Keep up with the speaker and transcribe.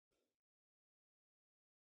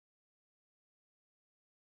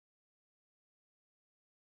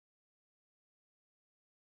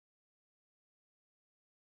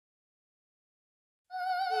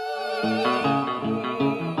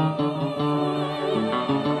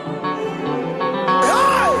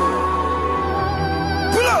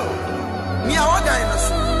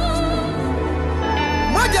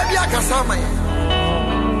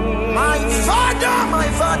My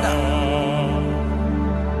father,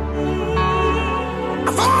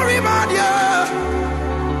 for Rimadia,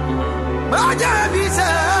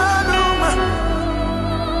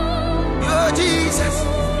 oh Jesus,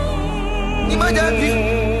 Nimadabi,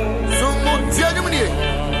 so Motia,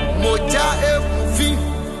 Moja Efi,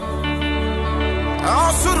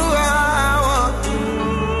 Asura,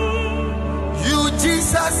 you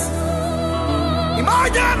Jesus,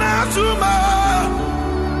 Imagine Asuma.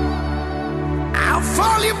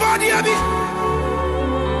 Folly body abi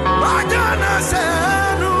Madana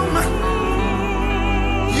Sanum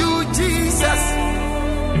you Jesus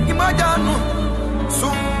Imagine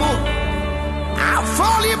Sumbo a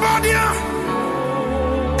folly body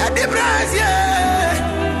at the Brazil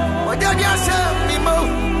Madana Sanimo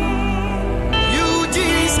you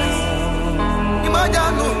Jesus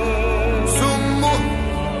Imagine Sumbo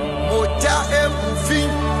Moja Efi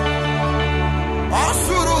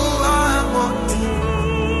Asuru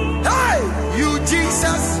you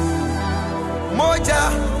Jesus, Moja,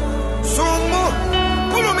 Sumo,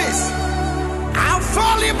 Pulumis,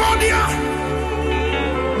 Afali Bodia,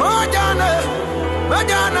 Mojana,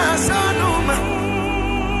 Sanuma,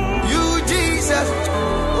 you Jesus,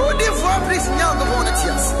 oh, the four please now the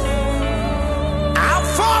volunteers,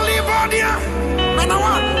 Afali Bodia,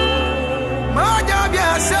 Manawa, Moja,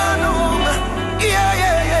 Sanuma,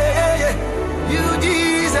 yeah, you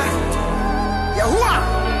Jesus, Yahuwah.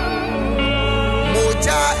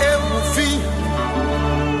 Moja emufi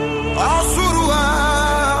Asurua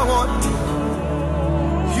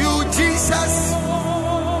you Jesus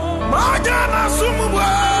Moja Sumubwa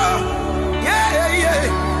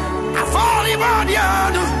yeah Afali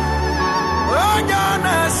Badiano Moja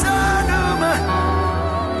Sanuma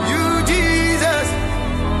you Jesus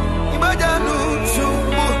Imagine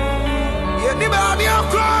Sumu Yenibadi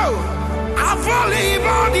Akro Afali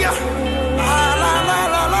Badia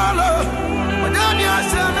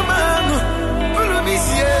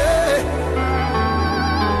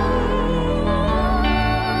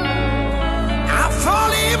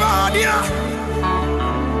la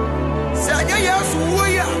Sanya Yesu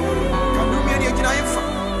ya kadumia ni jina yefa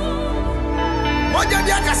moja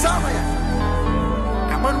dia kasama ya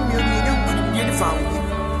amanu mi ni ni fa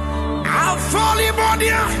afali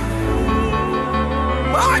bodia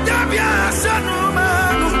moja bia sanu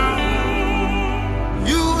manu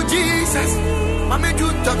you Jesus mame du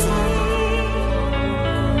tatu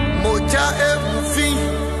moja emufi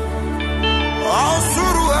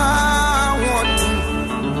Osurua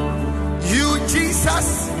you Jesus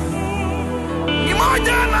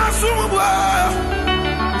Imagine Sumubwa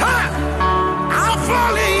ha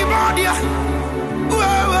Afali Badia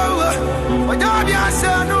Wajadia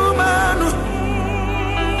Sanumanu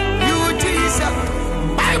you Jesus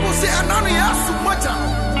Bible say ananu yasu moja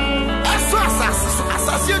Eso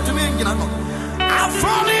asasio tumi ngina no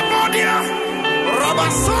Afali Badia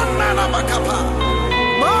Robasona na bakapa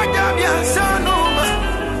Wajadia Sanuma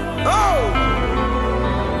oh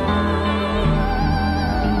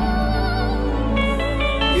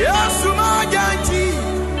Yesu majanti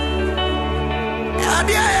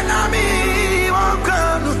Adia enami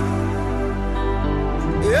wakanu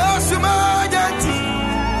Yesu majanti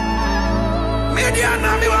Media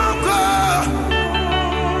nami wakanu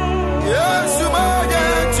Yesu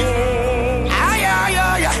majanti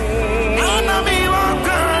Ayayaya Anami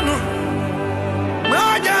wakanu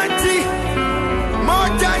Majanti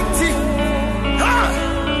Majanti Ha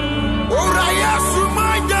Ora Yesu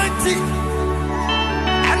majanti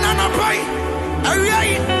Pai,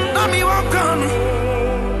 Ariai, Nami Wakan,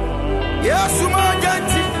 Yesu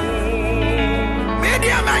Majanti,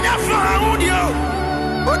 Media Mania Flaudio,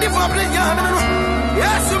 Body for Brilliant,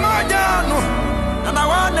 Yesu Majano, and I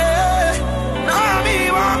want Nami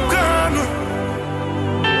Wakan,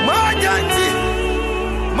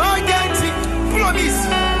 Majanti, Promise,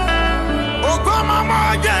 Ogoma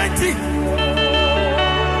Majanti,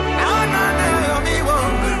 Anami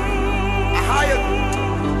Wakan,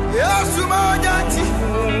 Yesu majanti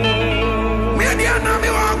Media nami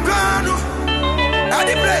wakanu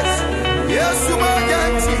Adi place Yesu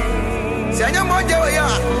majanti Senya moja waya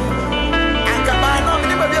Akabana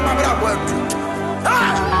mini mabia mabra kwetu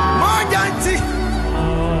Majanti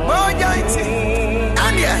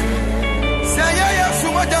Andia Senya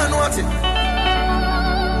Yesu majanu wati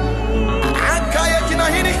Akaya kina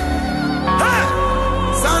hini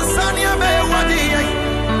Sansania me wadi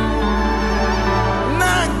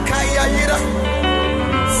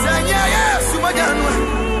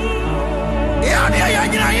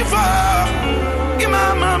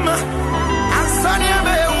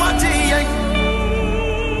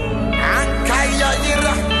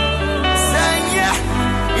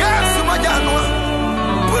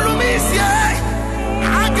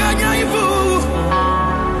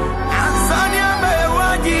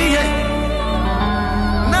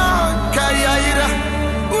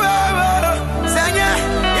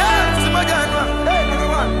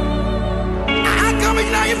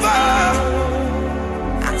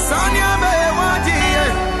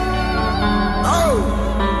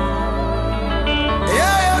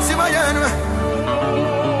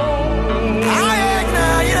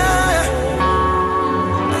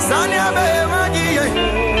Sanya be maji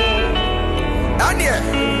Daniel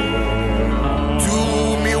to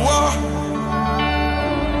me wa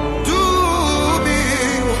to me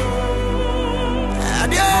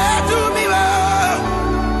Daniel to me wa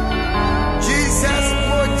Jesus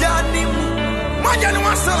mojani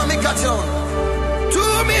wasala me kacho to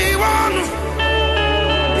me one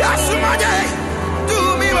Yasu maji to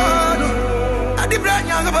me one Adi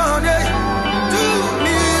branya ngabane to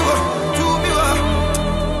me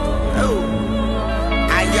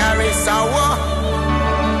Sawa,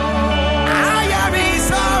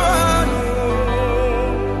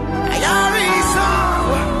 ayari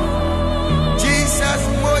sawa, Jesus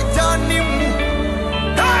mojanimu,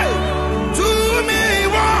 hey, to me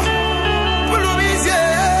wa, pulumize,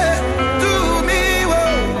 to me wa,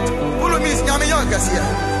 pulumize nyame yongasia,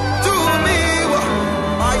 to me wa,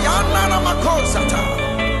 ayana na makosata,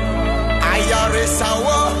 ayari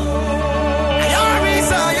sawa.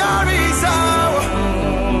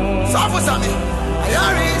 Sami,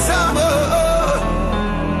 ayari samo,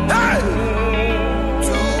 hey,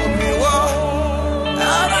 to me wa,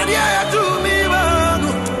 aradia to me wa,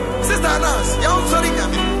 Sister Nas, young sorry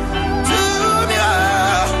nyami, to me wa,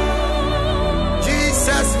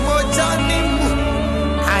 Jesus mojanimu,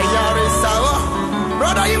 ayari sawa,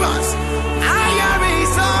 brother Evans, ayari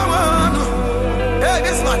sawa, hey,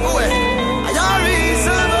 this man boy, ayari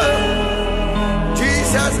sawa,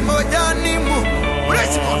 Jesus mojanimu,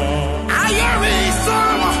 Richmond.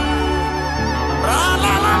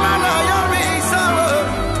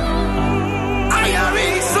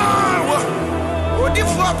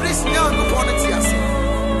 Please, young quality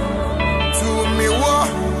to me, war,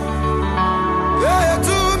 yeah,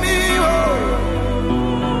 to me,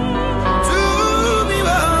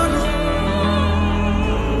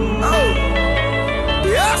 oh,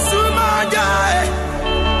 yes, my guy,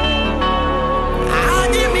 I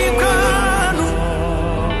give me gun,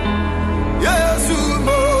 yes,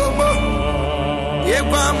 Momo, yeah,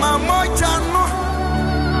 my mojano,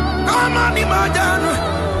 come on, Imajano,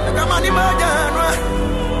 come on, Imajano.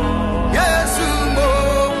 Yesu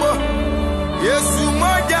momo, Yesu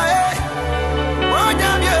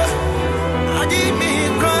moja bie, adimi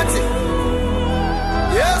kranti.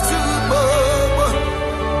 Yesu momo,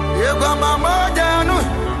 yegwa mamoja nu,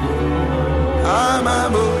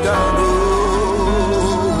 amamoja nu.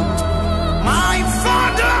 My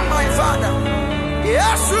Father,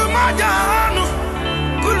 Yesu moja nu,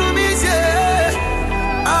 kulumize,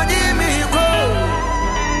 adimi ko.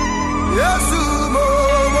 Yesu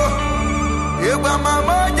Yegwa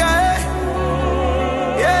mamoja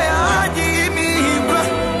aji mi hibra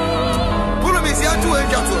Pulumisi atu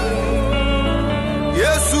enjatu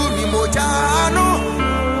Yesu mi mojano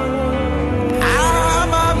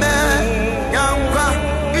Amame Yankwa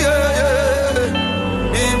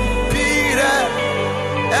Impire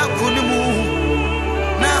Ekunimu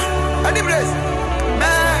Na Adibres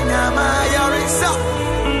Menyama Yarisa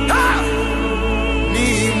Ha Ni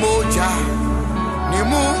moja Ni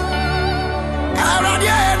mu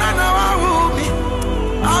Aradia na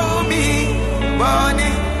Aumi, Bani,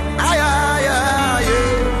 Aya,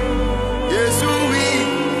 Yesu,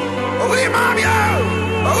 we mami,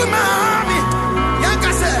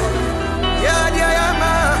 Yankase,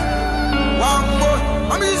 Yadiama, Wambo,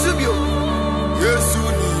 Amizubio, Yesu,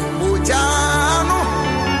 Mojano,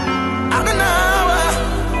 Adanawa,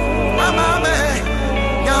 Mama,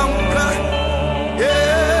 Yanka,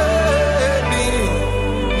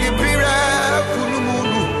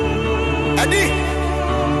 Adi,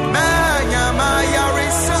 Manyama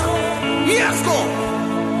Yarisa, yes, go.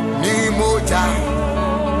 Ni moja,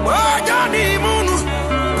 moja ni munu,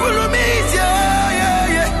 pulumizi,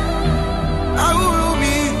 yeah.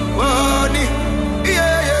 Aumi, wani,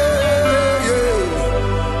 yeah.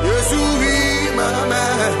 Yesu, mama,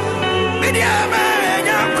 Midiama,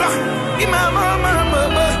 Yanka, Imama,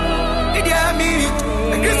 Midiami,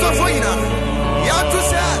 Christopher,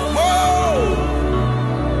 Yatusa,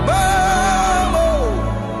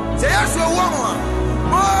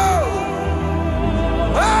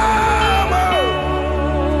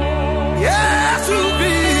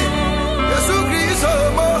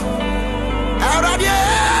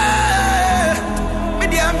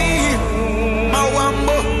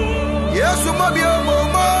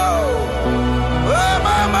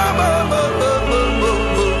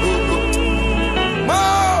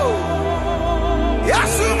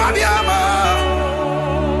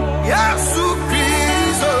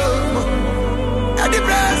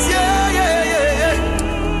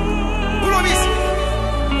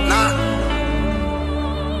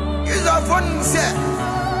 Fon se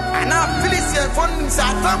ana Felicia fon sa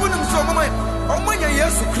tamu num so mo Omonya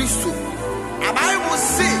Yesu Kristo. And I will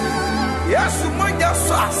say, Yesu monya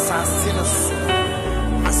so assassins.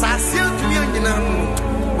 Assassin to me and you.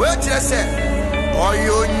 Wait, I said, oh,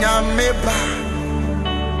 you nyameba.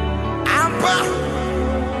 Ampa.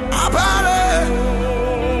 Abale.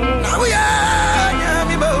 Now we are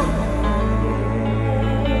nyamibo.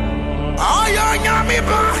 Oh, you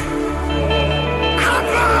nyamiba.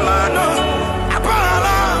 Abala no.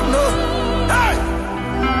 Abala no. Hey.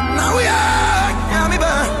 Now we are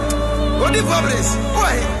nyamiba. What the publish?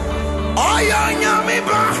 Why? Oh, you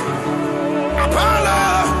nyamiba. Abala.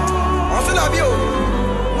 Also love you.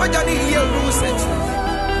 What you need here, Ruset?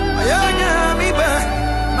 Oh, you nyamiba.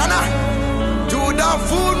 Nana. Juda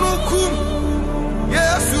funukum.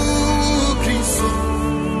 Yesu Kristo.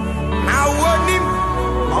 Now what him?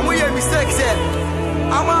 I'm your mistakes.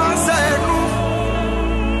 I'm answer no.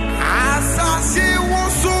 Asasi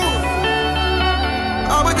wosu.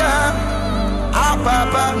 Abuja.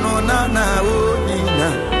 Apapa no na odina.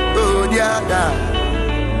 Odiada.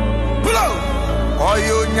 Blow.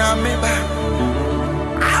 Oyo nyameba.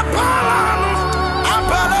 Apala.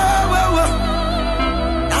 Apala.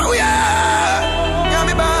 Now yeah.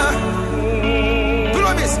 Nyameba.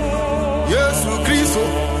 Promise. Yesu Kristo.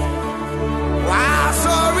 Wow,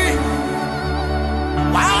 sorry.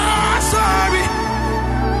 Wow, sorry.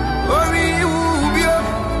 Worry you be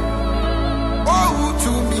oh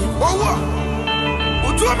to me. Oh what?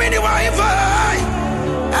 To me the Wi-Fi.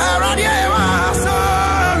 Already I'm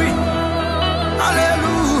sorry.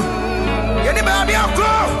 Hallelujah. Anybody out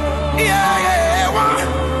go? Yeah.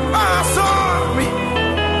 I'm sorry.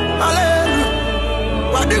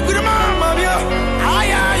 Hallelujah. What do you mama me?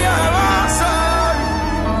 I'm sorry.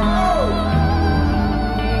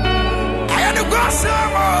 I had to go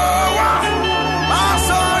somewhere. I'm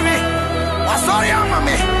sorry. I'm sorry,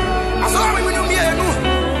 I'm sorry when you mean no.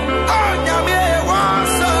 Oh, nyame, I'm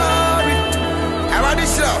sorry. I want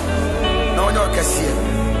this show. No, no, Cassia.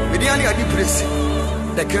 We didn't have the place.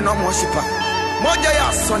 The kingdom worshiper. Moja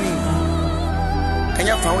ya Sonny. And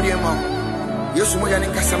you found your mom. You saw me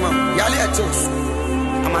in Casama. Yali at toast.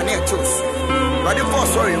 I'm an air toast. But the four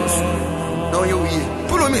sorry. No, you will.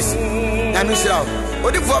 Pull on miss. And miss out.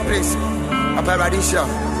 What the four place? A paradisha.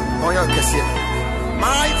 On your Cassia.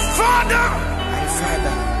 My father.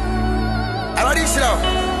 I want this show.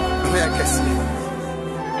 I'm a Cassia.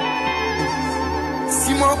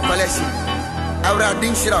 Simon Palesi. I would have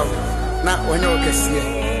been show. Not when you're Cassia.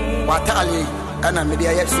 Watali. And I'm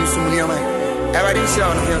media yet soon near my. I want this show.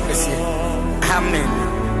 I'm a Cassia. Amen.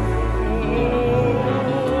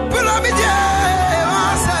 Pull up it.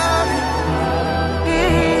 Amen.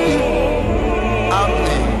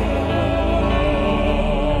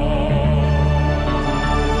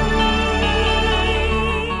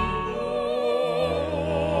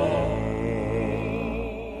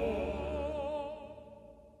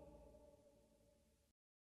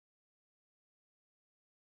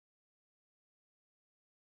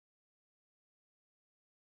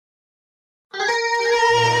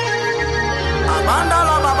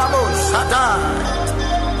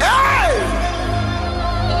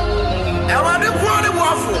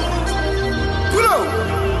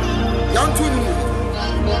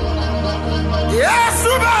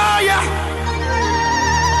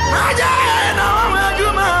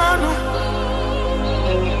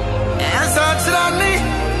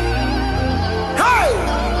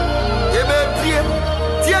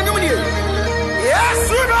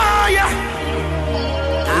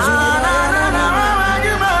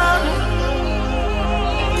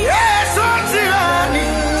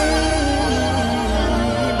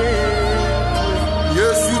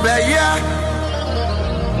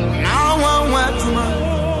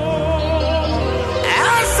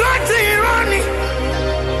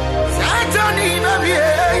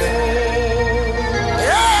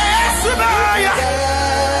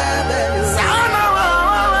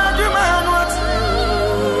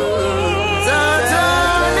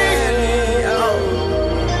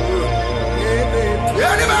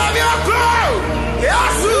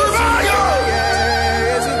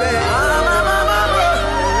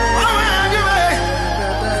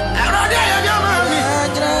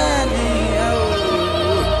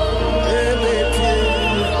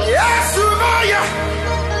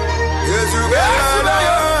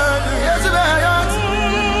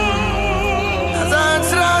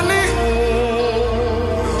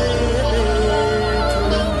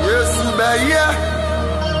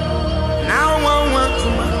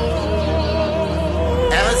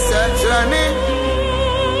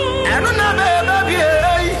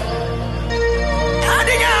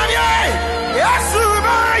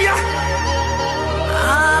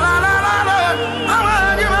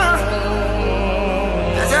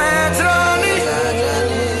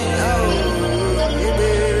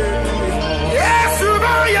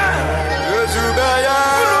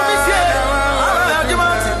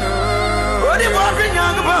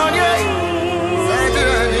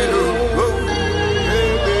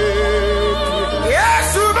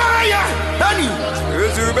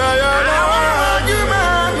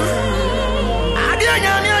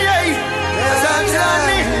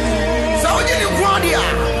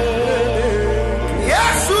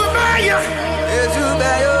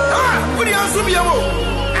 What do you assume you will?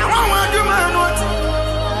 I don't want to do my note.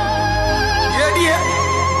 Yeah, dear.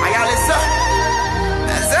 I got it, sir.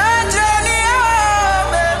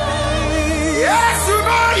 Yes,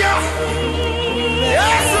 Subaya.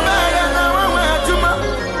 Yes, Subaya. Now I want to my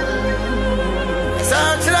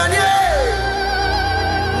Santrani.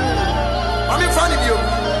 I'm in front of you.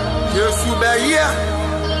 Yes, Subaya.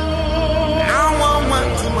 Now I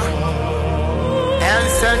want to my and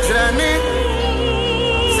Santrani.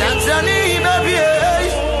 Santrani, baby.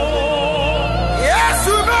 Yes,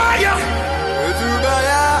 Subaya.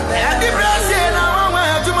 Subaya. And the Brazil. Now I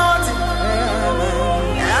want to my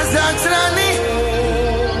and Santrani.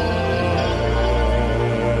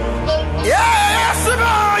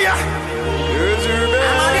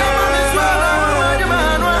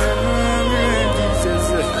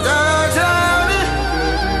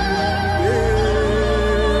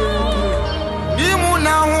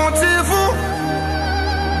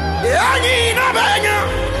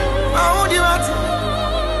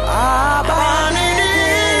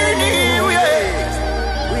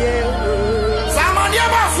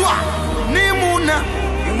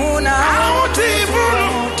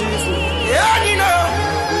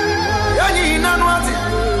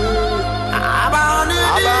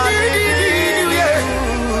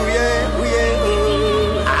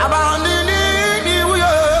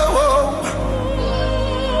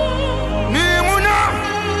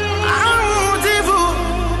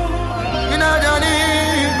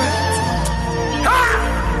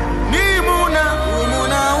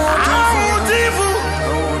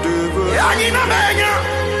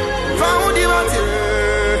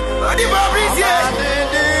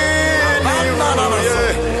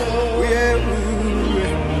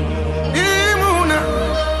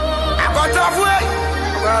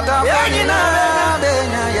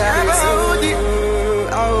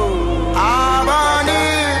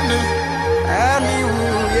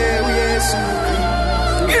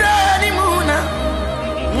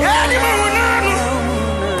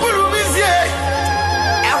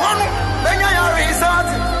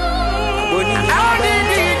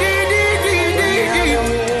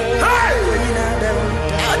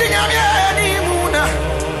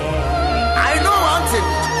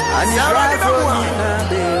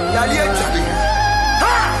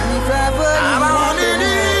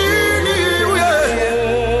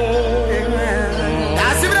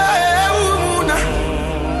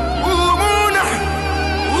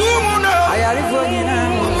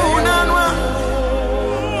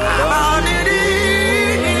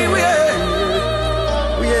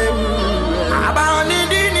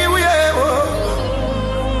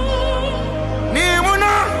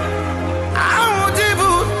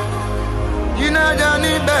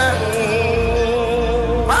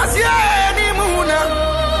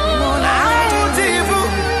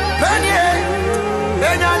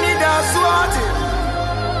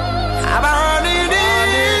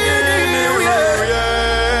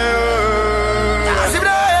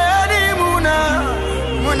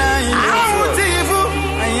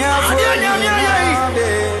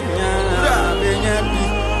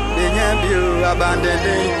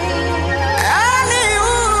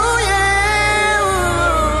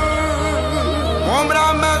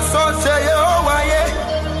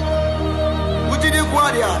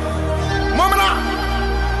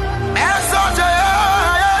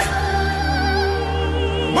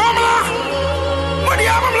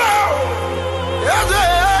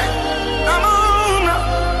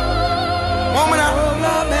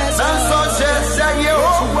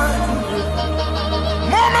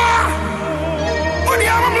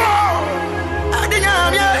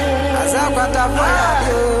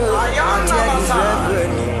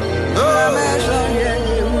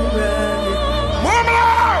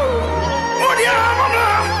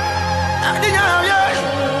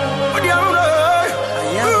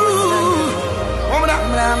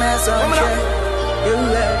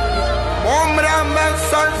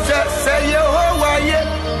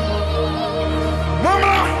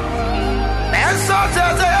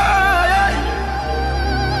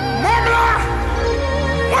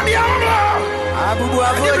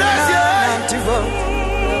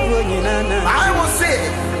 I will say,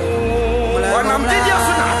 when I'm hey,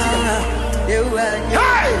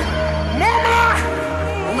 Mama,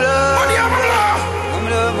 what do you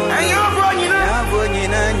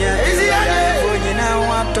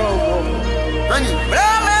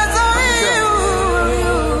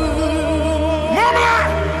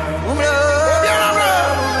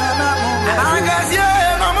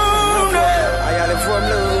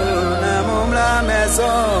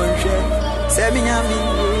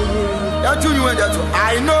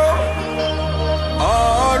I know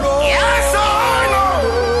Oh no. Yes, I know.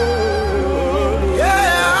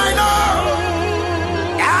 Yeah, I know.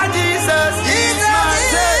 Yeah, Jesus is my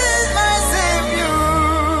Savior.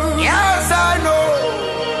 Yes, I know.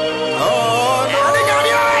 Oh no.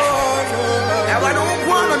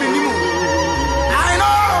 I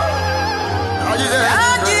know.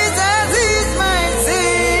 Jesus is my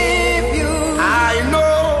Savior. I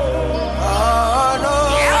know. Oh no.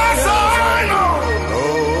 Yes, I know.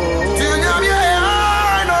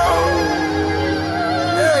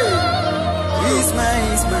 He's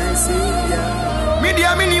my Savior.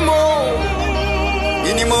 Media minimo.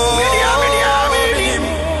 Minimo. Media minim.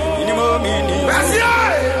 Minimo minim.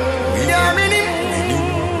 Media minim.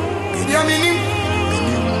 Media minim.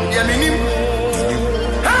 Media minim.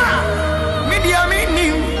 Ha! Media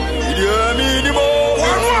minim. Media minimo.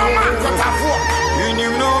 One woman kotafo.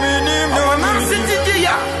 Minim no minim no. Ona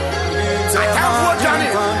sitijia. Atafo jani.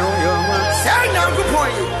 Say na good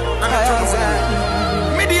point.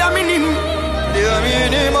 Media minim. Media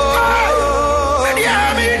minimo. Media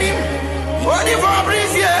minim. What if I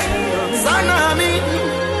breathe here? Sanami.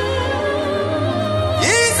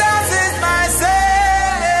 Jesus is my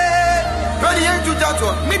Savior. Ready to that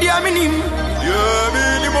one. Media minim. Yeah,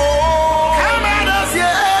 minimo. Come on, us,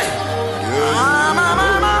 yeah.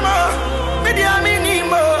 Mama. Media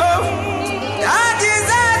minimo.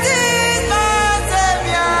 Jesus is my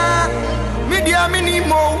Savior. Media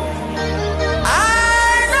minimo.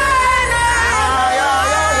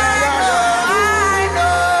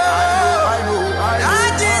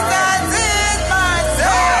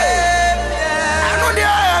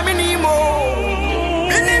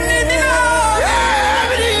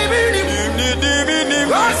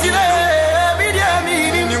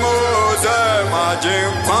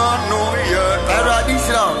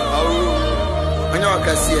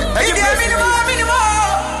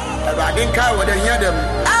 I didn't care what they hear them.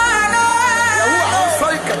 Who are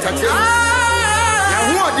sorry, Katachi? Who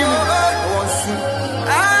are you?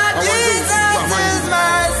 Jesus is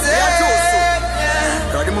my Savior.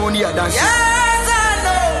 Kadimonia dance. Yes, I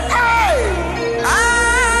know. Hey! I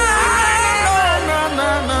know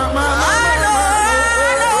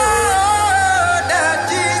that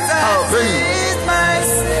Jesus is my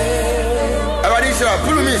Savior. Everybody shout,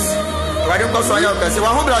 pull me. I don't go so young. I say,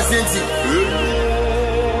 "What home blast CNT?"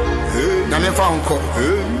 Name found call.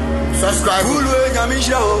 Subscribe.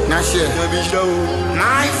 Now share.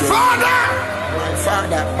 My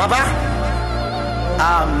Father, Papa.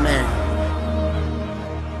 Amen.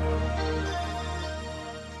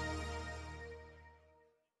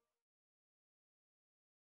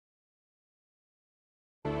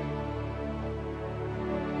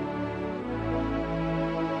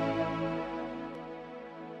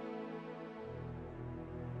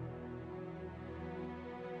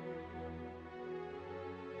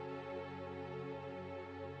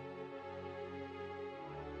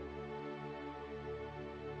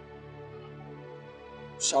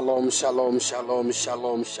 Shalom, shalom, shalom,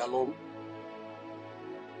 shalom, shalom.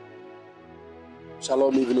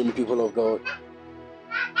 Shalom, evening, people of God.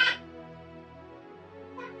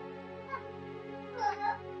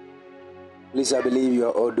 Please, I believe you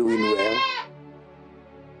are all doing well.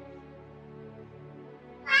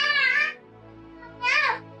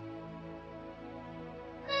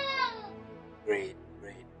 Great.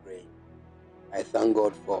 I thank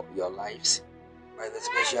God for your lives. By the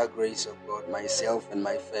special grace of God, myself and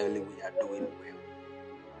my family, we are doing well.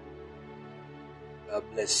 God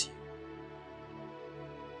bless you.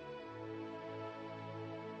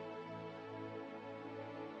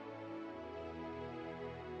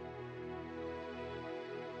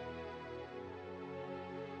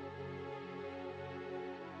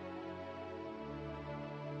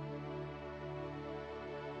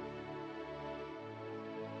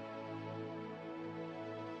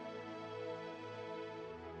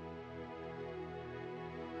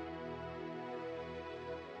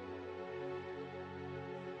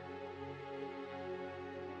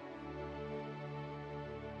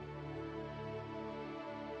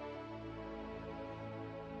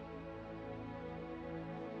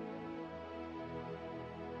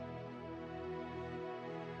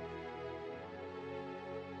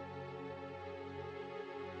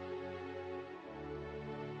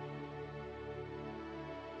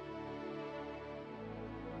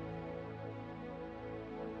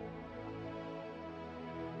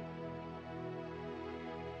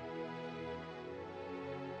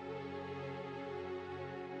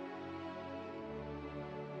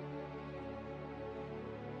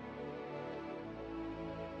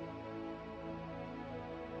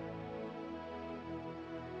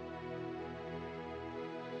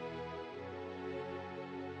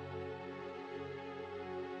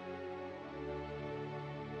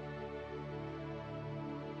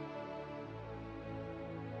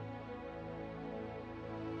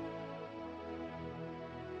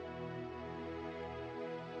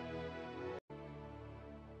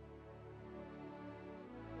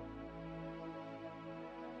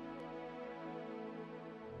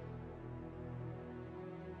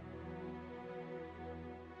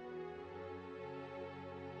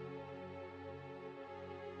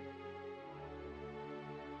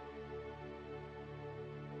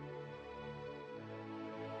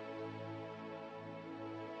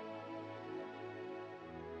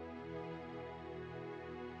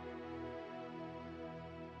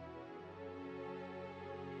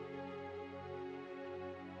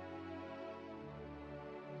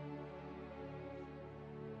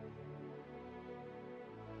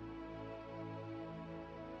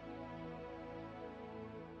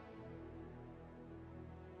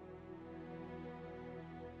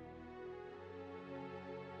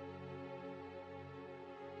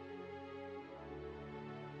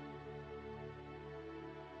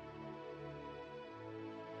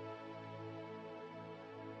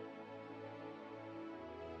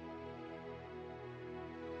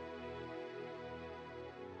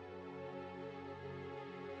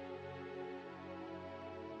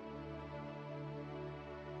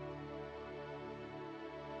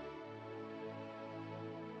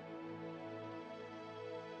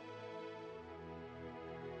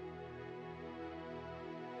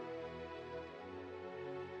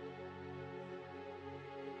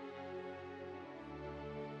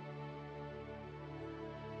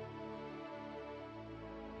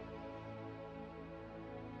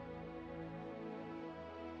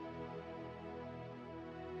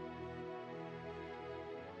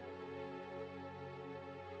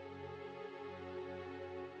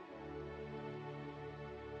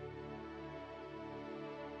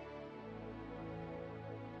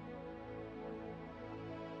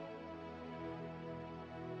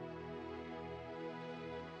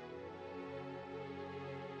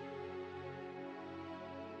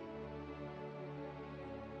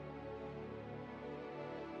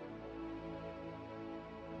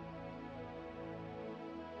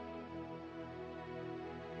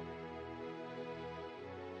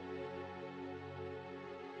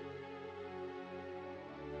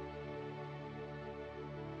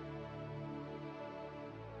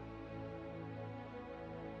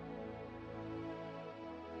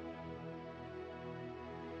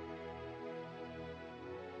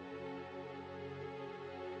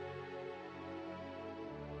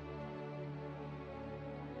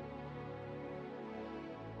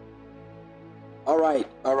 All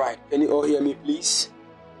right. Can you all hear me, please?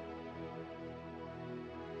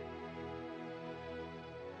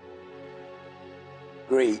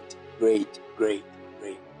 Great.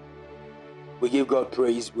 We give God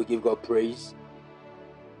praise.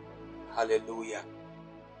 Hallelujah.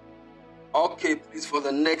 Okay, please, for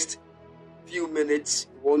the next few minutes,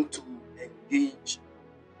 we want to engage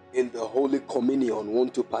in the Holy Communion,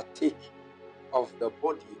 want to partake of the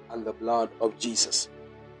body and the blood of Jesus.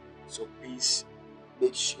 So please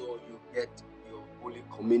make sure you get your Holy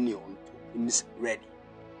Communion tokens ready.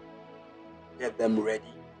 Get them ready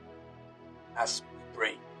as we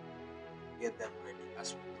pray. Get them ready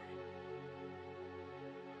as we pray.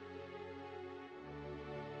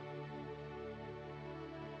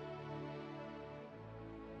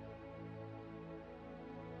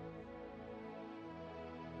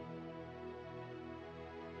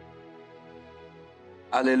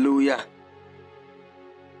 Hallelujah.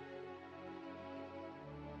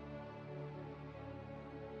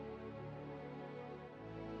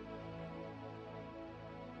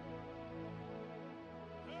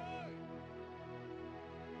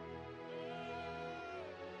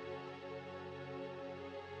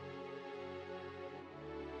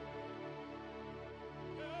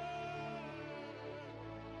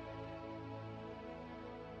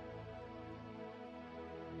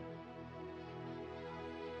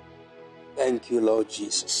 Thank you, Lord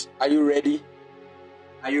Jesus. Are you ready?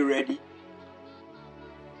 Are you ready?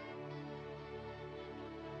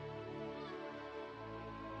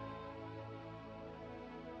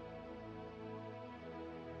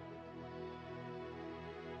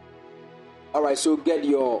 All right, so get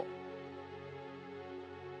your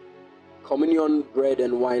communion bread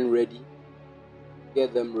and wine ready.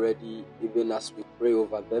 Get them ready even as we pray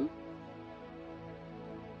over them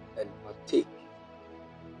and partake.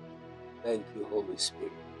 Thank you, Holy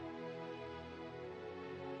Spirit.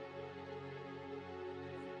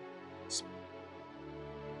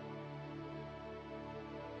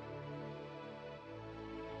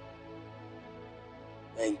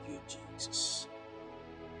 Thank you, Jesus.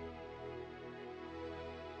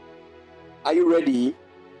 Are you ready?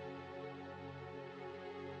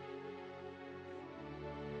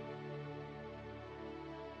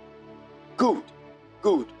 Good.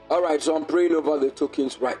 All right, so I'm praying over the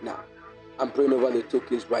tokens right now.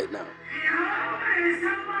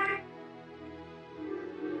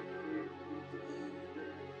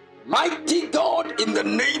 Mighty God, in the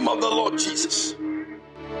name of the Lord Jesus,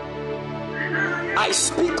 I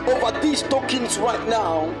speak over these tokens right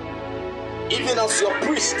now, even as your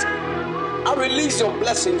priest. I release your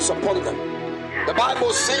blessings upon them. The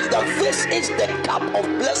Bible says that this is the cup of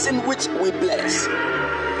blessing which we bless.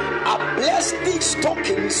 I bless these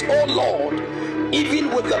tokens, O Lord,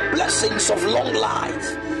 even with the blessings of long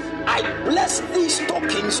life. I bless these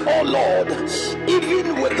tokens, oh Lord,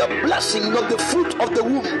 even with the blessing of the fruit of the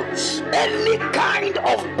womb. Any kind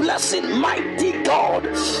of blessing, mighty God,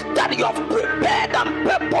 that you have prepared and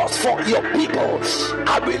purposed for your people,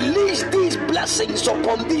 I release these blessings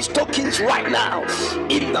upon these tokens right now,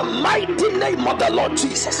 in the mighty name of the Lord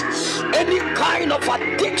Jesus. Any kind of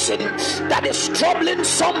addiction that is troubling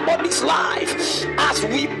somebody's life, as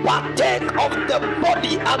we partake of the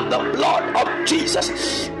body and the blood of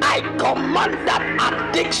Jesus, I command that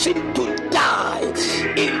addiction to die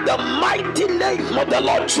in the mighty name of the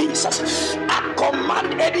Lord Jesus. I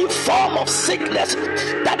command any form of sickness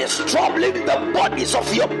that is troubling the bodies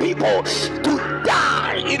of your people to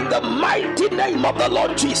die in the mighty name of the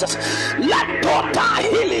Lord Jesus. Let total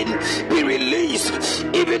healing be released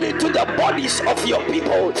even into the bodies of your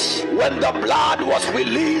people. When the blood was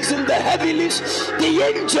released in the heavens, the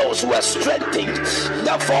angels were strengthened.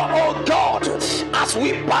 Therefore, oh God, as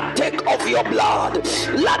we partake of your blood,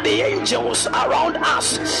 let the angels around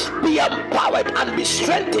us be empowered and be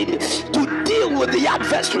strengthened to deal with the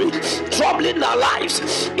adversary troubling our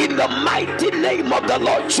lives in the mighty name of the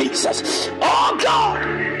Lord Jesus. Oh God,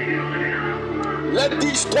 let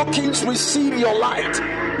these tokens receive your light,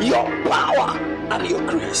 your power, and your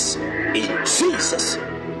grace in Jesus'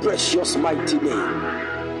 precious mighty name.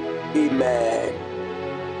 Amen.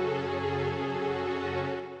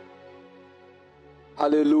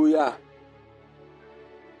 Hallelujah.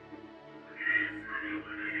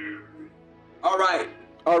 All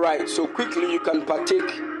right. So quickly you can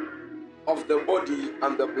partake of the body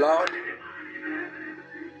and the blood.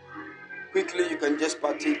 Quickly you can just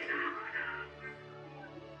partake.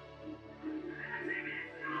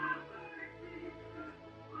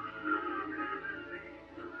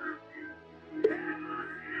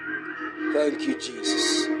 Thank you,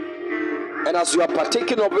 Jesus. And as you are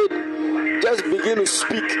partaking of it, Just begin to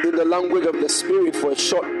speak in the language of the Spirit for a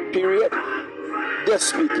short period. Just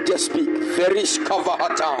speak, just speak. Ferish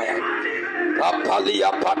kavahataya.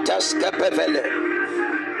 Apalia pates kepevele.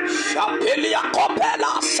 Shapelia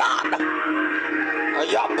kopela sana.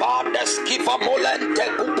 Ayapades kifa molente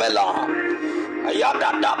kupela.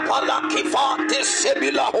 Ayada da pala kifa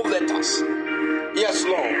tesebila hovetas. Yes,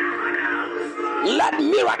 Lord. Let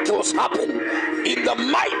miracles happen in the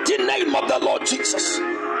mighty name of the Lord Jesus.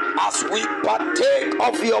 As we partake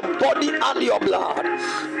of your body and your blood,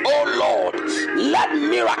 oh Lord, let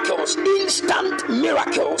miracles, instant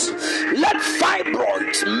miracles, let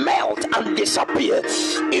fibroids melt and disappear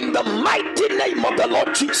in the mighty name of the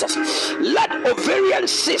Lord Jesus. Let ovarian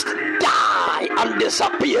cysts die and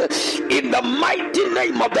disappear in the mighty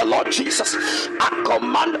name of the Lord Jesus. I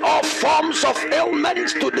command all forms of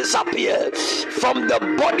ailments to disappear from the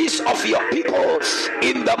bodies of your people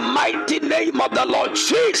in the mighty name of the Lord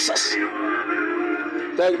Jesus.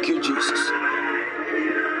 Thank you, Jesus.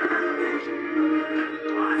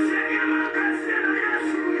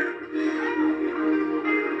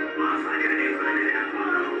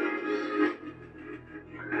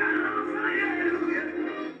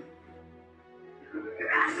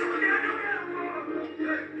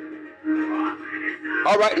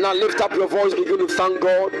 All right, now lift up your voice, begin to thank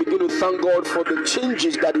God. Begin to thank God for the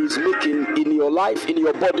changes that He's making in your life, in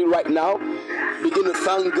your body right now. Begin to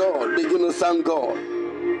thank God. Begin to thank God.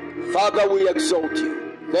 Father, we exalt you.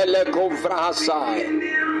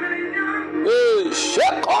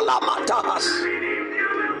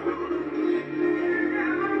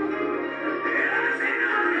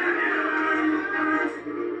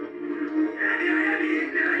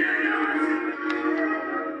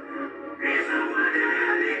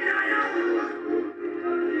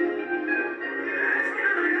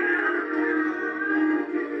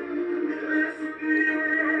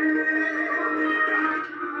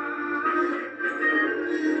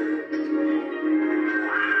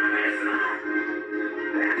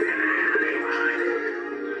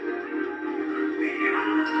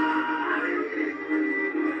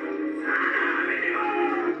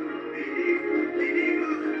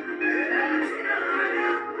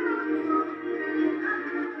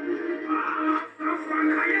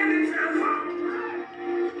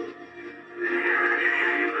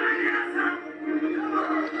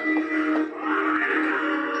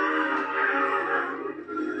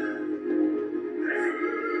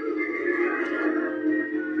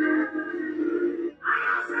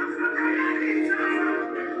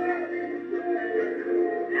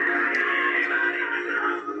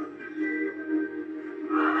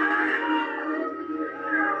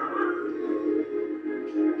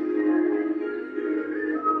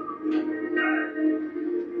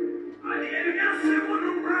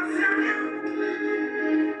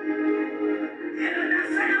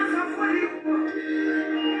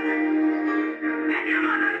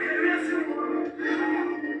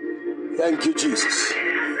 Thank you, Jesus.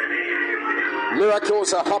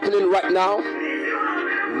 Miracles are happening right now.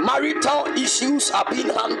 Marital issues are being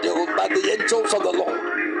handled by the angels of the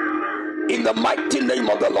Lord in the mighty name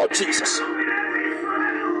of the Lord Jesus.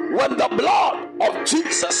 When the blood of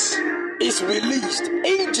Jesus is released,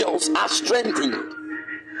 angels are strengthened.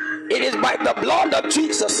 It is by the blood of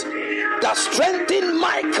Jesus that strengthened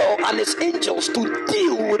Michael and his angels to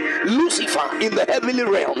deal with Lucifer in the heavenly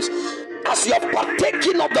realms. As you have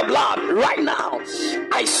partaken of the blood right now,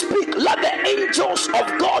 I speak, let the angels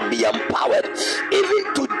of God be empowered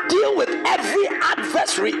even to deal with every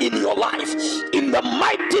adversary in your life in the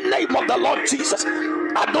mighty name of the Lord Jesus.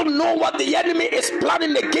 I don't know what the enemy is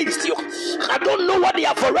planning against you. I don't know what they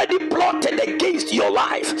have already plotted against your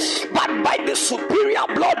life. But by the superior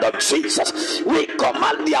blood of Jesus, we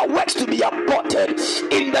command their works to be aborted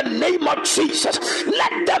in the name of Jesus.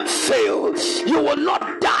 Let them fail. You will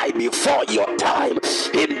not die before your time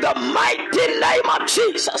in the mighty name of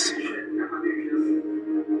Jesus.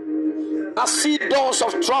 I see doors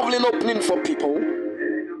of traveling opening for people.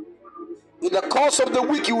 In the course of the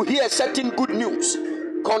week, you will hear a certain good news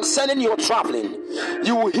concerning your traveling.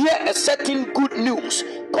 You will hear a certain good news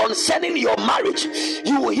concerning your marriage.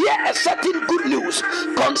 You will hear a certain good news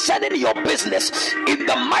concerning your business in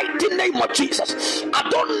the mighty name of Jesus. I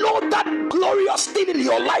don't know that glorious thing in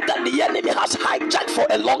your life that the enemy has hijacked for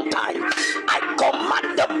a long time. I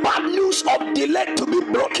command the bad news of delay to be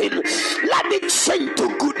broken. Let it change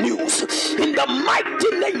to good news in the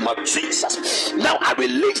mighty name of Jesus. Now I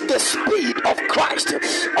release the speed of Christ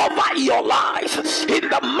over your life in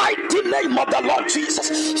the mighty name of the Lord Jesus.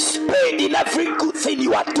 Speed in every good thing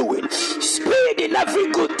you are doing. Speed Speed in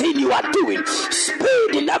every good thing you are doing.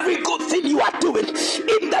 Speed in every good thing you are doing.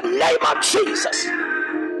 In the name of Jesus.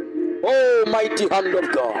 Oh, mighty hand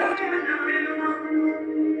of God.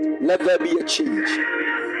 Let there be a change.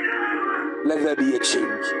 Let there be a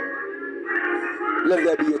change. Let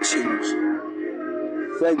there be a change.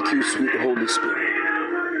 Thank you, sweet Holy Spirit.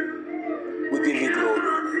 We give you glory.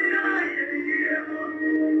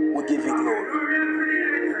 We give you glory.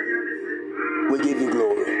 We give you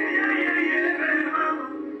glory.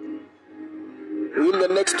 In the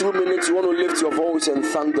next 2 minutes, you want to lift your voice and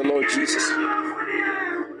thank the Lord Jesus.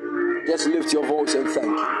 Just lift your voice and thank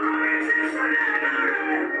Him.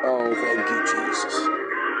 Oh, thank you, Jesus.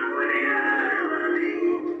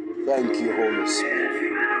 Thank you, Holy Spirit.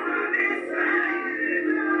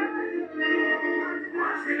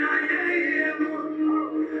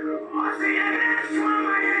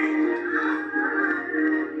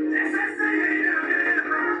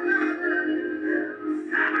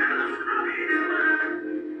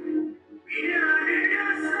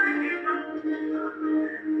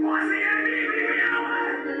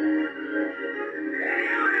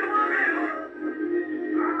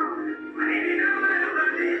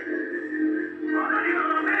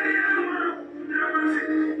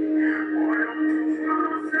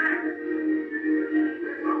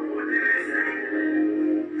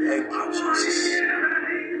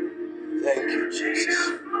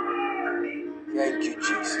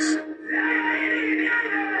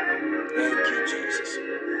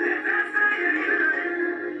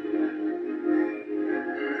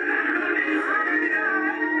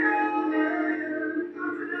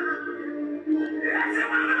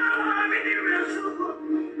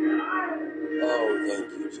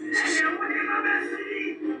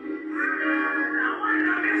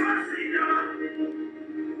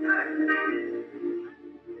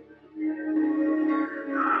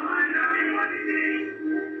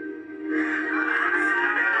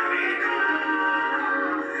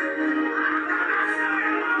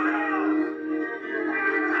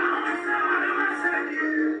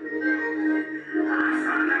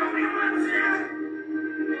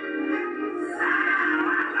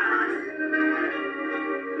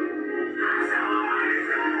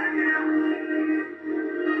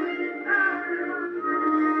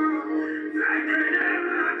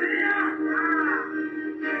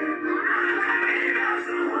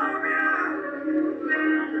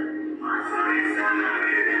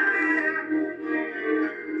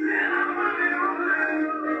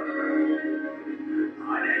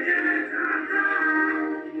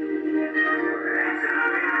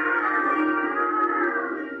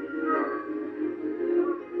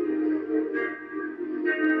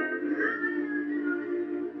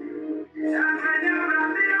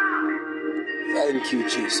 Thank you,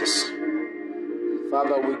 Jesus.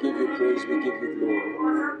 Father, we give you praise, we give you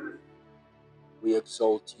glory. We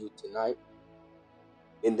exalt you tonight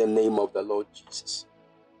in the name of the Lord Jesus.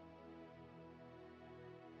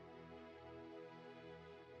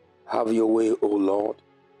 Have your way, O Lord,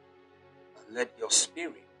 and let your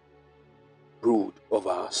spirit brood over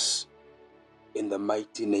us in the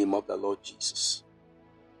mighty name of the Lord Jesus.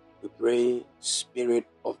 We pray, Spirit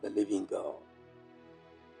of the living God,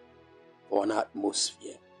 for an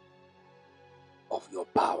atmosphere of your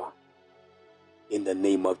power in the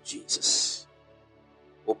name of Jesus.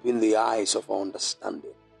 Open the eyes of our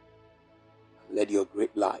understanding and let your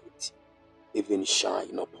great light even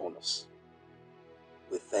shine upon us.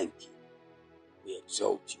 We thank you, we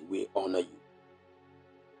exalt you, we honor you,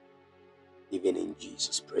 even in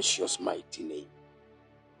Jesus' precious mighty name.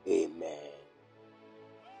 Amen.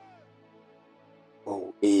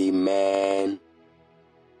 Oh, amen.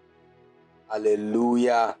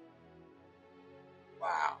 Hallelujah.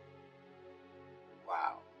 Wow.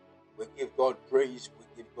 Wow. We give God praise. We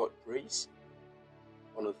give God praise.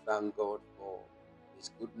 I want to thank God for His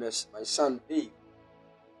goodness. My son Dave,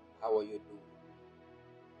 how are you doing?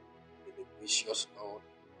 May the gracious Lord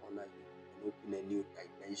honor you and open a new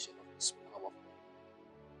dimension of His power for you.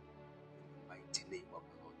 In the mighty name of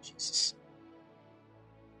the Lord Jesus.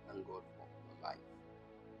 Thank God for your life.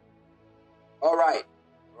 All right.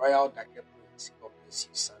 Royal Dake Prince. God bless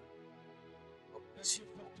you, son. God bless you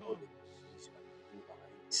for all the things you are doing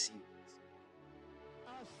behind the scenes.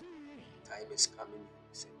 Time is coming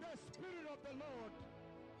for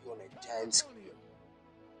you on a giant scale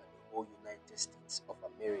that the whole United States of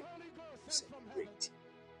America will celebrate.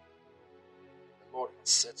 The Lord has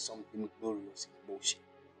set something glorious in motion,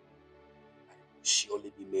 and it will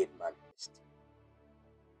surely be made manifest.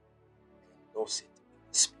 I endorse it in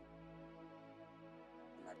the Spirit,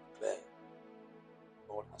 and I declare,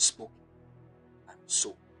 the Lord has spoken, and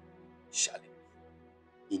so shall it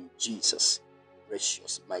be. In Jesus'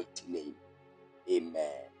 precious mighty name.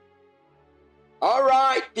 Amen. All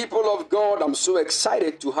right, people of God, I'm so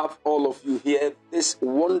excited to have all of you here this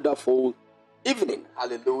wonderful evening.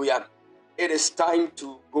 Hallelujah. It is time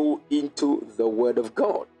to go into the Word of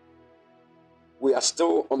God. We are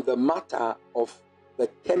still on the matter of the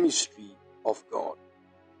chemistry of God.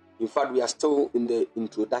 In fact, we are still in the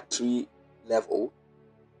introductory level.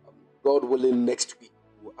 God willing, next week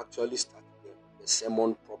we'll actually start the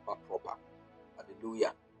sermon proper.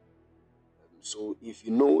 Hallelujah. So if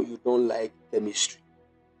you know you don't like chemistry,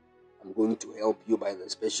 I'm going to help you by the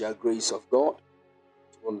special grace of God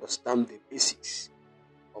to understand the basics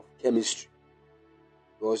of chemistry.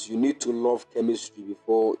 Because you need to love chemistry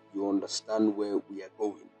before you understand where we are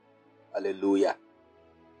going. Hallelujah.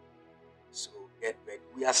 So get ready.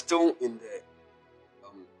 We are still in the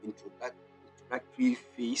introductory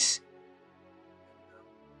phase.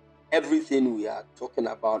 Everything we are talking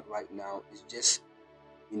about right now is just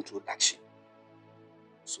introduction.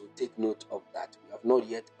 So take note of that. We have not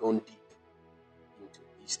yet gone deep into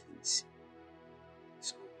these things.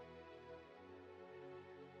 So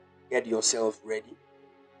get yourself ready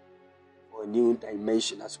for a new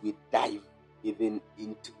dimension as we dive even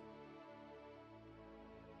into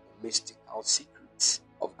the mystical secrets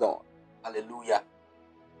of God. Hallelujah.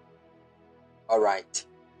 All right.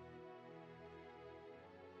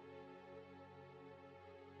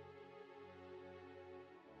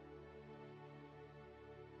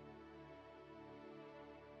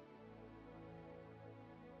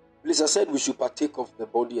 Please, I said we should partake of the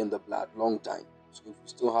body and the blood long time. So if you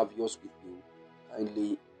still have yours with you,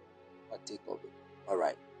 kindly partake of it. All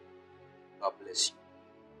right. God bless you.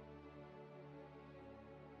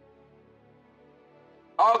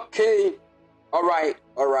 Okay. All right,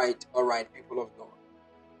 people of God.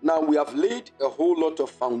 Now we have laid a whole lot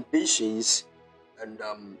of foundations, and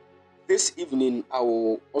this evening I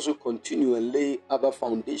will also continue and lay other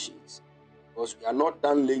foundations because we are not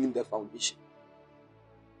done laying the foundation.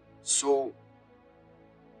 So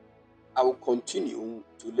I will continue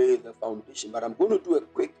to lay the foundation, but I'm going to do a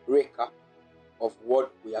quick recap of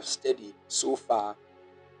what we have studied so far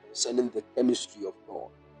concerning the chemistry of God.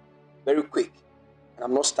 Very quick. And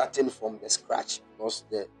I'm not starting from the scratch because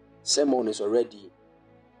the sermon is already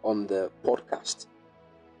on the podcast.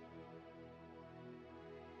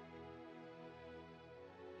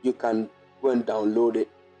 You can go and download it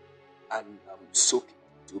and soak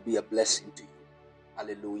it to be a blessing to you.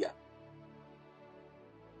 Hallelujah.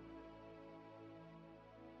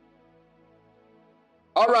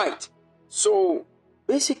 All right. So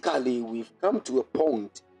basically, we've come to a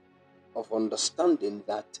point of understanding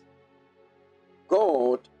that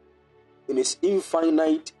God, in his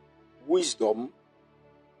infinite wisdom,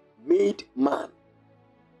 made man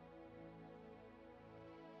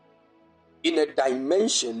in a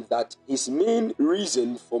dimension that his main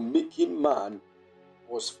reason for making man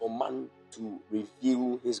was for man to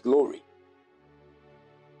reveal his glory.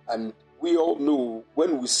 And we all know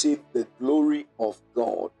when we say the glory of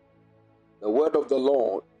God, the word of the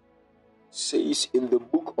Lord says in the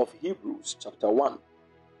book of Hebrews chapter 1,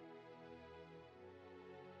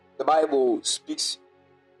 the Bible speaks,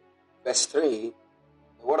 verse 3,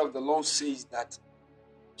 the word of the Lord says that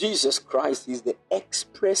Jesus Christ is the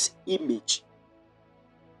express image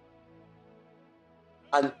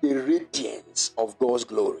and the radiance of God's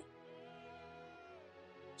glory.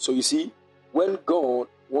 So you see, when God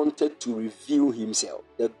wanted to reveal himself,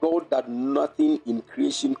 the God that nothing in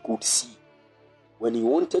creation could see, when he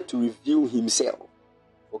wanted to reveal himself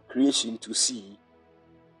for creation to see,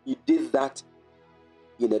 he did that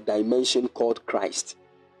in a dimension called Christ.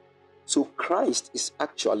 So Christ is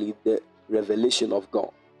actually the revelation of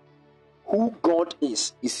God. Who God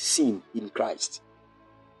is seen in Christ.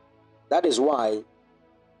 That is why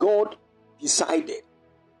God decided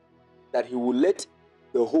that he will let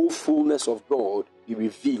the whole fullness of God be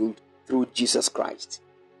revealed through Jesus Christ.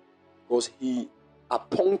 Because he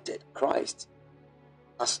appointed Christ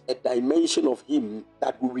as a dimension of him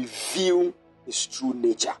that will reveal his true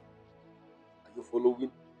nature. Are you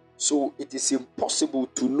following? So it is impossible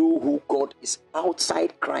to know who God is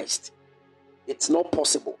outside Christ. It's not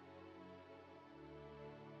possible.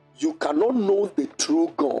 You cannot know the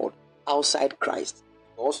true God outside Christ.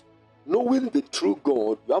 Because knowing the true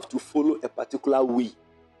God, you have to follow a particular way.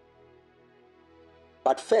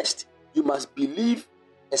 But first, you must believe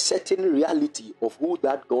a certain reality of who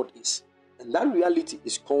that God is. And that reality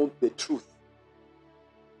is called the truth.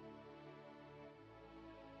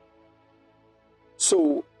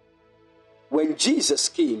 So, when Jesus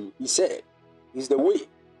came, he said, he's the way,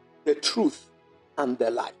 the truth, and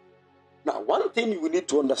the life. Now, one thing you need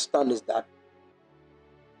to understand is that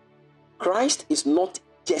Christ is not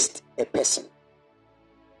just a person.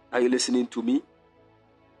 Are you listening to me?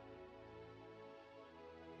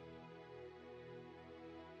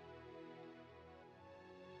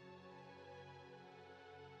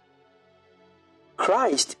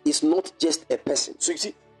 Christ is not just a person. So you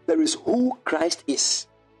see, there is who Christ is.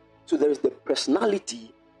 So there is the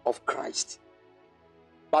personality of Christ.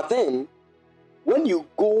 But then, when you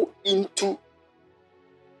go into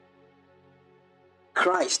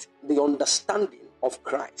Christ, the understanding of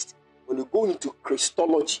Christ, when you go into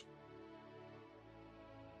Christology,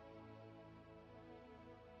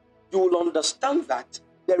 you will understand that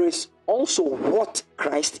there is also what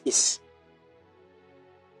Christ is.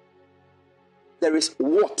 There is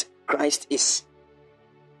what Christ is.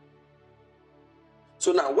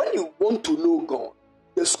 So now, when you want to know God,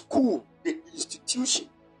 the school, the institution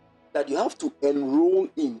that you have to enroll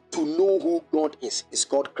in to know who God is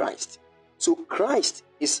called Christ. So Christ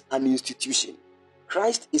is an institution.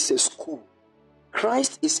 Christ is a school.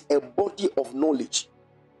 Christ is a body of knowledge.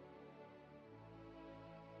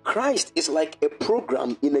 Christ is like a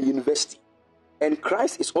program in a university. And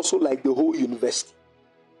Christ is also like the whole university.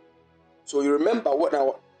 So you remember what I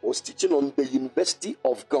was teaching on the University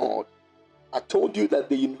of God. I told you that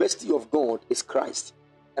the University of God is Christ.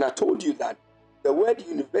 And I told you that the word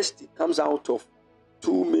university comes out of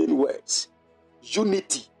two main words,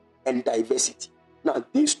 unity and diversity. Now,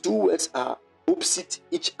 these two words are opposite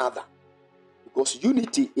each other. Because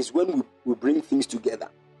unity is when we bring things together.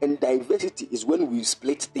 And diversity is when we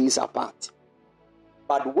split things apart.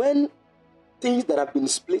 But when things that have been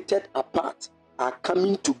splitted apart are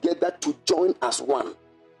coming together to join as one,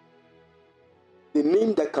 the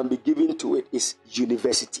name that can be given to it is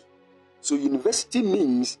university. So university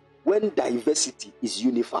means when diversity is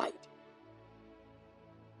unified.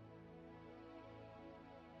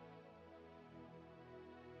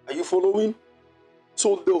 Are you following?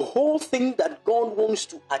 So the whole thing that God wants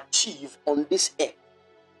to achieve on this earth,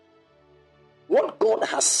 what God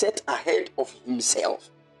has set ahead of himself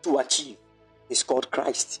to achieve, is called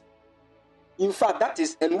Christ. In fact, that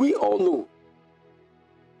is, and we all know,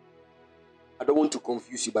 I don't want to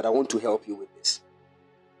confuse you, but I want to help you with this.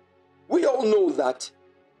 We all know that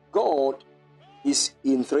God is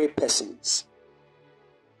in three persons.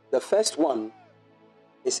 The first one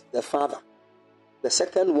is the Father. The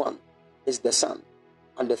second one is the Son.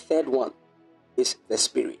 And the third one is the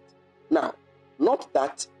Spirit. Now, not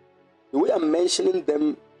that the way I'm mentioning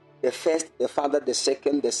them, the first, the Father, the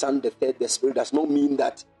second, the Son, the third, the Spirit, does not mean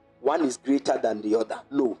that one is greater than the other.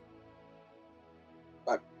 No.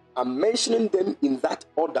 But I'm mentioning them in that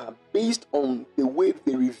order based on the way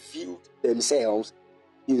they revealed themselves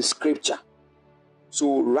in Scripture.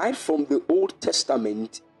 So right from the Old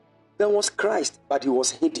Testament, there was Christ, but he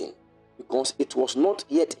was hidden because it was not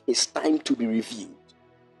yet his time to be revealed.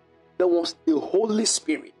 There was the Holy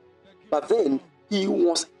Spirit, but then he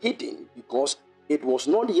was hidden because it was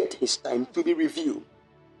not yet his time to be revealed.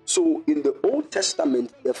 So in the Old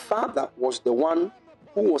Testament, the Father was the one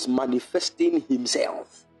who was manifesting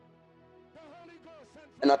himself.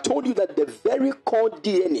 And I told you that the very core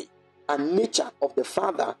DNA and nature of the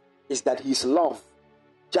Father is that he is love,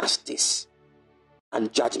 justice,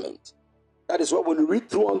 and judgment. That is why when you read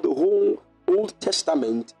throughout the whole Old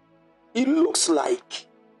Testament, it looks like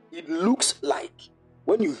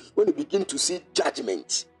when you begin to see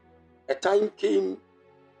judgment, a time came,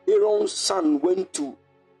 Aaron's son went to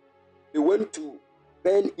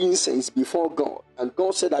burn incense before God. And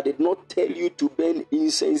God said, I did not tell you to burn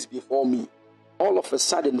incense before me. All of a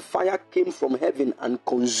sudden, fire came from heaven and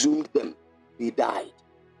consumed them. They died.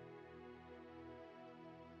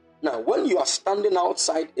 Now, when you are standing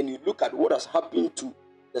outside and you look at what has happened to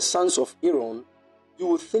the sons of Aaron, you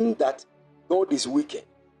will think that God is wicked.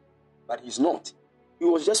 But he's not. He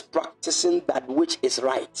was just practicing that which is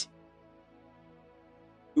right.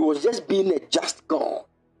 He was just being a just God,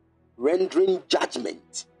 rendering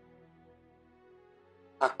judgment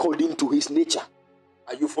according to his nature.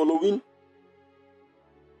 Are you following?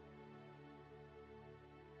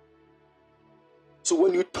 So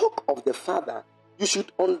when you talk of the Father, you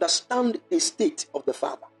should understand the state of the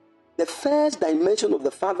Father. The first dimension of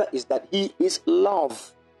the Father is that he is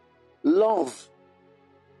love. Love.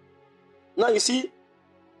 Now you see,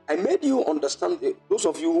 I made you understand, those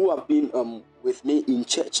of you who have been with me in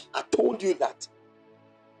church, I told you that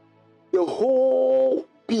the whole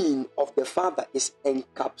being of the Father is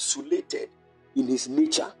encapsulated in his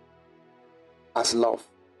nature as love.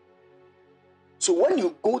 So when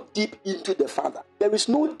you go deep into the Father, there is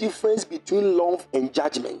no difference between love and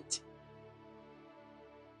judgment.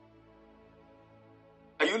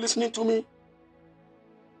 listening to me?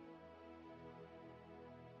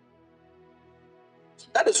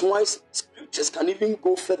 That is why scriptures can even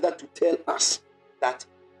go further to tell us that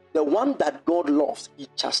the one that God loves, he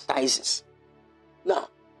chastises. Now,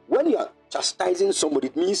 when you are chastising somebody,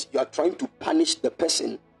 it means you are trying to punish the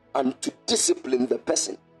person and to discipline the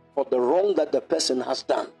person for the wrong that the person has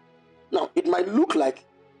done. Now, it might look like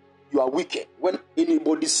you are wicked when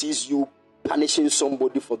anybody sees you punishing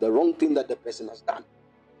somebody for the wrong thing that the person has done.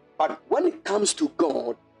 But when it comes to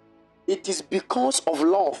God, it is because of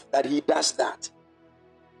love that he does that.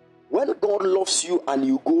 When God loves you and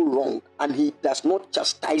you go wrong and he does not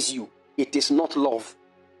chastise you, it is not love.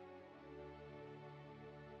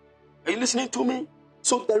 Are you listening to me?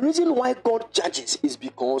 So the reason why God judges is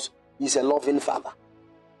because he's a loving father.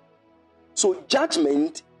 So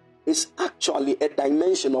judgment is actually a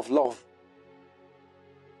dimension of love.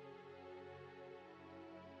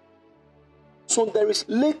 So there is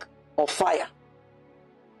lake of fire.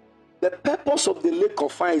 The purpose of the lake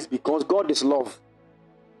of fire is because God is love.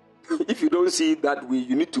 If you don't see it that way,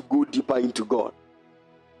 you need to go deeper into God.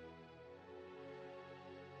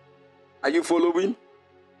 Are you following?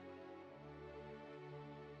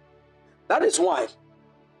 That is why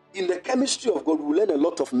in the chemistry of God, we learn a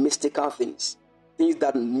lot of mystical things. Things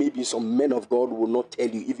that maybe some men of God will not tell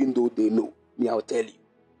you, even though they know. Me, I'll tell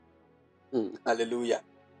you. Hallelujah.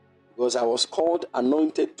 Because I was called,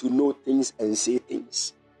 anointed to know things and say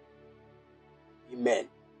things. Amen.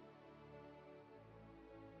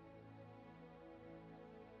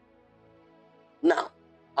 Now,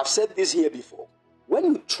 I've said this here before. When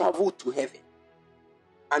you travel to heaven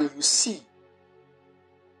and you see,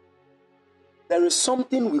 there is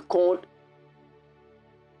something we call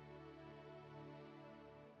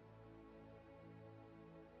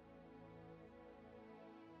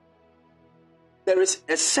there is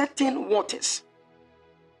a certain waters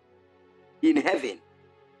in heaven.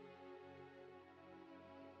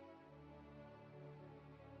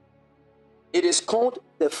 It is called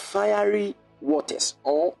the fiery waters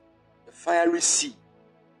or the fiery sea.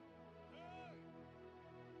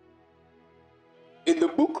 In the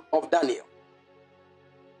book of Daniel,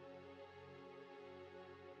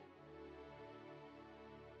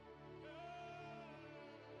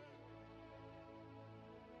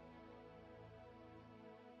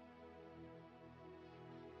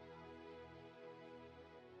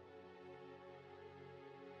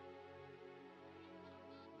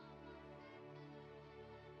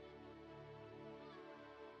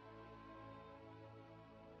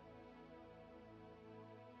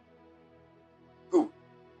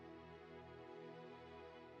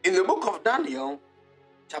 in the book of Daniel,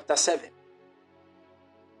 chapter 7,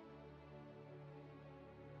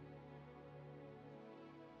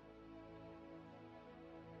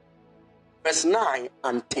 verse 9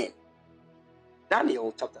 and 10.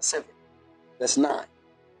 Daniel chapter 7, verse 9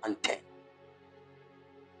 and 10.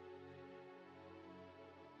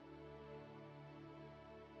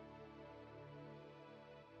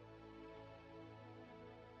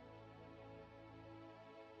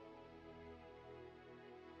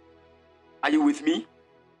 Are you with me?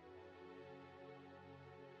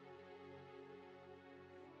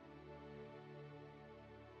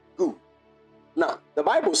 Good. Now, the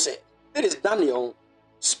Bible said, it is Daniel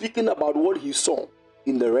speaking about what he saw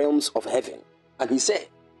in the realms of heaven. And he said,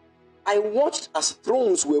 I watched as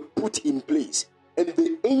thrones were put in place, and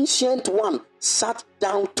the ancient one sat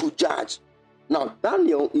down to judge. Now,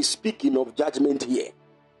 Daniel is speaking of judgment here.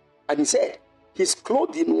 And he said, his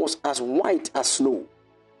clothing was as white as snow,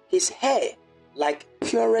 his hair like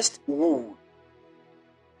purest wool.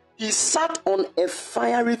 He sat on a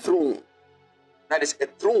fiery throne. That is a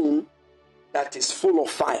throne that is full of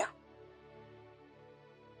fire,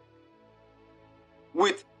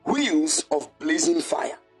 with wheels of blazing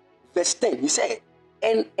fire. Verse 10, he said,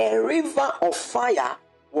 and a river of fire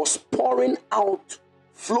was pouring out,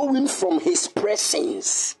 flowing from his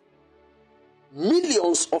presence.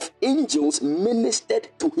 Millions of angels ministered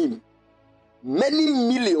to him. Many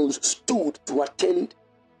millions stood to attend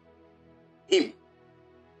him.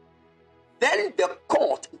 Then the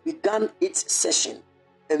court began its session,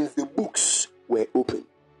 and the books were opened.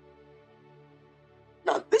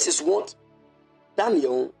 Now, this is what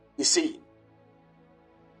Daniel is saying.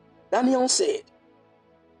 Daniel said,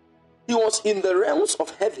 he was in the realms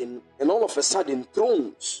of heaven, and all of a sudden,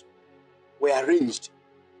 thrones were arranged.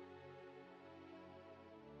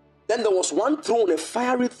 Then there was one throne, a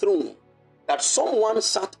fiery throne, that someone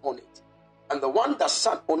sat on it. And the one that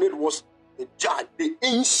sat on it was the judge, the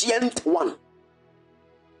ancient one.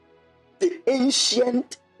 The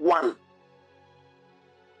ancient one.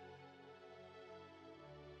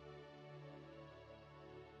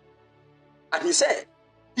 And he said,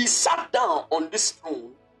 he sat down on this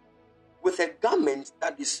throne with a garment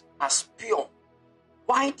that is as pure,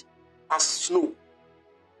 white as snow.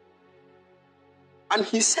 And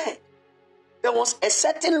he said, there was a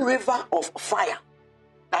certain river of fire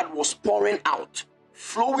that was pouring out,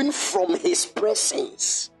 flowing from his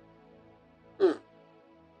presence.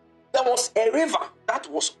 There was a river that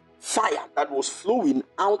was fire that was flowing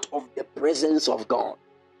out of the presence of God.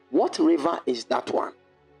 What river is that one?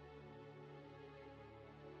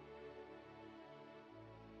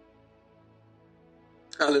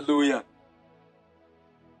 Hallelujah.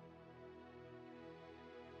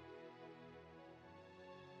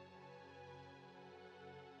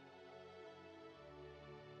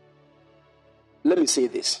 Let me say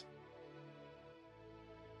this.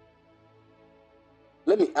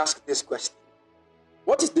 Let me ask this question.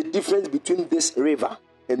 What is the difference between this river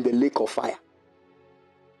and the lake of fire?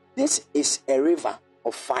 This is a river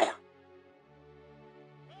of fire.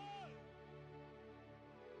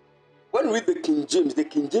 When we read the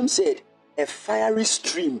King James said, a fiery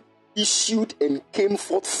stream issued and came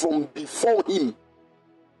forth from before him.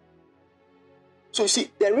 So you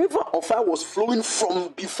see, the river of fire was flowing from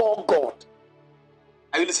before God.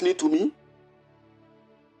 Are you listening to me?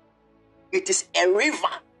 It is a river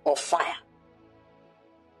of fire.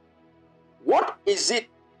 What is it?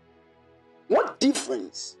 What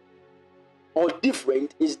difference or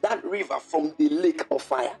different is that river from the lake of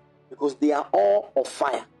fire? Because they are all of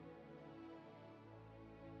fire.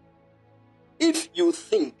 If you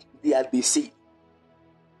think they are the same,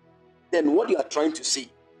 then what you are trying to say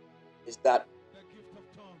is that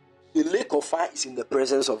the lake of fire is in the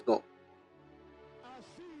presence of God.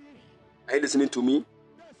 Are you listening to me?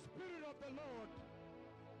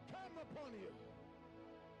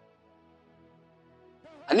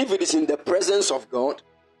 And if it is in the presence of God,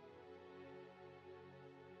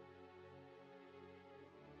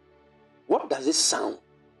 what does it sound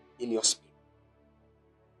in your spirit?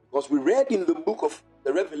 Because we read in the book of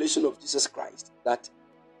the Revelation of Jesus Christ that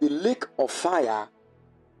the lake of fire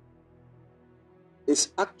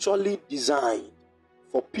is actually designed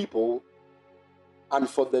for people and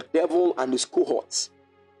for the devil and his cohorts.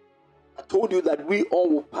 I told you that we all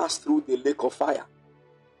will pass through the lake of fire.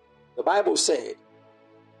 The Bible said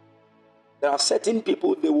there are certain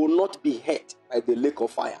people, they will not be hurt by the lake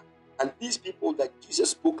of fire. And these people that Jesus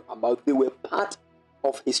spoke about, they were part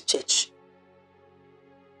of his church.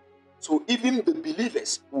 So even the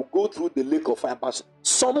believers will go through the lake of fire, but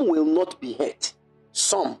some will not be hurt.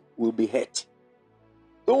 Some will be hurt.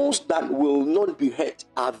 Those that will not be hurt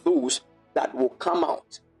are those that will come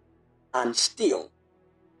out and still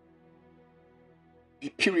be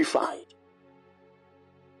purified.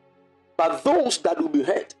 But those that will be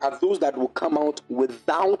hurt are those that will come out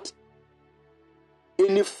without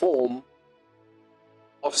any form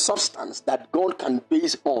of substance that God can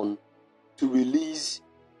base on to release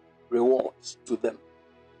rewards to them.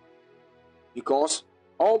 Because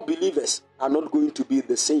all believers are not going to be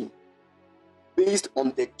the same based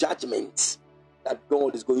on the judgments that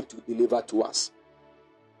God is going to deliver to us.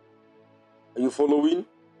 Are you following?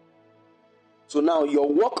 So now your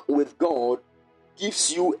walk with God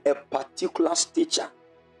gives you a particular stature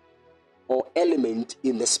or element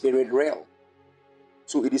in the spirit realm.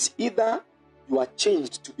 So it is either you are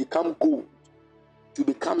changed to become gold, to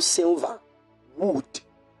become silver, wood,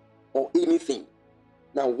 or anything.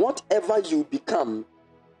 Now, whatever you become,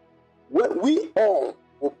 we all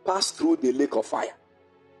will pass through the lake of fire.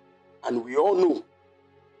 And we all know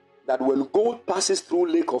that when gold passes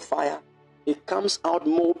through lake of fire, it comes out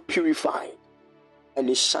more purified and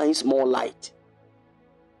it shines more light.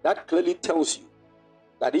 That clearly tells you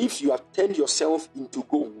that if you have turned yourself into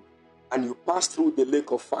gold and you pass through the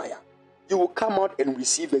lake of fire, you will come out and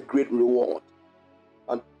receive a great reward.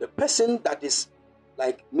 And the person that is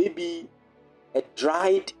like maybe a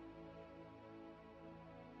dried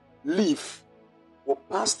leaf will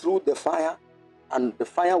pass through the fire and the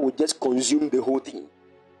fire will just consume the whole thing.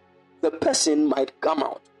 The person might come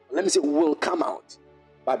out, let me say will come out,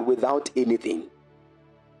 but without anything.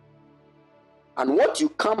 And what you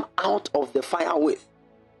come out of the fire with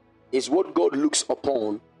is what God looks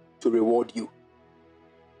upon to reward you.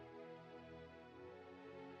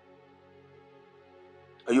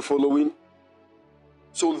 Are you following?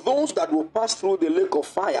 So those that will pass through the lake of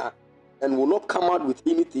fire and will not come out with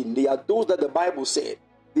anything, they are those that the Bible said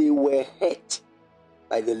they were hurt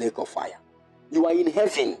by the lake of fire. You are in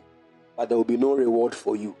heaven, but there will be no reward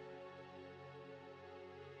for you.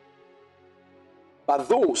 But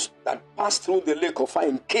those that passed through the lake of fire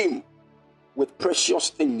and came with precious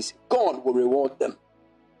things, God will reward them.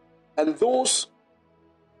 And those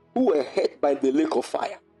who were hurt by the lake of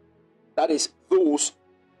fire. That is, those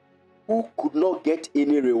who could not get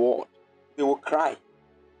any reward. They will cry.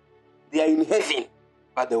 They are in heaven,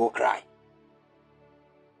 but they will cry.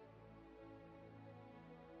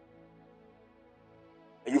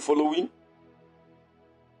 Are you following?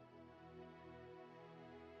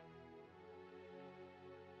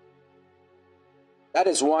 That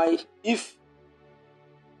is why if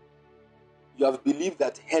you have believed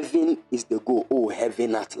that heaven is the goal, oh,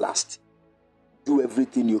 heaven at last, do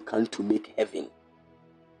everything you can to make heaven.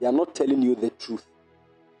 They are not telling you the truth.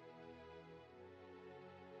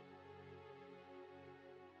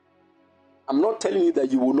 I'm not telling you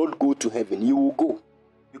that you will not go to heaven. You will go.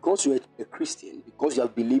 Because you are a Christian, because you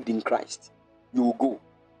have believed in Christ, you will go.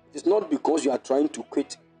 It is not because you are trying to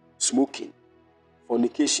quit smoking,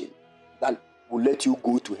 fornication, that will let you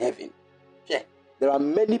go to heaven. Yeah. There are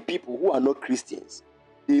many people who are not Christians.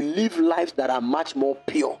 They live lives that are much more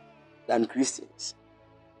pure than Christians.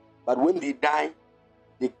 But when they die,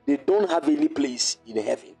 they don't have any place in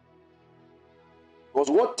heaven. Because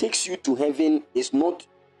what takes you to heaven is not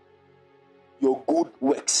your good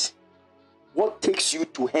works. What takes you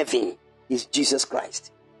to heaven is Jesus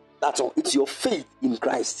Christ. That's all. It's your faith in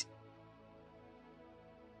Christ.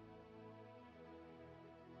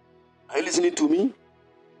 Are you listening to me?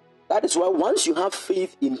 That is why once you have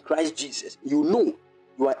faith in Christ Jesus, you know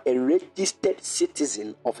you are a registered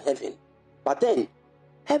citizen of heaven. But then,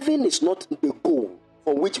 heaven is not the goal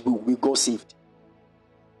for which we got saved.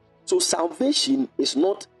 So salvation is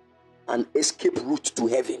not an escape route to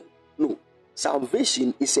heaven. No.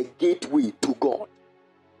 Salvation is a gateway to God.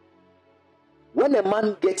 When a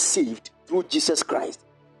man gets saved through Jesus Christ,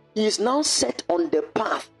 he is now set on the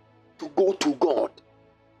path to go to God.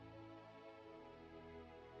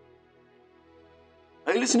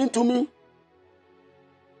 Are you listening to me?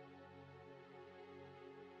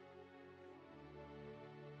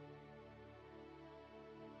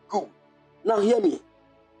 Good. Now hear me.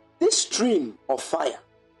 This stream of fire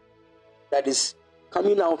that is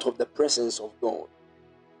coming out of the presence of God,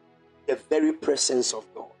 the very presence of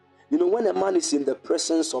God. You know, when a man is in the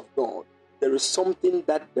presence of God, there is something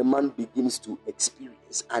that the man begins to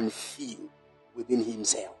experience and feel within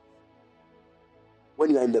himself.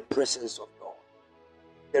 When you are in the presence of God,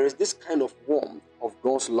 there is this kind of warmth of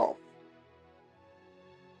God's love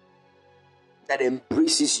that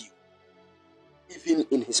embraces you, even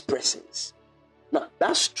in his presence. Now,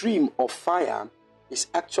 that stream of fire is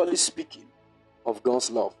actually speaking of God's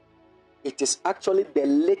love. It is actually the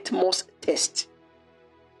litmus test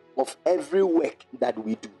of every work that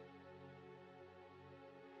we do.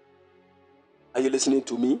 Are you listening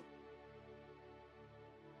to me?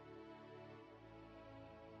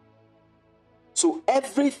 So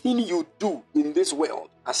everything you do in this world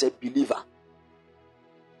as a believer,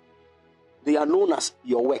 they are known as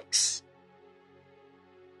your works.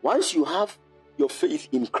 Once you have your faith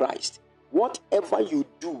in Christ, whatever you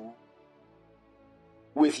do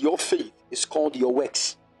with your faith is called your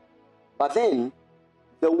works. But then,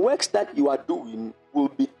 the works that you are doing will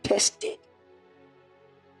be tested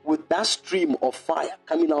with that stream of fire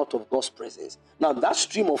coming out of God's presence. Now, that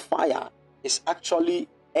stream of fire is actually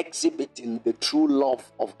exhibiting the true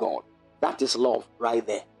love of God. That is love right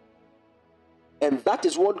there. And that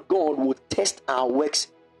is what God will test our works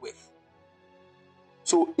with.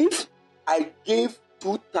 So if I gave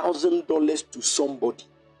 $2,000 to somebody,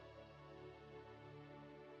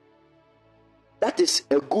 that is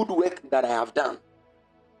a good work that I have done.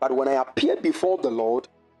 But when I appear before the Lord,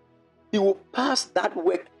 He will pass that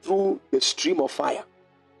work through the stream of fire.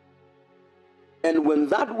 And when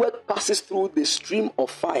that work passes through the stream of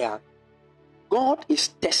fire, God is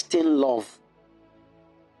testing love.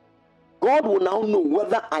 God will now know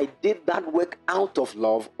whether I did that work out of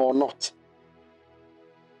love or not.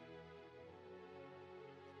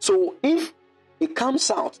 So if it comes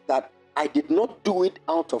out that I did not do it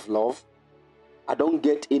out of love, I don't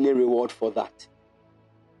get any reward for that.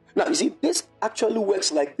 Now, you see, this actually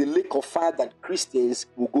works like the lake of fire that Christians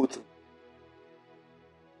will go through.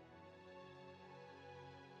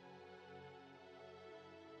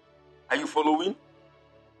 Are you following?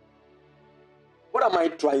 What am I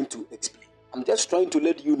trying to explain? I'm just trying to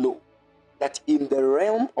let you know that in the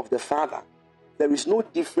realm of the Father, there is no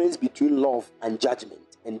difference between love and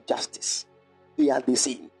judgment and justice. They are the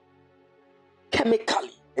same.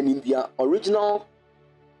 Chemically and in their original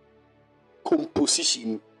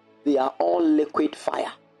composition, they are all liquid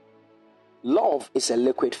fire. Love is a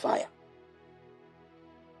liquid fire.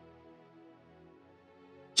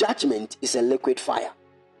 Judgment is a liquid fire.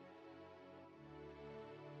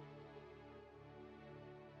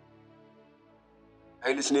 Are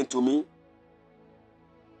you listening to me?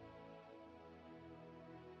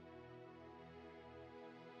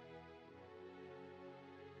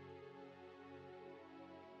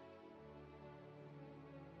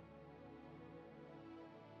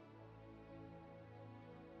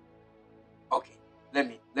 Okay, let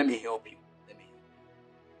me help you. Let me help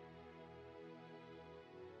you.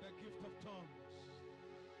 The gift of tongues.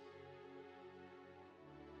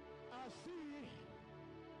 I see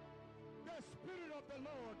the Spirit of the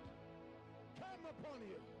Lord come upon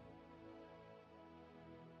you.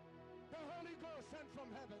 The Holy Ghost sent from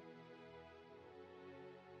heaven.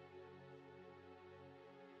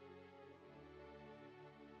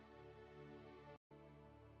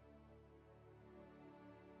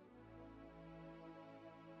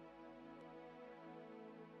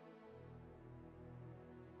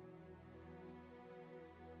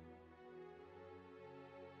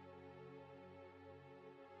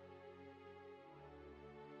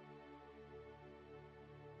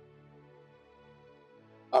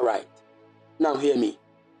 All right. Now hear me.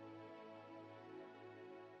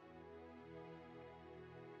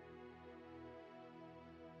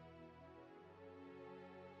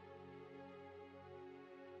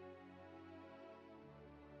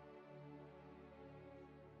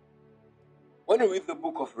 When you read the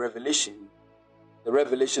book of Revelation, the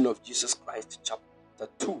revelation of Jesus Christ, chapter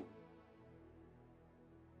 2,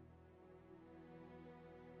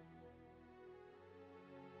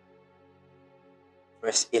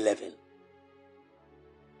 verse 11.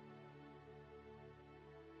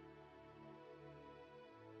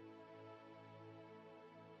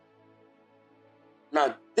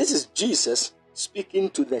 Now, this is Jesus speaking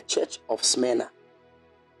to the church of Smyrna.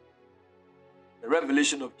 The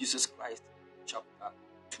revelation of Jesus Christ, chapter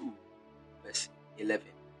 2, verse 11.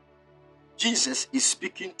 Jesus is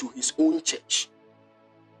speaking to his own church,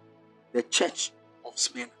 the church of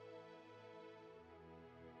Smyrna.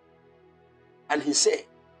 And he said,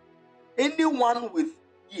 anyone with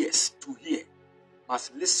ears to hear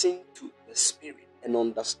must listen to the Spirit and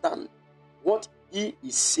understand what he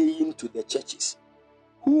is saying to the churches.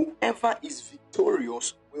 Whoever is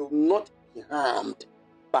victorious will not be harmed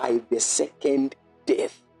by the second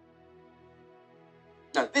death.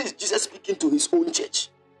 Now, this is Jesus speaking to his own church.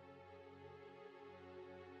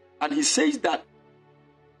 And he says that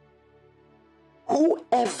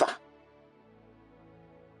whoever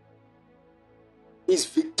is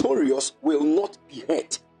victorious will not be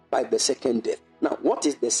hurt by the second death. Now, what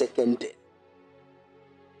is the second death?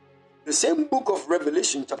 The same book of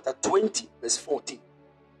Revelation, chapter 20, verse 14.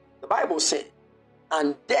 The Bible said,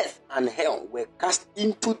 and death and hell were cast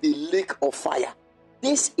into the lake of fire.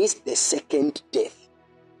 This is the second death.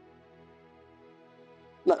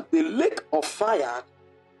 Now, the lake of fire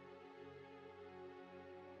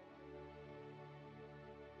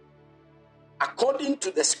according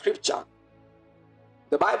to the scripture,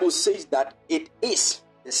 the Bible says that it is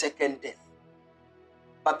the second death.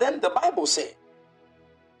 But then the Bible says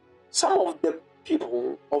some of the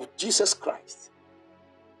people of Jesus Christ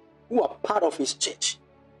who are part of his church,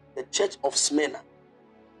 the church of Smyrna,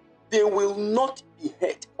 they will not be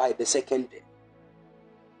hurt by the second death.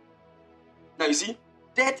 Now you see,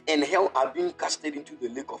 death and hell are being casted into the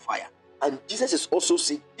lake of fire. And Jesus is also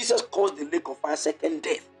saying, Jesus calls the lake of fire second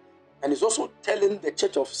death. And he's also telling the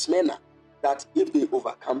church of Smyrna that if they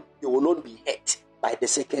overcome, they will not be hurt by the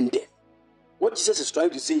second death. What Jesus is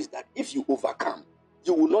trying to say is that if you overcome,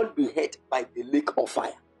 you will not be hurt by the lake of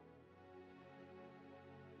fire.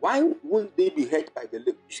 Why won't they be hurt by the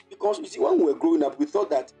lake? Because you see, when we were growing up, we thought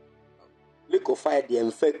that lake of fire, the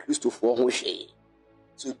unfair Christopher.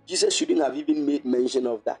 So Jesus shouldn't have even made mention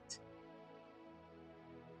of that.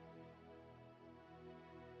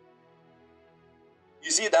 You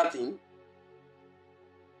see that thing?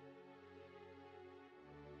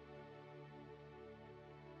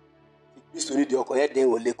 This to need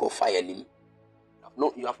the lake of fire.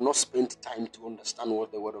 You have not spent time to understand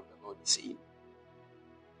what the word of the Lord is saying.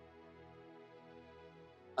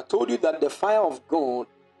 I told you that the fire of God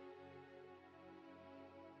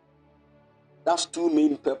has two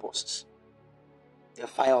main purposes. The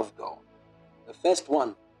fire of God. The first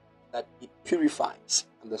one, that it purifies,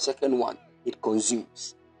 and the second one, it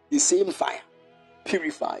consumes. The same fire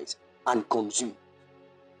purifies and consumes.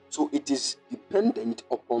 So it is dependent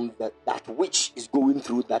upon that which is going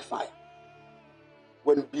through that fire.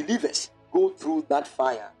 When believers go through that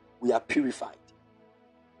fire, we are purified.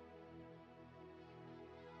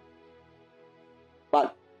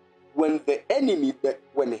 But when the enemy,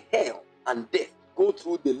 when hell and death go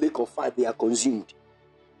through the lake of fire, they are consumed.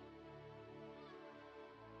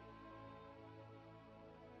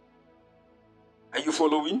 Are you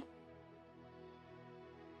following?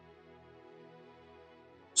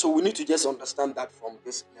 So we need to just understand that from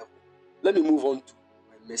this level. Let me move on to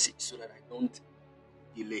my message so that I don't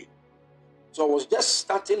delay. So I was just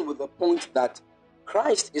starting with the point that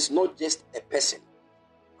Christ is not just a person.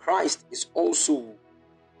 Christ is also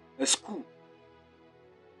a school.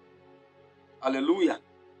 Hallelujah.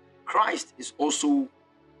 Christ is also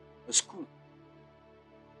a school.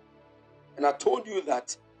 And I told you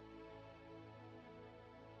that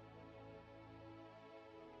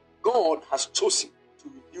God has chosen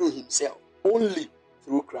to reveal himself only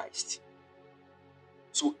through Christ.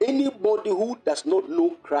 So anybody who does not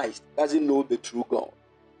know Christ doesn't know the true God.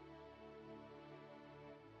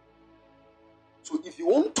 So if you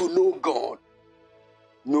want to know God,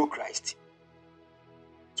 know Christ.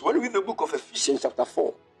 So when we read the book of Ephesians chapter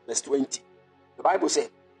 4, verse 20, the Bible said,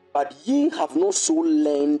 but ye have not so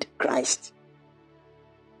learned Christ.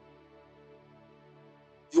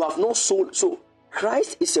 You have not so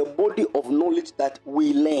Christ is a body of knowledge that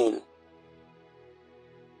we learn.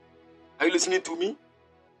 Are you listening to me?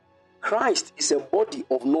 Christ is a body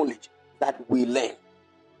of knowledge that we learn.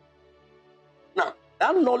 Now,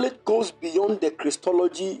 that knowledge goes beyond the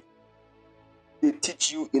Christology they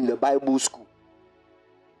teach you in the Bible school.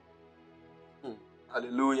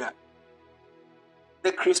 Hallelujah.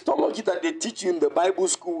 The Christology that they teach you in the Bible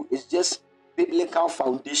school is just biblical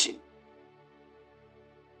foundation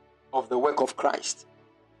of the work of Christ.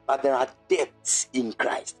 But there are depths in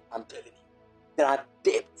Christ, I'm telling you. There are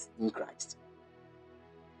depths in Christ.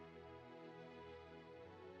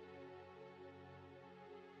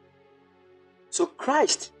 So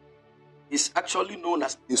Christ is actually known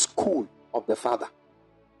as the school of the Father.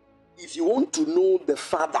 If you want to know the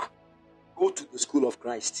Father, go to the school of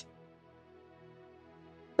Christ.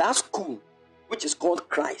 That school, which is called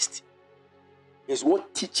Christ, is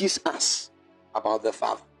what teaches us about the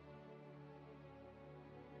Father.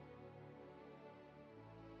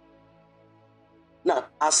 Now,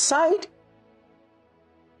 aside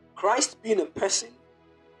Christ being a person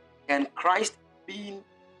and Christ being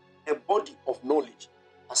a body of knowledge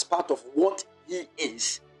as part of what he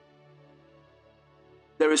is,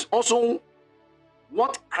 there is also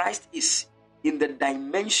what Christ is in the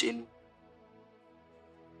dimension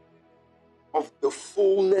of the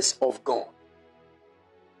fullness of God.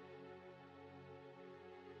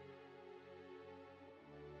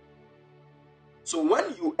 So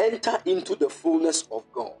when you enter into the fullness of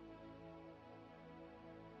God,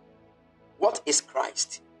 what is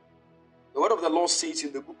Christ? The word of the Lord says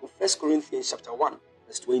in the book of 1 Corinthians chapter 1,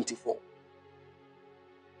 verse 24.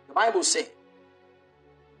 The Bible says,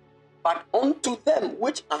 but unto them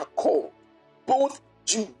which are called, both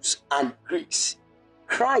Jews and Greeks,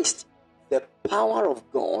 Christ, the power of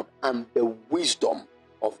God and the wisdom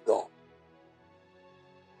of God.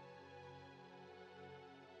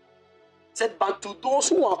 Said, but to those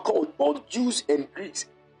who are called, both Jews and Greeks,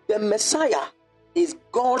 the Messiah is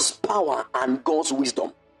God's power and God's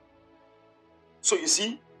wisdom. So you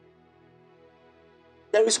see,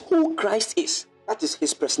 there is who Christ is. That is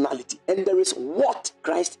his personality. And there is what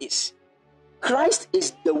Christ is. Christ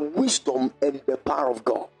is the wisdom and the power of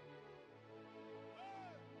God.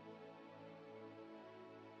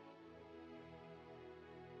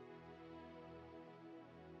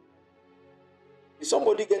 Is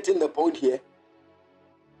somebody getting the point here?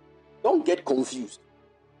 Don't get confused.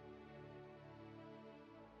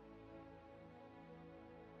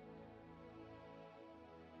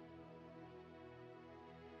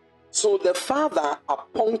 So the Father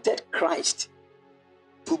appointed Christ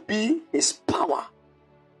to be his power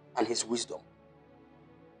and his wisdom.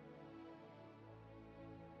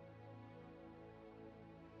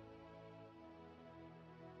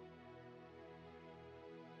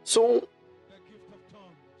 So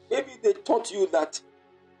maybe they taught you that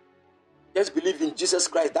just believe in Jesus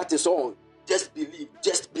Christ, that is all. Just believe,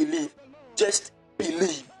 just believe, just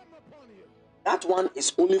believe. That one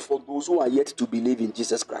is only for those who are yet to believe in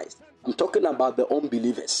Jesus Christ. I'm talking about the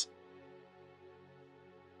unbelievers.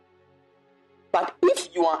 But if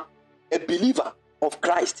you are a believer of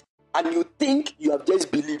Christ and you think you have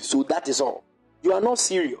just believed, so that is all, you are not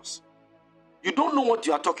serious. You don't know what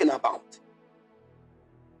you are talking about.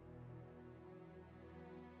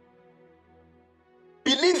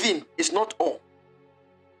 Believing is not all.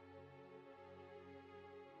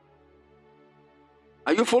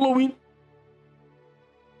 Are you following?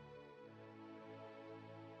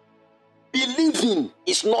 Believing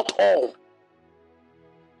is not all.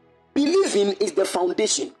 Believing is the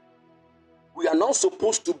foundation. We are not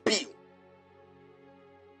supposed to build.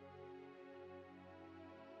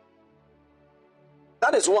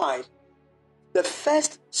 That is why The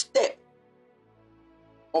first step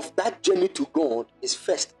of that journey to God is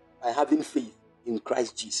first by having faith in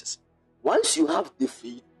Christ Jesus. Once you have the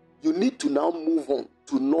faith, you need to now move on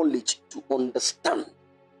to knowledge, to understand.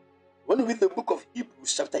 When we read the book of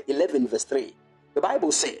Hebrews chapter 11 verse 3, the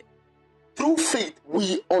Bible said, through faith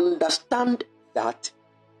we understand that.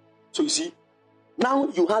 So you see, now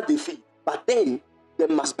you have the faith, but then there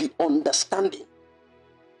must be understanding.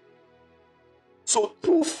 So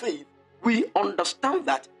through faith we understand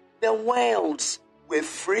that the worlds were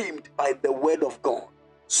framed by the word of God,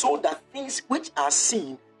 so that things which are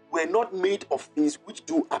seen were not made of things which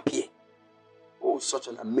do appear. Oh, such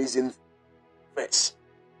an amazing verse.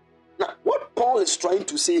 Now, what Paul is trying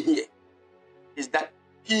to say here is that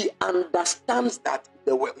he understands that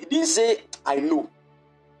the world. He didn't say, I know.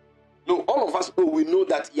 No, all of us know, we know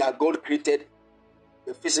that God created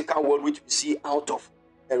the physical world which we see out of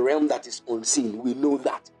a realm that is unseen. We know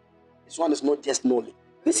that. This one is not just knowledge.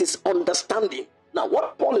 This is understanding. Now,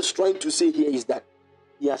 what Paul is trying to say here is that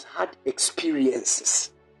he has had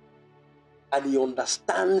experiences and he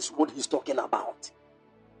understands what he's talking about.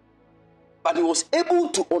 But he was able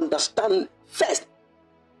to understand first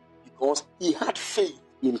because he had faith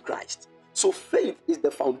in Christ. So faith is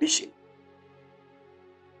the foundation.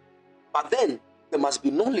 But then there must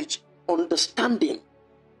be knowledge, understanding.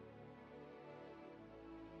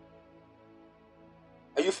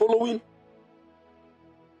 Are you following?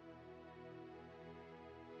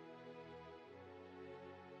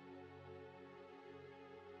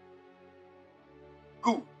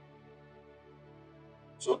 Good.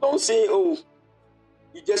 So don't say, oh,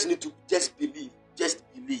 you just need to just believe. Just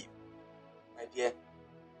believe. My dear.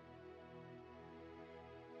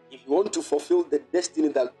 If you want to fulfill the destiny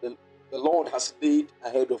that the Lord has laid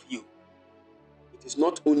ahead of you, it is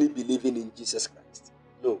not only believing in Jesus Christ.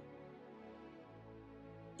 No.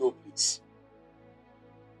 No, please.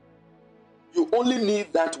 You only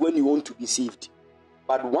need that when you want to be saved.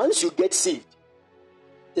 But once you get saved,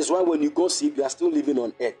 that's why when you go saved, you are still living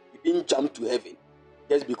on earth. You didn't jump to heaven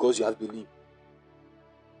just because you have believed.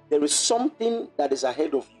 There is something that is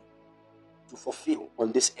ahead of you to fulfill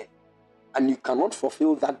on this earth. And you cannot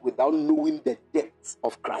fulfill that without knowing the depth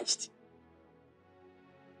of Christ.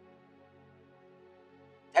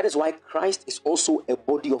 That is why Christ is also a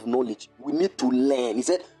body of knowledge. We need to learn. He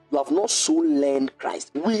said, you have not so learned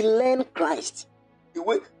Christ. We learn Christ. The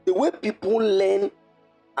way people learn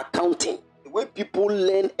accounting, the way people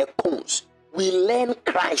learn accounts, we learn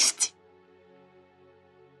Christ.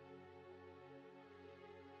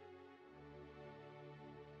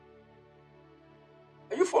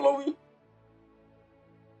 Are you following?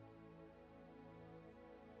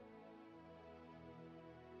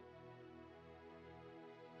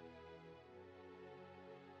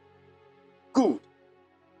 Good.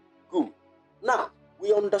 Good. Now,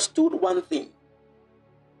 we understood one thing,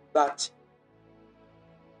 that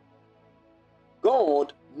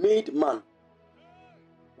God made man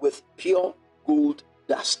with pure gold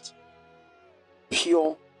dust.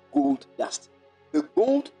 Pure gold dust. The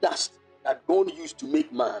gold dust that God used to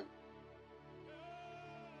make man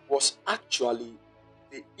was actually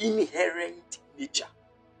the inherent nature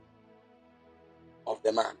of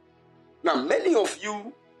the man. Now, many of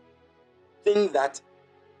you think that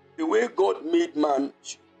the way God made man,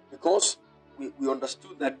 because we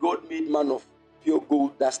understood that God made man of pure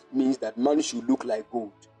gold dust, means that man should look like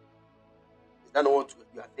gold. Is that not what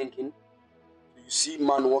you are thinking? You see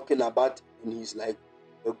man walking about and he's like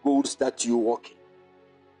a gold statue walking.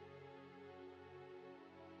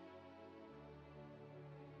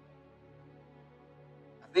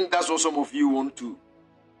 I think that's what some of you want to.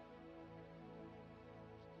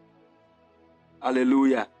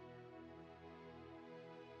 Hallelujah.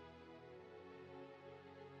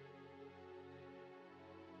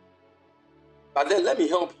 But then let me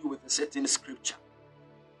help you with a certain scripture.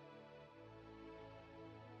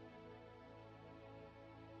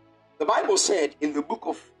 The Bible said in the book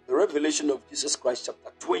of the Revelation of Jesus Christ,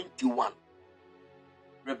 chapter 21.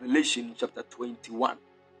 Revelation chapter 21.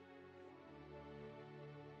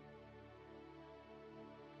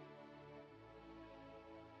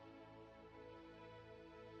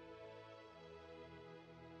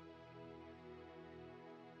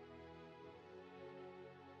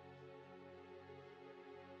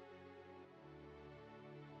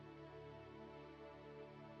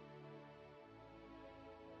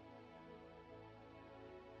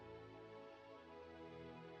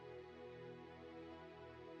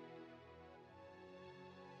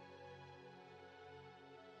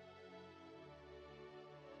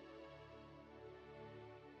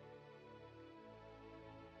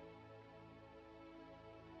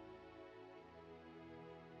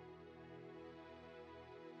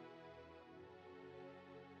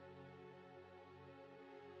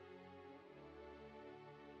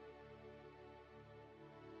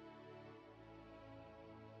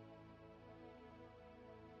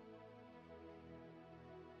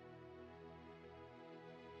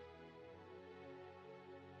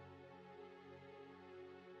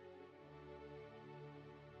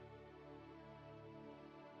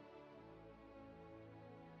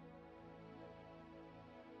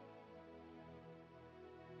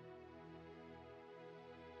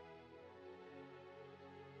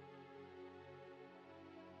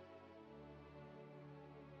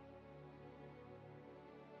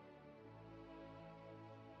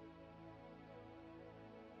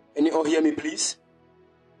 all hear me, please?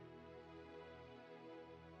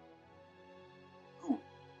 Good.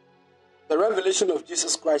 The revelation of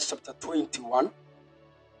Jesus Christ, chapter 21,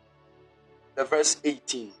 the verse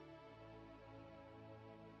 18.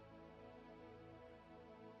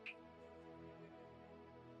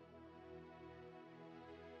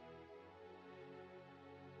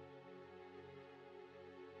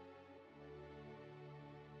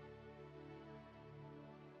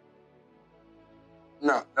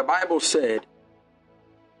 Now, the Bible said,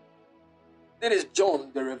 there is John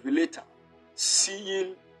the Revelator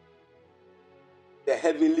seeing the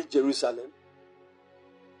heavenly Jerusalem,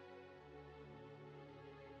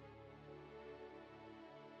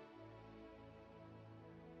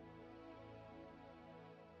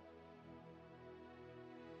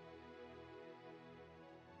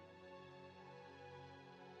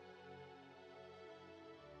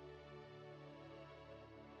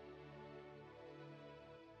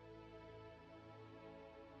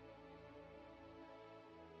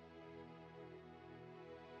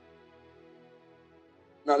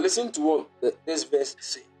 Now listen to what this verse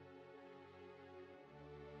says.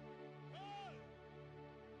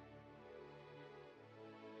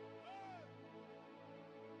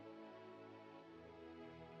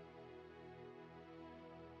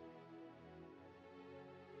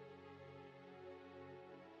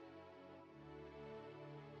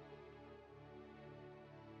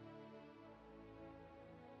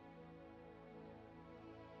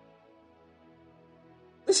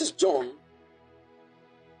 This is John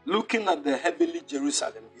looking at the heavenly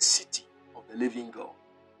Jerusalem, the city of the living God.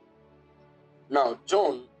 Now,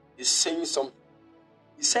 John is saying something.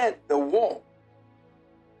 He said the wall,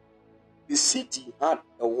 the city had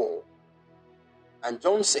a wall. And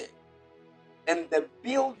John said, and the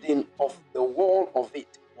building of the wall of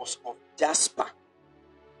it was of jasper,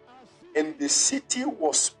 and the city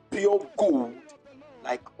was pure gold,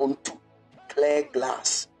 like unto clear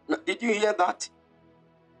glass. Now, did you hear that?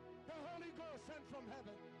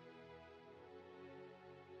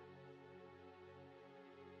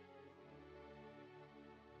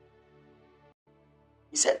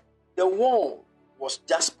 He said, the wall was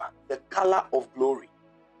jasper, the color of glory.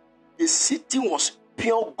 The city was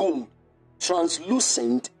pure gold,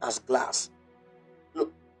 translucent as glass.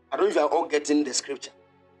 Look, I don't know if you are all getting the scripture.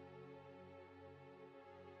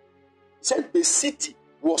 He said the city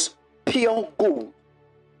was pure gold,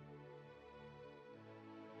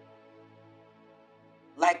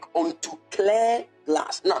 like unto clear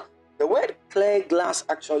glass. Now, the word clear glass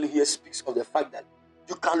actually here speaks of the fact that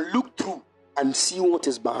you can look through and see what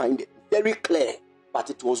is behind it. Very clear, but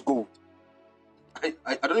it was gold. I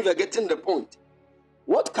don't know if you're getting the point.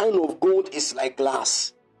 What kind of gold is like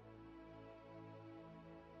glass?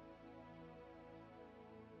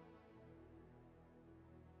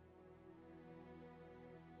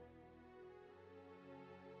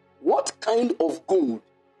 What kind of gold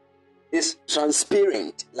is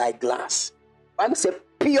transparent like glass? Bible says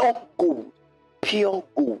pure gold. Pure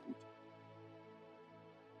gold.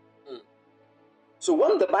 So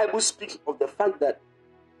when the Bible speaks of the fact that,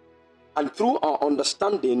 and through our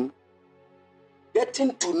understanding,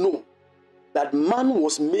 getting to know that man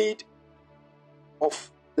was made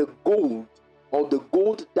of the gold or the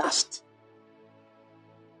gold dust,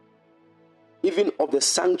 even of the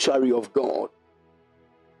sanctuary of God,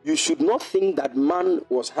 you should not think that man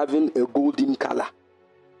was having a golden color.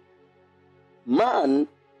 Man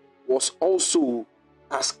was also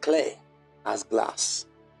as clear as glass.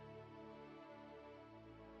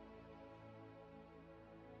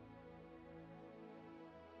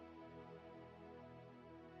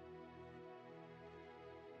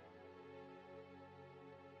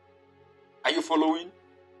 Are you following?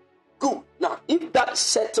 Good. Now, if that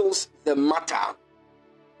settles the matter,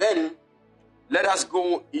 then let us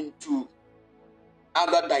go into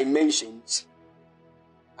other dimensions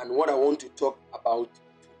and what I want to talk about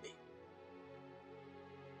today.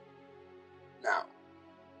 Now,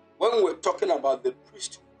 when we're talking about the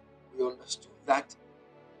priesthood, we understood that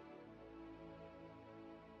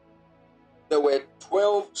there were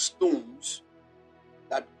 12 stones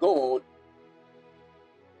that God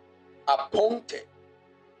appointed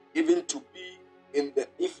even to be in the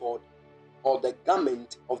ephod or the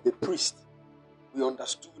garment of the priest. We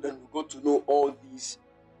understood and we got to know all these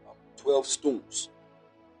 12 stones.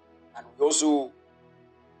 And we also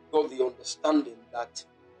got the understanding that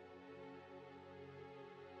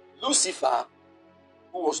Lucifer,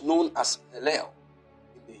 who was known as Hillel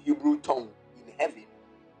in the Hebrew tongue in heaven,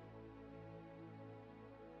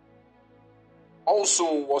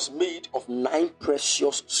 also was made of 9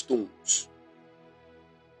 precious stones.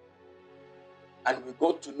 And we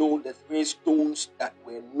got to know the 3 stones that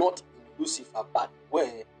were not in Lucifer but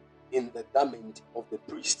were in the garment of the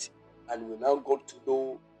priest. And we now got to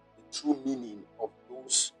know the true meaning of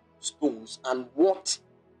those stones and what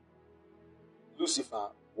Lucifer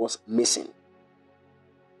was missing.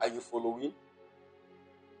 Are you following?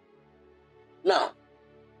 Now,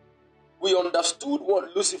 we understood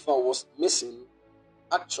what Lucifer was missing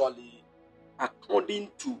actually according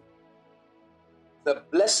to the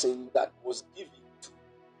blessing that was given to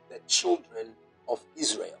the children of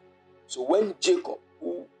Israel. So when Jacob,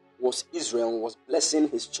 who was Israel, was blessing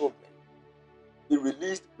his children, he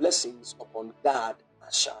released blessings upon Gad,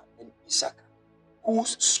 Asher, and Issachar,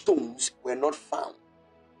 whose stones were not found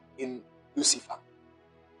in Lucifer.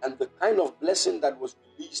 And the kind of blessing that was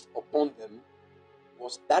released upon them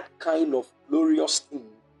was that kind of glorious thing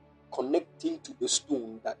connecting to the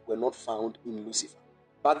stone that were not found in Lucifer.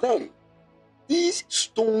 But then, these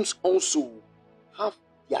stones also have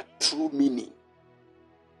their true meaning.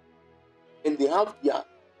 And they have their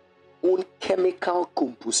own chemical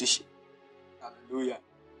composition. Hallelujah.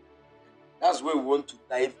 That's where we want to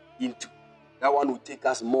dive into. That one will take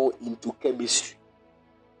us more into chemistry.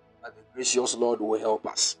 But the gracious Lord will help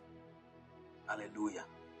us. Hallelujah.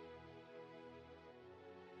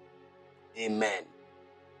 Amen.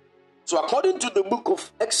 So according to the book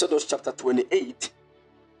of Exodus chapter 28,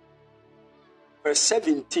 verse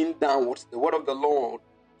 17 downwards, the word of the Lord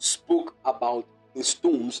spoke about the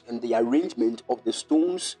stones and the arrangement of the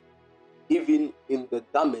stones, even in the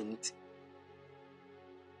garment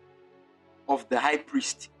of the high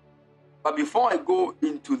priest. But before I go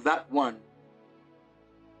into that one,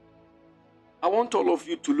 I want all of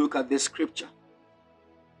you to look at the scripture.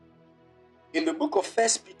 In the book of 1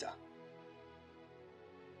 Peter,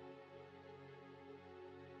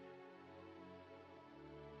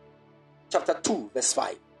 chapter 2, verse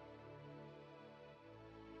 5.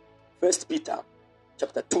 1 Peter,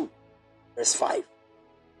 chapter 2, verse 5.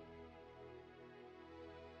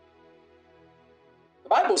 The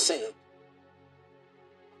Bible said,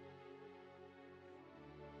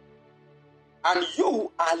 and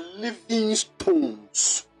you are living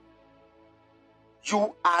stones.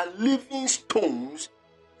 You are living stones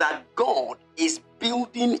that God is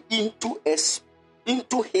building into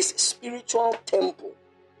his spiritual temple.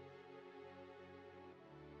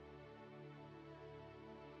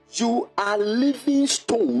 You are living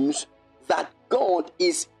stones that God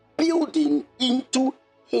is building into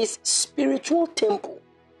his spiritual temple.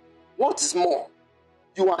 What's more,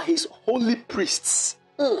 you are his holy priests.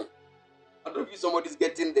 I don't know if somebody's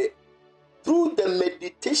getting there. Through the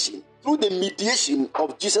mediation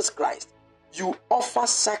of Jesus Christ, you offer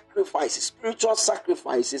sacrifices, spiritual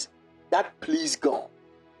sacrifices that please God.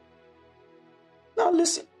 Now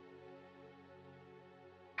listen.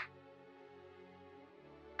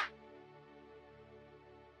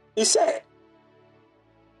 He said,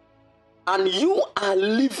 and you are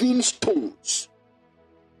living stones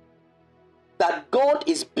that God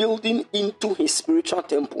is building into his spiritual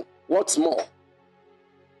temple. What's more,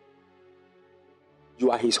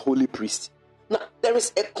 you are his holy priest. Now, there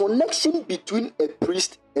is a connection between a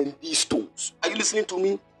priest and these stones. Are you listening to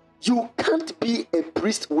me? You can't be a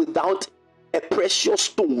priest without a precious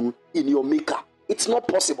stone in your makeup. It's not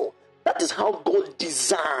possible. That is how God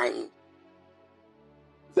designed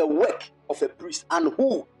the work of a priest and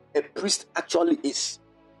who a priest actually is.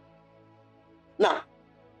 Now,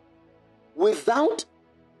 without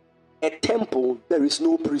a temple, there is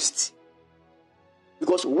no priest.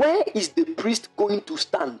 Because where is the priest going to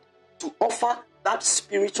stand to offer that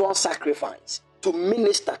spiritual sacrifice, to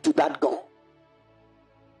minister to that God?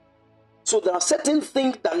 So there are certain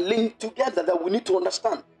things that link together that we need to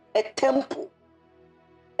understand. A temple,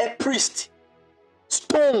 a priest,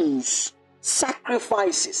 stones,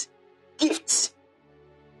 sacrifices, gifts.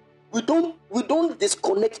 We don't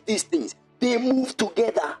disconnect these things. They move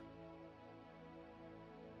together.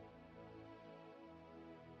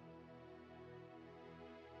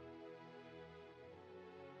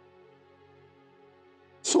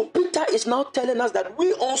 So Peter is now telling us that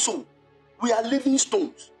we are living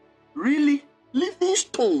stones. Really? Living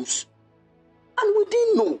stones. And we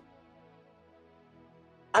didn't know.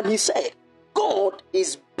 And he said, God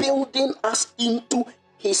is building us into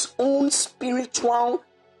his own spiritual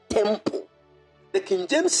temple. The King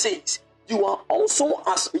James says, ye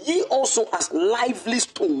also as lively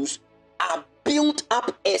stones are built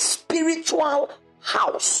up a spiritual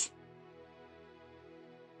house.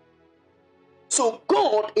 So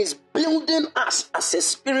God is building us as a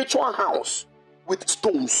spiritual house with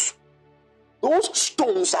stones. Those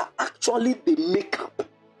stones are actually the makeup.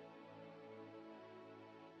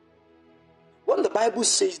 When Bible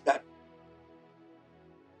says that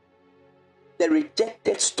the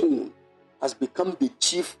rejected stone has become the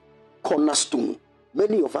chief cornerstone.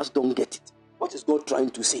 Many of us don't get it. What is God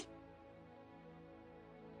trying to say?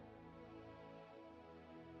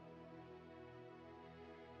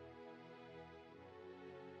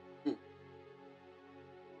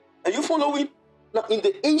 Are you following? Now, in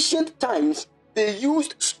the ancient times, they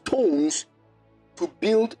used stones to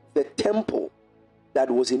build the temple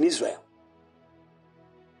that was in Israel.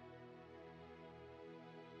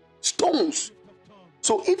 Stones.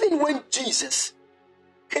 So even when Jesus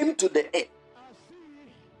came to the earth,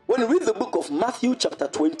 when we read the book of Matthew chapter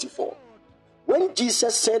 24, when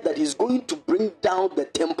Jesus said that he's going to bring down the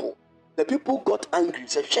temple, the people got angry.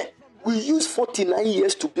 Said, we used 49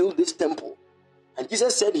 years to build this temple. And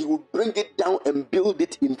Jesus said he would bring it down and build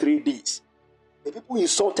it in 3 days. The people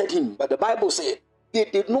insulted him, but the Bible said they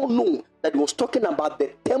did not know that he was talking about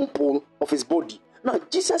the temple of his body. Now,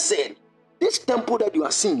 Jesus said, this temple that you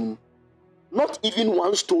are seeing, not even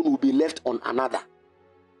one stone will be left on another.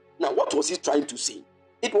 Now, what was he trying to say?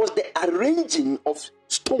 It was the arranging of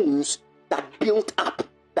stones that built up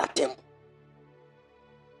that temple.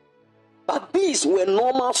 But these were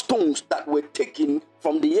normal stones that were taken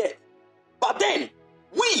from the earth. But then,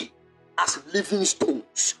 we, as living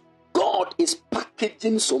stones, God is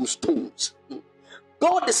packaging some stones.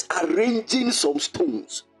 God is arranging some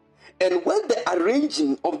stones. And when the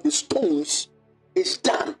arranging of the stones is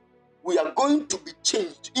done, we are going to be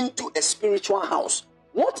changed into a spiritual house.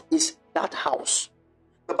 What is that house?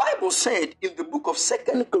 The Bible said in the book of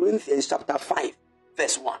 2 Corinthians chapter 5,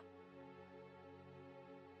 verse 1.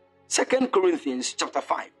 2 Corinthians chapter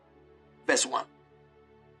 5, verse 1.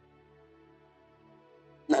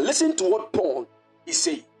 Now listen to what Paul is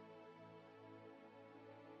saying.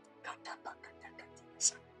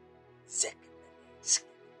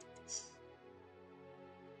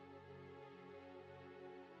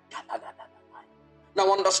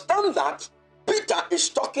 Now understand that Peter is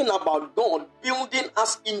talking about God building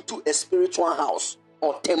us into a spiritual house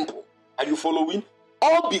or temple. Are you following?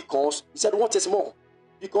 All because, he said, what is more?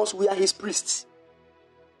 Because we are his priests.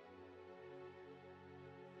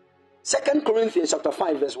 2 Corinthians chapter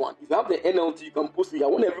 5 verse 1. If you have the NLT, you can post it. I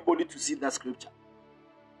want everybody to see that scripture.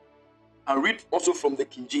 And read also from the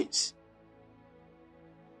King James.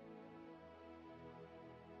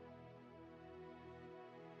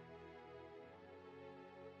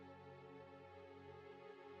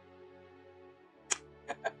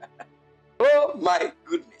 Oh my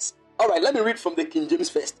goodness. All right, let me read from the King James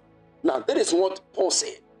first. Now, that is what Paul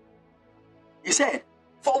said. He said,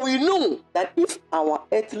 for we know that if our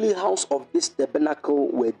earthly house of this tabernacle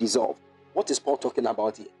were dissolved. What is Paul talking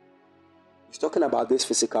about here? He's talking about this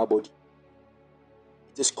physical body.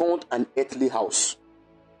 It is called an earthly house.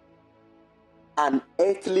 An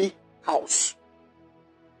earthly house.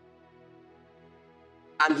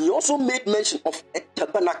 And he also made mention of a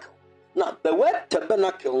tabernacle. Now, the word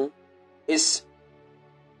tabernacle is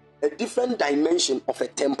a different dimension of a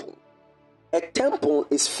temple. A temple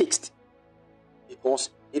is fixed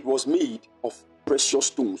because it was made of precious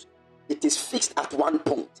stones. It is fixed at one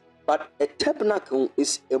point. But a tabernacle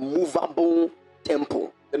is a movable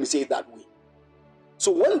temple. Let me say it that way.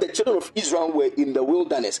 So when the children of Israel were in the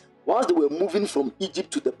wilderness, whilst they were moving from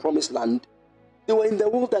Egypt to the promised land, they were in the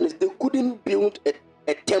wilderness. They couldn't build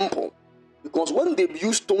a temple. Because when they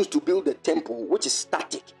use stones to build a temple, which is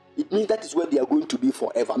static, it means that is where they are going to be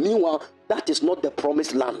forever. Meanwhile, that is not the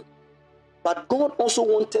promised land. But God also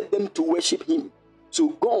wanted them to worship him. So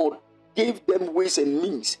God gave them ways and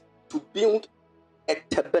means to build a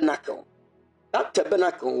tabernacle. That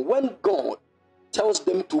tabernacle, when God tells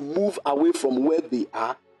them to move away from where they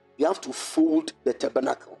are, they have to fold the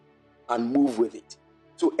tabernacle and move with it.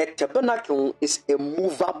 So a tabernacle is a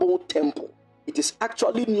movable temple. It is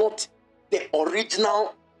actually not the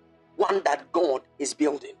original one that God is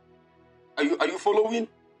building. Are you following?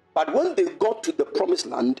 But when they got to the promised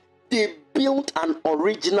land, they built an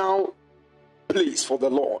original place for the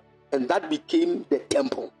Lord, and that became the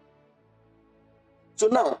temple. So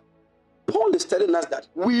now, Paul is telling us that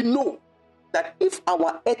we know that if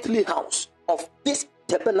our earthly house of this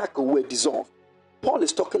tabernacle were dissolved, Paul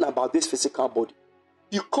is talking about this physical body.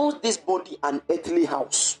 He calls this body an earthly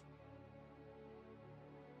house.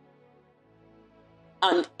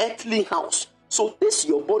 An earthly house. So this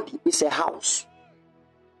your body is a house.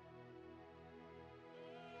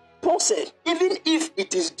 Paul said, even if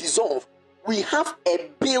it is dissolved, we have a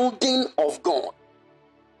building of God.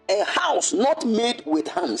 A house not made with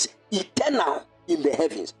hands, eternal in the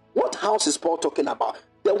heavens. What house is Paul talking about?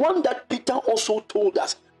 The one that Peter also told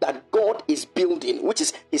us that God is building, which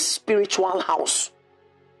is his spiritual house.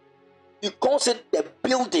 He calls it the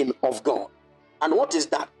building of God. And what is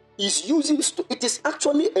that? He's using, it is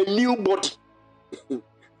actually a new body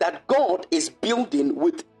that God is building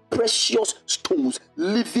with precious stones,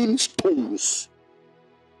 living stones.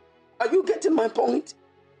 Are you getting my point?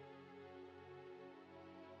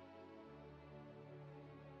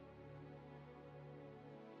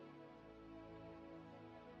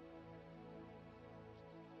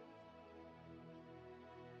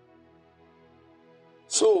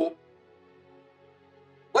 So,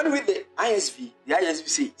 when we read the ISV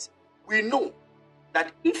says, we know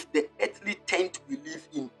that if the earthly tent we live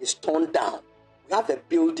in is torn down, we have a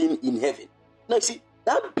building in heaven. Now, you see,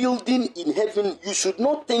 that building in heaven, you should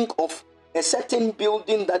not think of a certain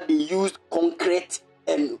building that they used concrete.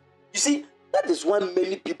 And you see, that is why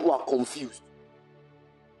many people are confused.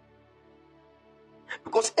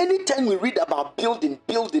 Because anytime we read about building,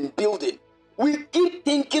 we keep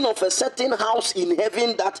thinking of a certain house in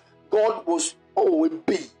heaven that God was always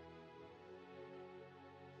be.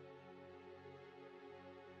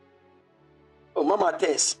 Oh, Mama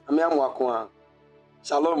Tess,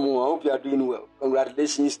 Shalom, I hope you are doing well.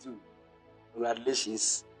 Congratulations too.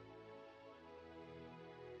 Congratulations.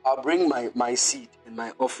 I'll bring my seed and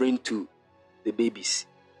my offering to the babies.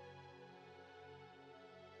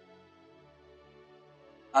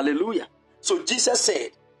 Hallelujah. So Jesus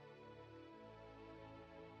said,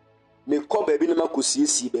 so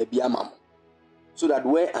that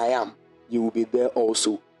where I am, you will be there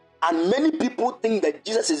also. And many people think that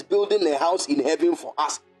Jesus is building a house in heaven for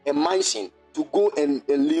us, a mansion, to go and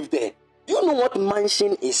live there. Do you know what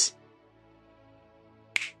mansion is?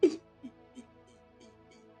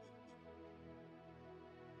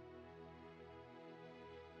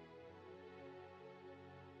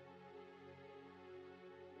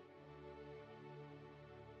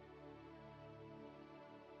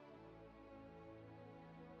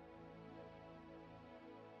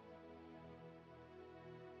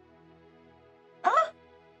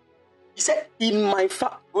 He said, in my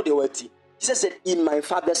Jesus said, in my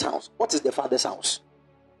Father's house. What is the Father's house?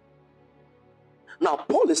 Now,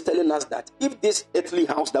 Paul is telling us that if this earthly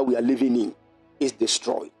house that we are living in is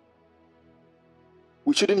destroyed,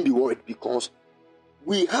 we shouldn't be worried, because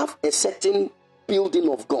we have a certain building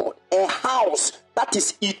of God, a house that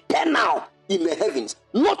is eternal in the heavens,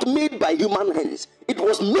 not made by human hands. It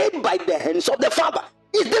was made by the hands of the Father.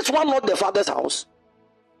 Is this one not the Father's house?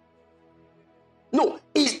 No,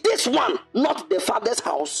 is this one not the Father's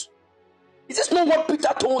house? Is this not what Peter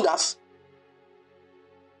told us?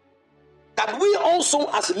 That we also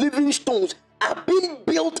as living stones are being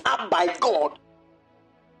built up by God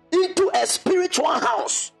into a spiritual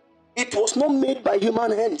house. It was not made by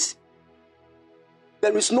human hands.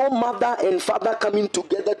 There is no mother and father coming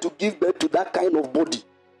together to give birth to that kind of body.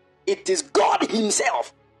 It is God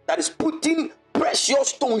himself that is putting precious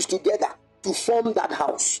stones together to form that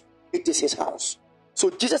house. It is his house. So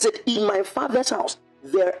Jesus said, in my Father's house,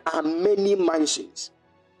 there are many mansions.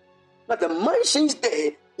 Now the mansions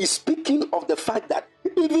there is speaking of the fact that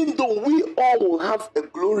even though we all will have a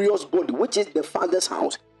glorious body, which is the Father's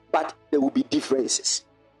house, but there will be differences.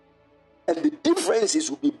 And the differences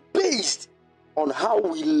will be based on how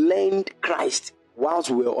we learned Christ whilst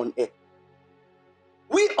we were on earth.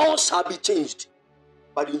 We all shall be changed,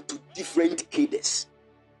 but into different cadres.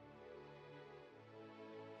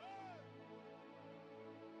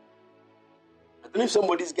 I don't know if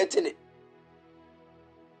somebody's getting it.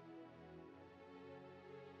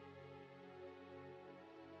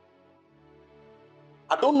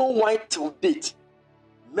 I don't know why till date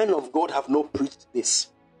men of God have not preached this.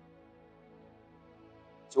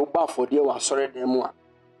 So bad for them was sorry them one.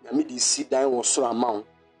 I mean, this sit down was so amount.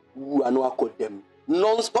 Who I know I call them.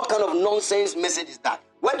 What kind of nonsense message is that?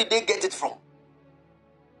 Where did they get it from?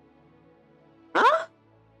 Huh?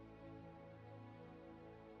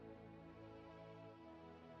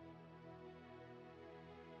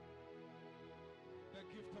 The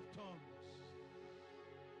gift of tongues.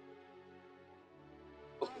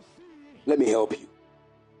 Let me help you.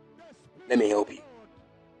 Let me help you.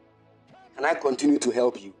 Can I continue to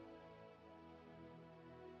help you?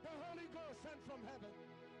 The Holy Ghost sent from heaven.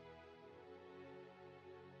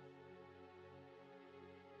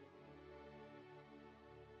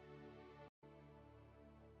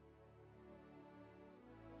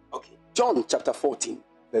 Okay. John chapter 14,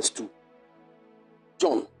 verse 2.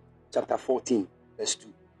 John chapter 14, verse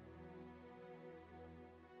 2.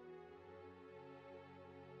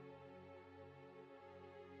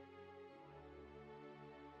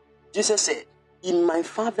 Jesus said, in my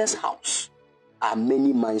Father's house are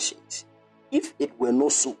many mansions. if it were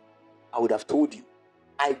not so, I would have told you,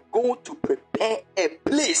 I go to prepare a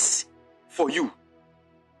place for you.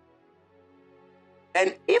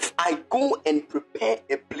 And if I go and prepare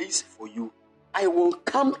a place for you, I will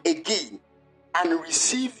come again and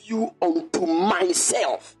receive you unto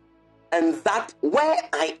myself, and that where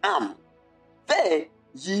I am, there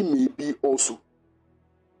ye may be also.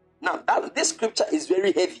 Now, this scripture is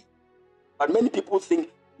very heavy, but many people think,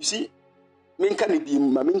 you see,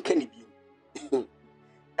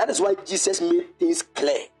 that is why Jesus made things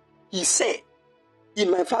clear. He said,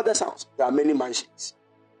 in my Father's house, there are many mansions.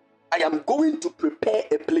 I am going to prepare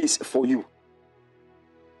a place for you.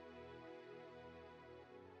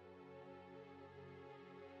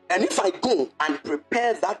 And if I go and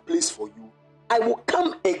prepare that place for you, I will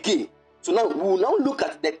come again. So now we will now look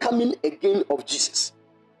at the coming again of Jesus.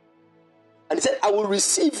 And he said, I will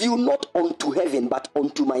receive you not unto heaven, but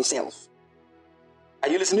unto myself. Are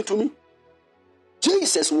you listening to me?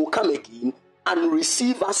 Jesus will come again and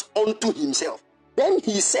receive us unto himself. Then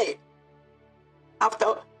he said,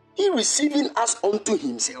 after he receiving us unto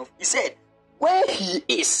himself, he said, where he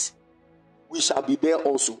is, we shall be there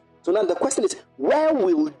also. So now the question is, where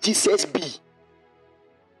will Jesus be?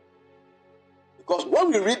 Because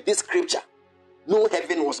when we read this scripture, no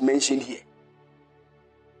heaven was mentioned here.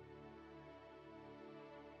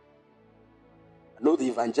 I know the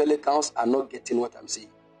evangelicals are not getting what I'm saying.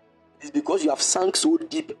 It's because you have sunk so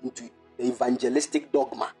deep into the evangelistic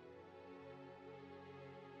dogma.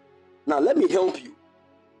 Now let me help you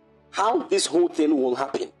how this whole thing will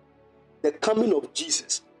happen. The coming of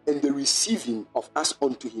Jesus and the receiving of us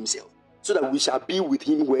unto himself, so that we shall be with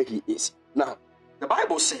him where he is. Now, the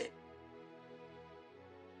Bible said,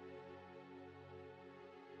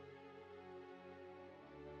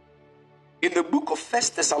 in the book of 1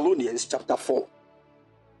 Thessalonians chapter 4,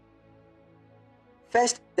 1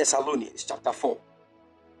 Thessalonians chapter 4,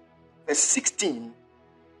 verse 16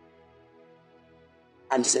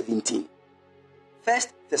 and 17. 1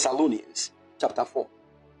 Thessalonians chapter 4,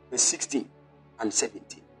 verse 16 and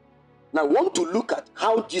 17. Now I want to look at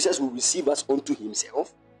how Jesus will receive us unto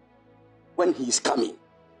himself when he is coming,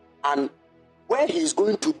 and where he is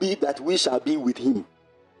going to be that we shall be with him.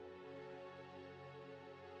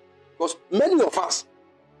 Because many of us,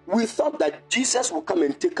 we thought that Jesus will come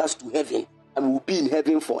and take us to heaven and we'll be in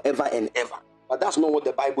heaven forever and ever. But that's not what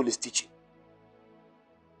the Bible is teaching.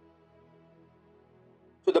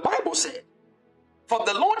 So the Bible said, for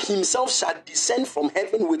the Lord himself shall descend from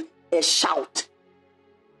heaven with a shout.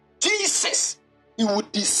 Jesus, he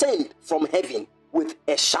would descend from heaven with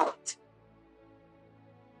a shout,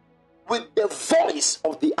 with the voice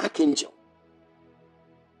of the archangel,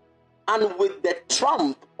 and with the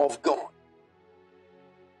trump of God.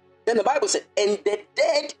 Then the Bible said, and the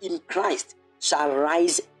dead in Christ shall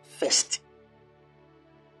rise first.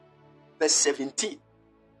 Verse 17.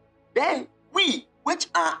 Then we which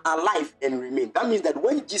are alive and remain. That means that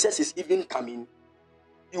when Jesus is even coming,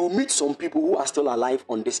 you will meet some people who are still alive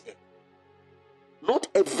on this earth. Not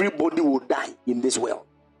everybody will die in this world.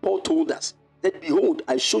 Paul told us that, behold,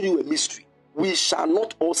 I show you a mystery. We shall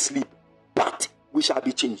not all sleep, but we shall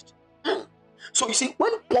be changed. So you see,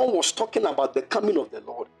 when Paul was talking about the coming of the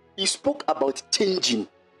Lord, he spoke about changing.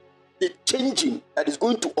 The changing that is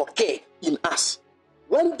going to occur in us.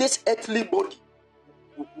 When this earthly body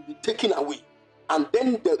will be taken away, and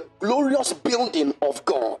then the glorious building of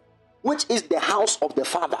God, which is the house of the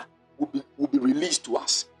Father, will be released to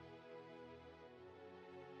us.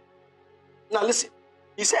 Now listen,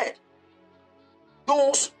 he said,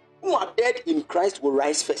 those who are dead in Christ will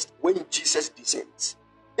rise first when Jesus descends.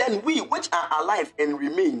 Then we which are alive and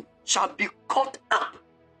remain shall be caught up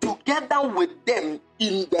together with them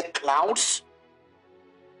in the clouds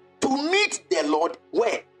to meet the Lord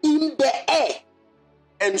where? In the air.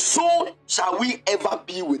 And so shall we ever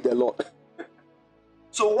be with the Lord.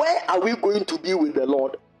 So where are we going to be with the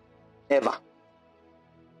Lord ever?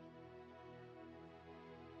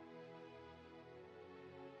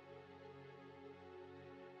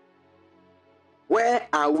 Where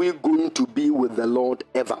are we going to be with the Lord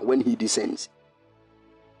ever when he descends?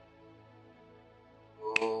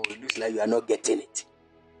 Oh, it looks like you are not getting it.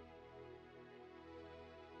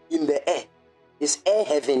 In the air. Is air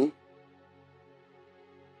heaven?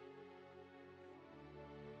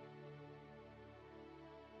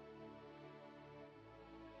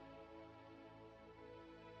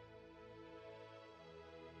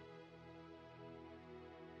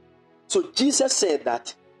 So Jesus said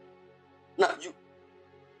that. Now you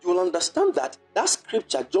will understand that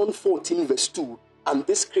scripture, John 14 verse 2, and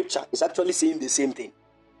this scripture is actually saying the same thing.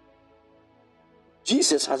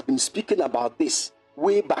 Jesus has been speaking about this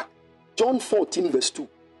way back John 14 verse 2.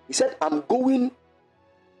 He said, I'm going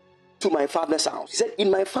to my father's house. He said,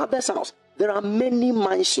 in my father's house, there are many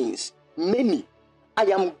mansions. Many. I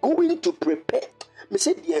am going to prepare. Me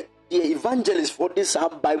say the evangelist for this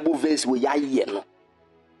Bible verse we are here no.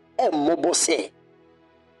 Mobo say.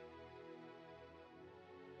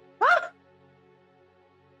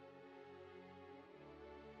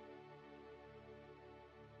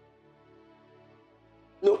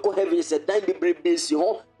 No go heaven is a dine the brave base,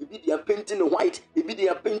 they are painting the white, maybe they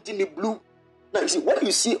are painting the blue. Now you see, when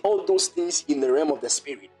you see all those things in the realm of the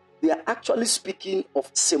spirit, they are actually speaking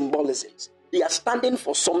of symbolisms. They are standing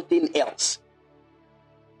for something else.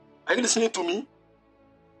 Are you listening to me?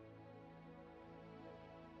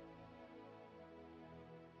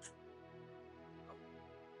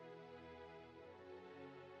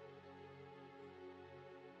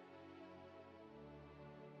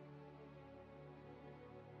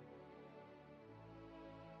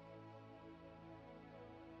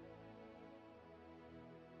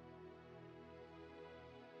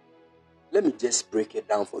 Let me just break it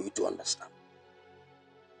down for you to understand.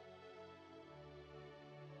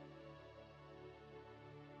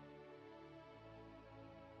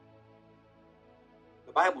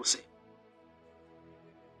 The Bible says,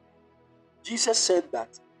 Jesus said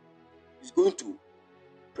that he's going to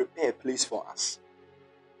prepare a place for us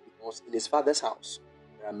because in his father's house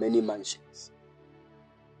there are many mansions.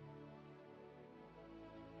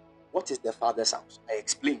 What is the father's house? I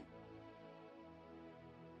explained.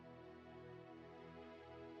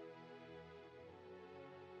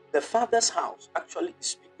 The father's house actually is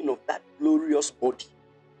speaking of that glorious body.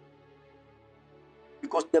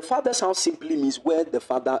 Because the father's house simply means where the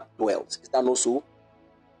father dwells. Is that not so?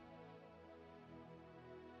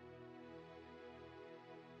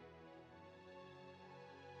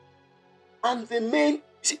 And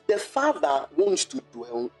the father wants to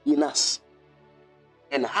dwell in us.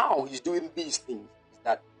 And how he's doing these things is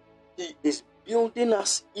that he is building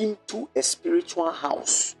us into a spiritual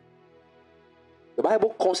house. The Bible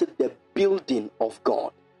calls it the building of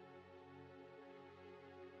God.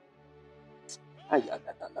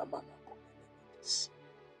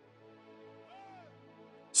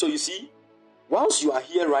 So you see, once you are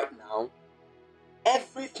here right now,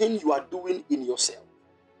 everything you are doing in yourself,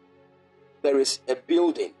 there is a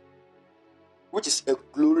building which is a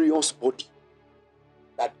glorious body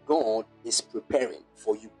that God is preparing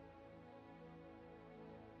for you.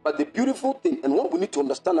 But the beautiful thing, and what we need to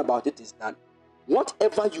understand about it, is that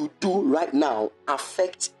whatever you do right now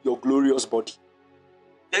affects your glorious body.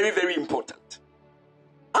 Very, very important.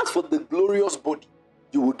 As for the glorious body,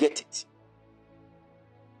 you will get it.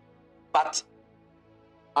 But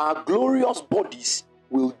our glorious bodies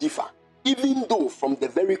will differ, even though from the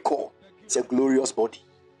very core, it's a glorious body.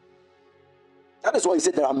 That is why he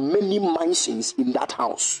said there are many mansions in that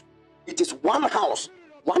house. It is one house,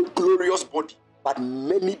 one glorious body, but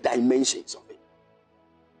many dimensions of it.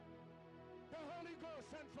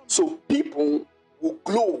 So people will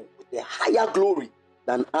glow with a higher glory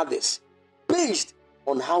than others based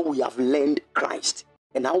on how we have learned Christ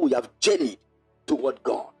and how we have journeyed toward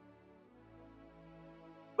God.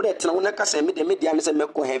 Be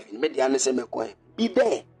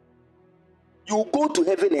there. You go to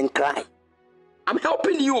heaven and cry. I'm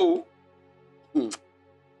helping you.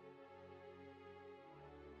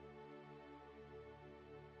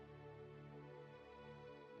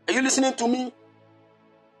 Are you listening to me?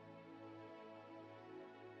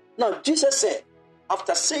 Now, Jesus said,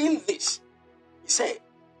 after saying this, he said,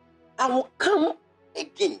 I will come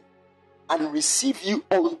again and receive you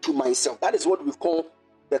unto myself. That is what we call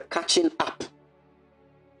the catching up.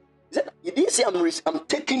 He didn't say, I'm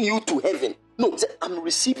taking you to heaven. No, he said, I'm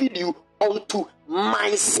receiving you unto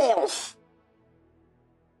myself.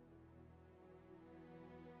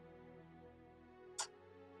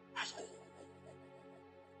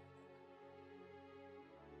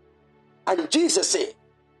 And Jesus said,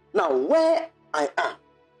 now where I am,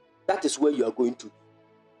 that is where you are going to be.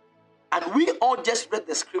 And we all just read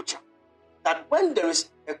the scripture that when there is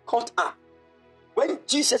a caught up, when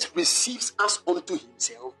Jesus receives us unto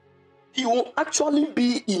himself, he will actually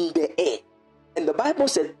be in the air. And the Bible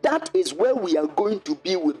said that is where we are going to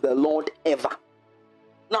be with the Lord ever.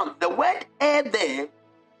 Now, the word air there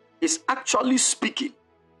is actually speaking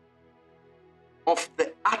of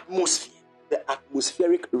the atmosphere, the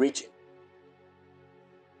atmospheric region.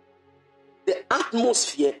 The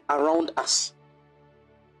atmosphere around us.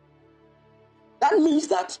 That means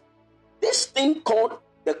that this thing called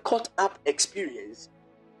the caught up experience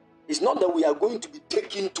is not that we are going to be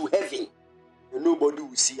taken to heaven and nobody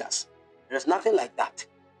will see us. There's nothing like that.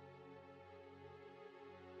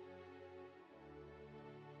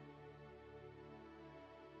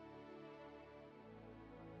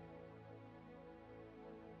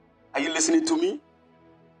 Are you listening to me?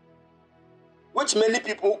 Which many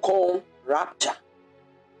people call rapture.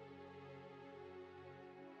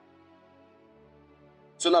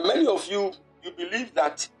 So now many of you believe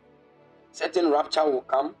that certain rapture will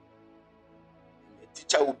come, and the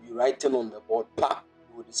teacher will be writing on the board, pa,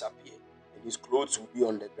 he will disappear, and his clothes will be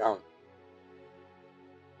on the ground.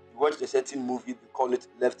 You watch a certain movie, they call it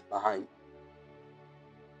Left Behind.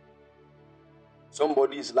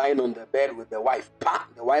 Somebody is lying on the bed with the wife, pa,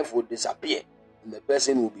 the wife will disappear, and the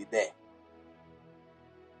person will be there.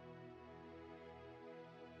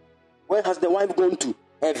 Where has the wife gone to?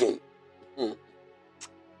 Heaven.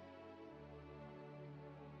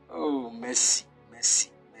 Oh, mercy, mercy,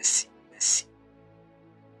 mercy, mercy.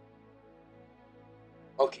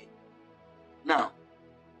 Okay. Now,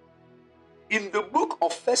 in the book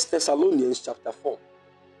of 1 Thessalonians chapter 4,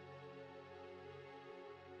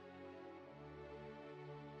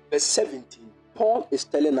 verse 17, Paul is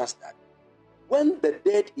telling us that when the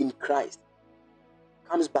dead in Christ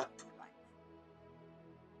comes back to life,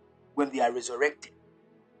 when they are resurrected,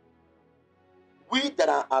 we that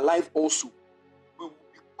are alive also will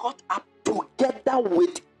be caught up together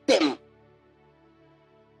with them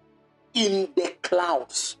in the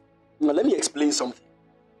clouds. Now let me explain something.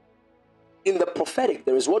 In the prophetic,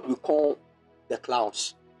 there is what we call the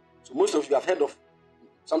clouds. So most of you have heard of,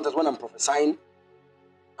 sometimes when I'm prophesying,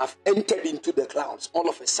 I've entered into the clouds. All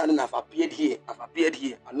of a sudden I've appeared here.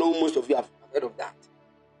 I know most of you have heard of that.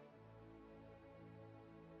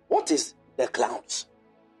 What is the clouds?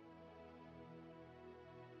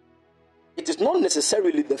 It is not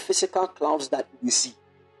necessarily the physical clouds that we see.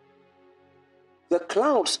 The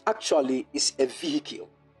clouds actually is a vehicle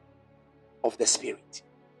of the Spirit.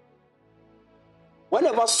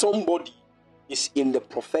 Whenever somebody is in the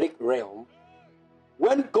prophetic realm,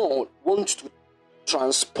 when God wants to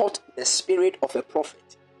transport the spirit of a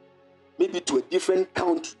prophet, maybe to a different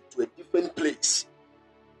country, to a different place,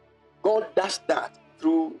 God does that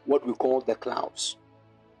through what we call the clouds.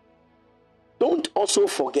 Don't also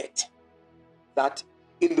forget that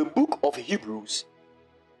in the book of Hebrews,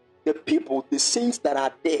 the people, the saints that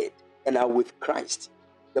are dead and are with Christ,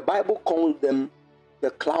 the Bible calls them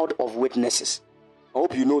the cloud of witnesses. I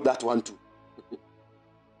hope you know that one too.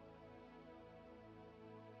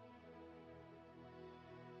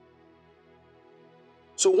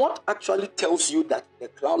 So what actually tells you that the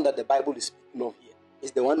cloud that the Bible is speaking of here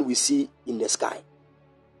is the one we see in the sky?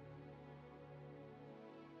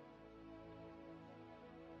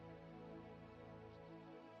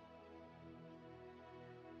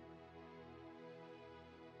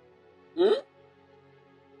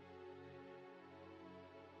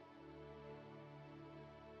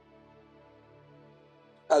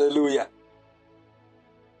 Hallelujah.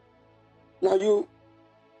 Now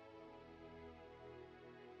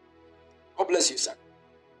God bless you, sir.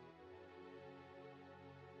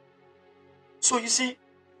 So you see,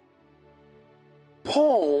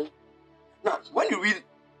 Paul, now when you read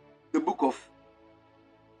the book of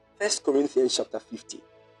 1 Corinthians chapter 15,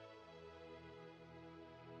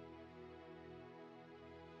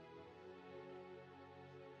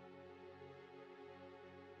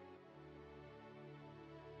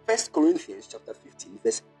 First Corinthians chapter 15,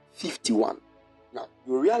 verse 51. Now,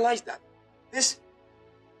 you realize that this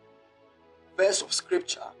verse of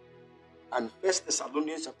scripture and 1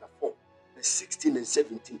 Thessalonians chapter 4, verse 16 and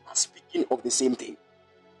 17 are speaking of the same thing.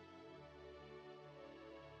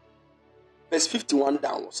 Verse 51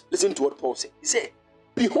 downwards. Listen to what Paul said. He said,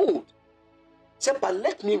 behold, but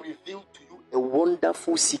let me reveal to you a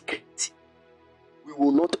wonderful secret. We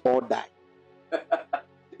will not all die.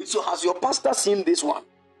 So has your pastor seen this one?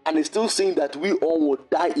 And is still saying that we all will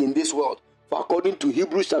die in this world. For according to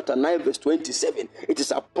Hebrews chapter 9 verse 27, it is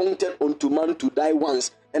appointed unto man to die once,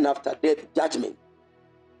 and after death judgment.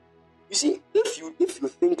 You see, if you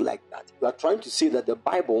think like that, you are trying to say that the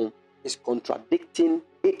Bible is contradicting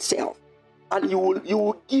itself, and you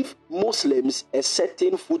will give Muslims a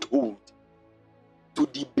certain foothold to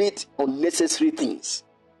debate unnecessary things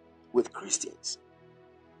with Christians.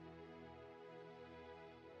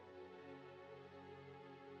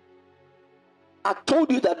 I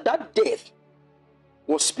told you that death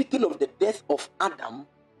was speaking of the death of Adam.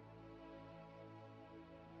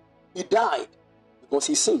 He died because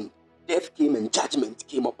he sinned. Death came and judgment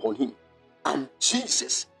came upon him. And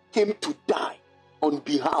Jesus came to die on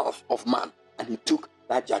behalf of man, and he took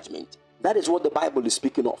that judgment. That is what the Bible is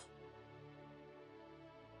speaking of.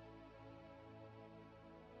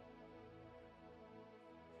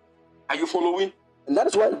 Are you following? And that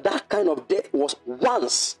is why that kind of death was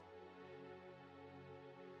once.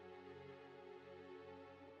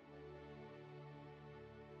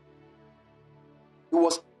 It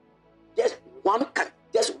was just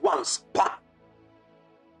once.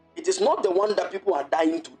 It is not the one that people are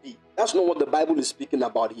dying today. That's not what the Bible is speaking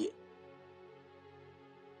about here.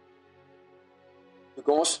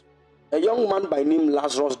 Because a young man by name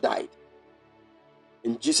Lazarus died,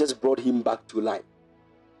 and Jesus brought him back to life.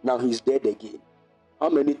 Now he's dead again. How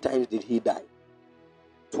many times did he die?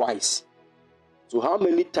 Twice. So how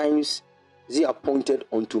many times is he appointed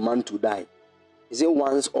unto man to die? Is it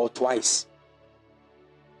once or twice?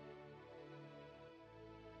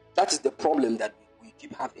 That is the problem that we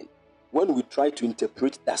keep having when we try to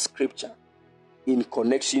interpret that scripture in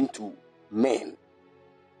connection to men.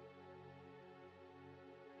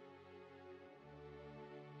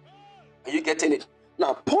 Are you getting it?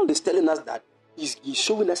 Now, Paul is telling us that he's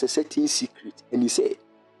showing us a certain secret. And he said,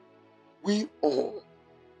 we all.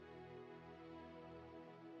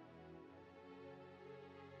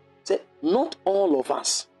 Said, not all of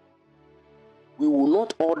us. We will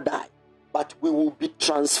not all die, but we will be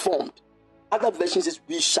transformed. Other versions says,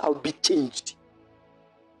 we shall be changed.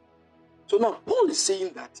 So now, Paul is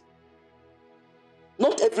saying that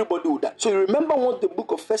not everybody will die. So you remember what the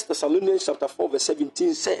book of 1 Thessalonians chapter 4 verse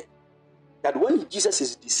 17 said? That when Jesus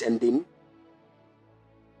is descending,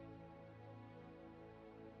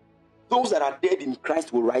 those that are dead in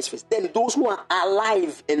Christ will rise first. Then those who are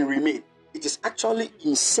alive and remain. It is actually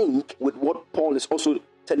in sync with what Paul is also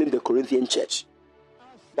telling the Corinthian church.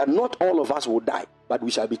 That not all of us will die, but we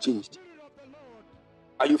shall be changed.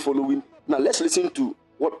 Are you following? Now let's listen to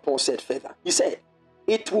what Paul said further. He said,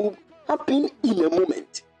 it will happen in a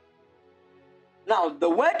moment. Now the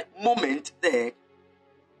word moment there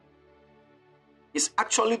is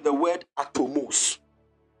actually the word atomos,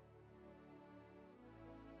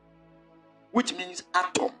 which means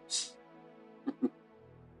atoms.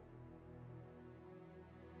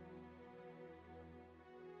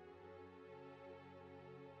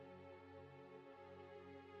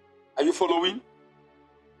 Are you following?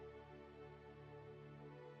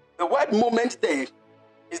 The word moment there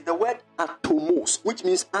is the word atomos, which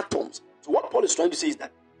means atoms. So what Paul is trying to say is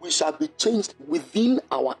that we shall be changed within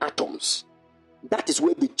our atoms. That is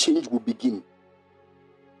where the change will begin.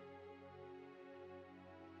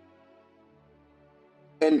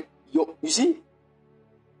 And you see,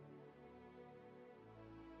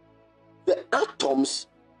 the atoms,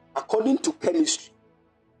 according to chemistry,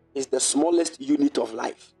 is the smallest unit of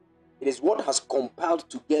life. It is what has compiled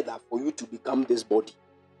together for you to become this body.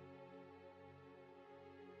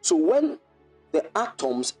 So when the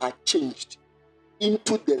atoms are changed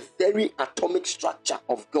into the very atomic structure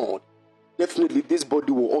of God, definitely this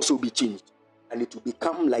body will also be changed, and it will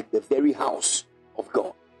become like the very house of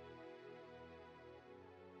God.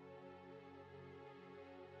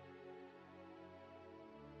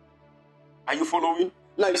 Are you following?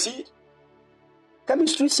 Now you see,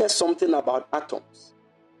 chemistry says something about atoms,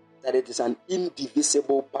 that it is an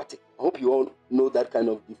indivisible particle. I hope you all know that kind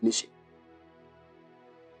of definition.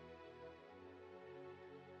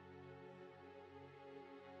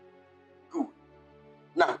 Good.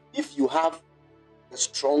 Now, if you have the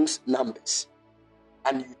Strong's numbers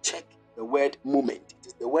and you check the word moment, it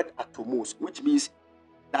is the word atomos, which means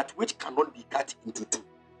that which cannot be cut into two.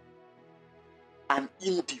 An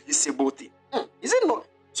indivisible thing. Is it not?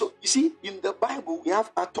 So, you see, in the Bible, we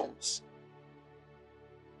have atoms.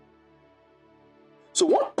 So,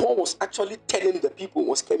 what Paul was actually telling the people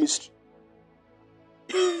was chemistry.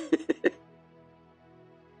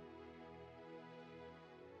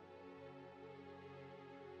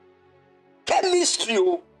 Chemistry,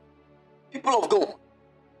 people of God.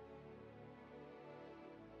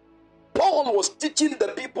 Paul was teaching the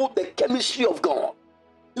people the chemistry of God.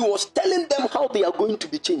 He was telling them how they are going to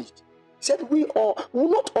be changed. He said, we will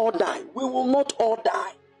not all die. We will not all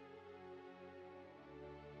die.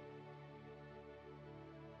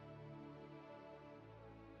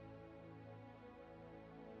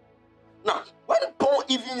 Now, when Paul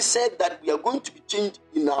even said that we are going to be changed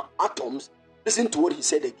in our atoms, listen to what he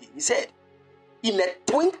said again. He said, in a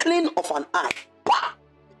twinkling of an eye, the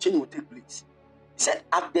change will take place. He said,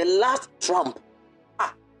 at the last trump.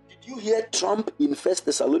 Did you hear trump in 1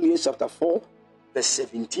 Thessalonians chapter 4, verse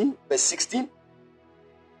 17, verse 16?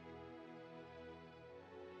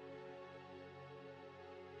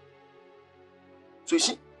 So you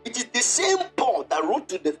see, it is the same Paul that wrote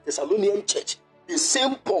to the Thessalonian church. The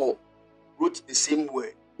same Paul wrote the same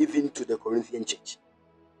word even to the Corinthian church.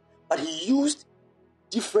 But he used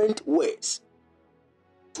different words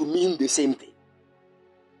to mean the same thing.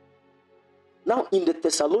 Now, in the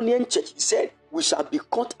Thessalonian church, he said, we shall be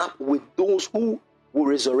caught up with those who will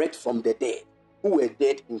resurrect from the dead, who were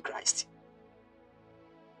dead in Christ.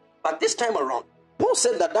 But this time around, Paul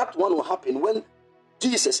said that one will happen when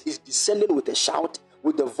Jesus is descending with a shout,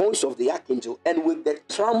 with the voice of the archangel, and with the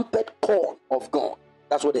trumpet call of God.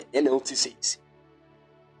 That's what the NLT says.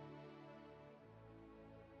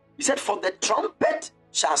 He said, for the trumpet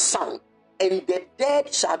shall sound, and the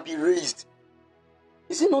dead shall be raised.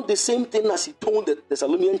 Is it not the same thing as he told the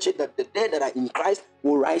Thessalonian church that the dead that are in Christ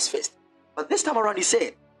will rise first? But this time around he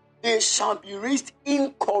said, they shall be raised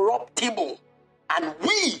incorruptible. And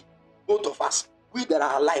we, both of us, we that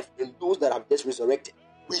are alive and those that have just resurrected,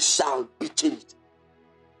 we shall be changed.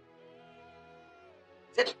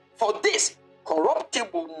 He said, for this,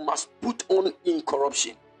 corruptible must put on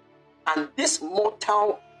incorruption, and this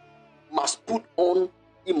mortal must put on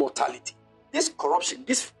immortality. This corruption,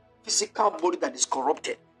 this physical body that is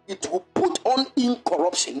corrupted, it will put on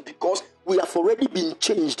incorruption because we have already been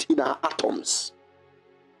changed in our atoms.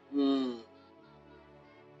 We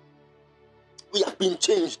have been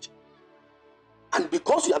changed. And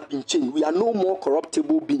because we have been changed, we are no more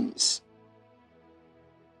corruptible beings.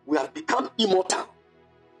 We have become immortal.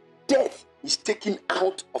 Death is taken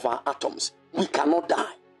out of our atoms. We cannot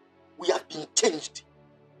die. We have been changed.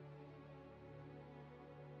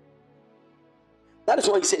 That is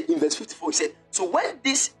why he said in verse 54, he said, so when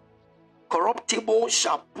this corruptible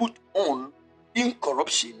shall put on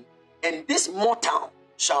incorruption, and this mortal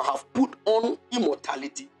shall have put on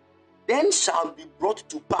immortality, then shall be brought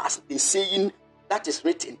to pass the saying that is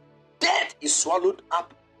written, death is swallowed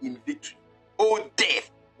up in victory. O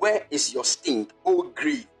death, where is your sting? O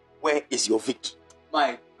grave, where is your victory?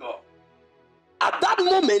 My God. At that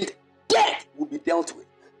moment, death will be dealt with.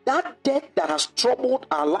 That death that has troubled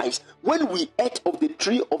our lives when we ate of the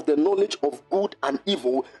tree of the knowledge of good and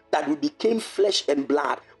evil, that we became flesh and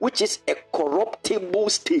blood, which is a corruptible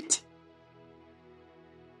state.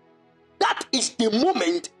 That is the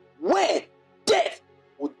moment where death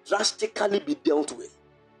will drastically be dealt with.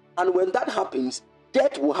 And when that happens,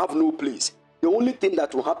 death will have no place. The only thing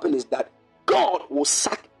that will happen is that God will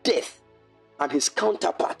sack death and his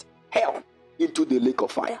counterpart, hell, into the lake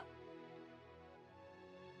of fire.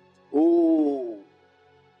 Oh,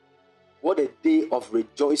 what a day of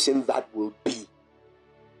rejoicing that will be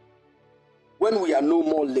when we are no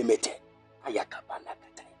more limited.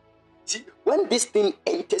 See, when this thing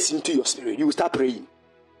enters into your spirit, you will start praying.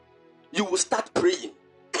 You will start praying.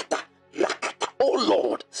 Oh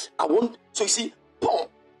Lord, I want. So you see, Paul.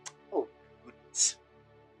 Oh goodness.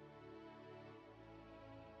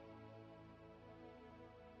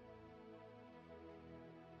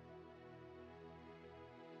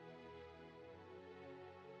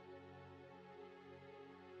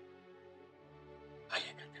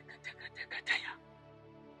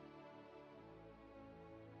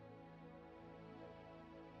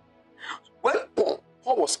 When Paul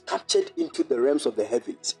was captured into the realms of the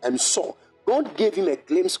heavens and saw, God gave him a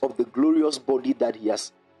glimpse of the glorious body that he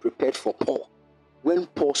has prepared for Paul. When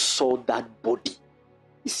Paul saw that body,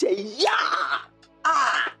 he said,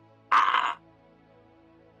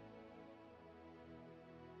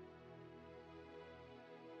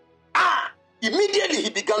 Immediately he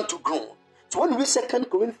began to groan. So when we read 2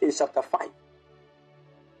 Corinthians chapter 5,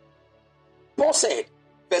 Paul said,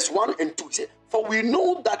 verse 1 and 2, he said, for we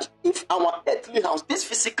know that if our earthly house, this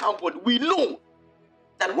physical body, we know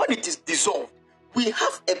that when it is dissolved, we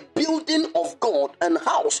have a building of God, and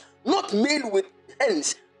house not made with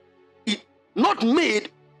hands, not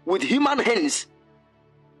made with human hands,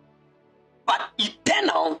 but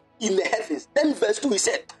eternal in the heavens. Then verse 2 he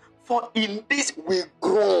said, for in this we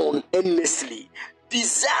groan earnestly,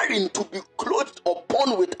 desiring to be clothed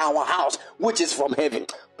upon with our house, which is from heaven.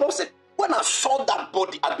 Paul said, when I saw that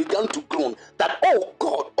body, I began to groan that, oh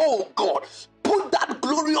God, put that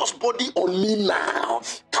glorious body on me now.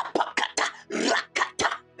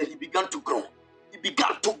 Then he began to groan. He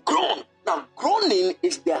began to groan. Now, groaning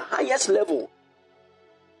is the highest level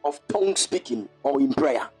of tongue speaking or in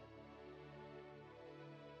prayer.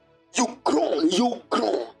 You groan.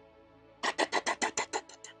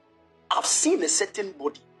 I've seen a certain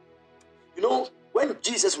body. You know, when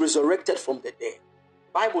Jesus resurrected from the dead,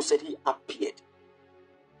 the Bible said he appeared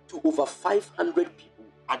to over 500 people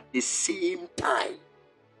at the same time.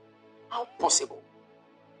 How possible?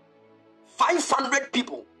 500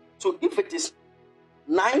 people. So if it is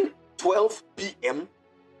 9:12 p.m.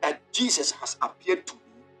 that Jesus has appeared to me,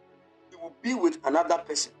 he will be with another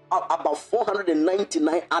person, about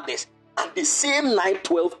 499 others at the same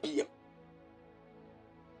 9:12 p.m.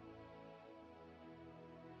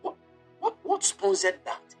 What sponsored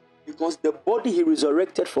that? Because the body he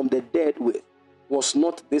resurrected from the dead with was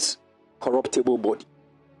not this corruptible body.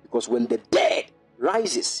 Because when the dead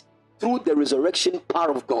rises through the resurrection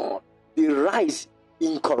power of God, they rise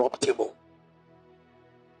incorruptible.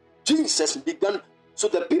 Jesus began, so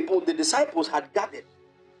the disciples had gathered,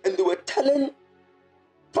 and they were telling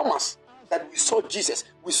Thomas that we saw Jesus.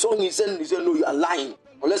 We saw him, he said, no, you are lying.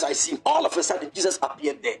 Unless I see him. All of a sudden, Jesus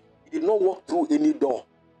appeared there. He did not walk through any door.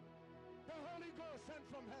 The Holy Ghost sent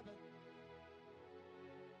from heaven.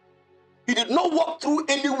 He did not walk through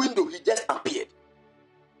any window. He just appeared.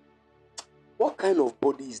 What kind of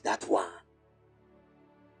body is that one?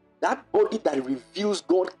 That body that reveals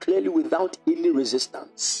God clearly without any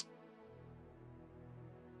resistance.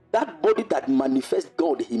 That body that manifests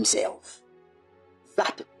God himself.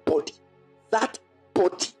 That body. That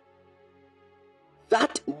body.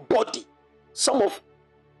 That body. Some of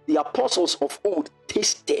the apostles of old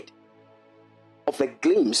tasted of a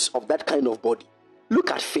glimpse of that kind of body.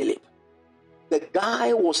 Look at Philip. The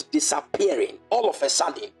guy was disappearing. All of a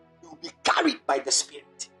sudden, he will be carried by the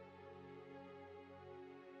Spirit.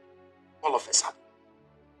 All of a sudden.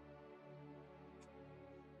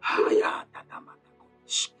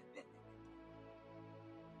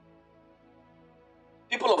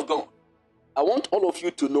 People of God, I want all of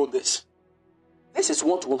you to know this. This is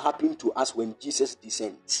what will happen to us when Jesus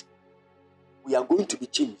descends. We are going to be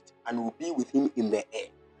changed and will be with him in the air.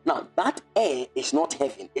 Now, that air is not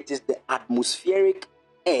heaven. It is the atmospheric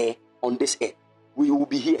air on this earth. We will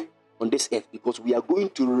be here on this earth because we are going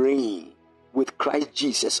to reign with Christ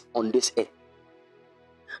Jesus on this earth.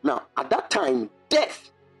 Now, at that time,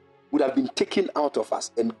 death would have been taken out of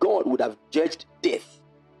us and God would have judged death.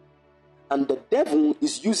 And the devil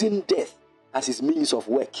is using death as his means of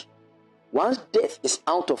work. Once death is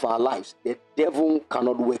out of our lives, the devil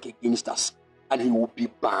cannot work against us and he will be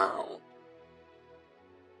bound.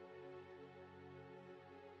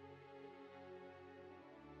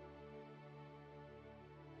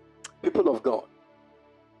 People of God,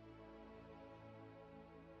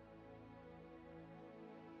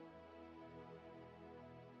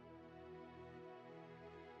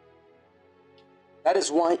 that is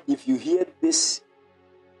why if you hear this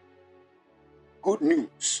good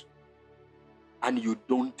news and you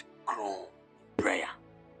don't grow in prayer,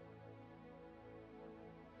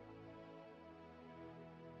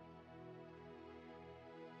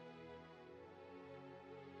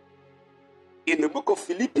 in the book of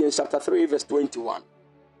Philippians chapter 3 verse 21,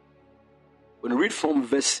 when we read from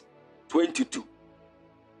verse 22, you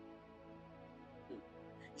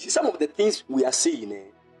see some of the things we are saying,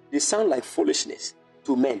 they sound like foolishness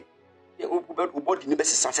to men. You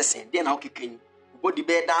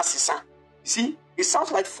see, it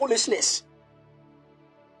sounds like foolishness.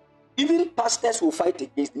 Even pastors will fight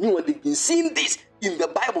against me when they've been seeing this in the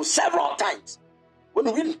Bible several times. When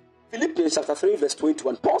we read Philippians chapter 3 verse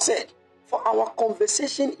 21, Paul said, "For our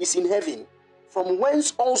conversation is in heaven, from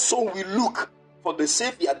whence also we look for the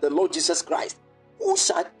Savior, the Lord Jesus Christ, who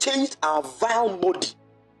shall change our vile body."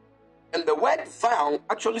 And the word vile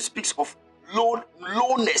actually speaks of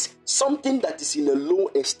lowness, something that is in a low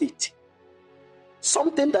estate,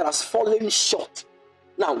 something that has fallen short.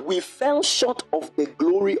 Now, we fell short of the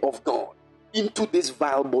glory of God into this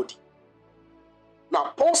vile body.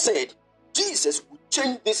 Now, Paul said, Jesus will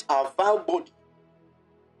change this our vile body,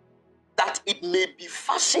 that it may be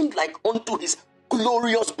fashioned like unto his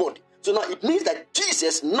glorious body. So now it means that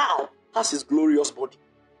Jesus now has his glorious body.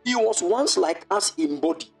 He was once like us in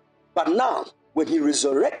body, but now when he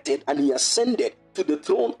resurrected and he ascended to the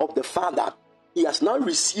throne of the Father, he has now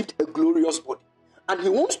received a glorious body. And he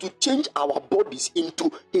wants to change our bodies into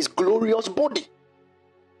his glorious body.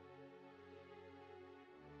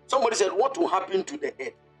 Somebody said, what will happen to the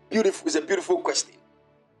earth? Beautiful, it's a beautiful question.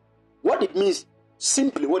 What it means,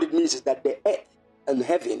 simply what it means is that the earth and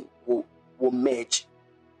heaven will merge.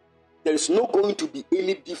 There is not going to be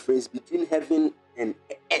any difference between heaven and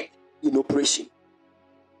earth in operation.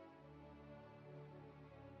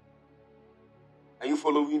 Are you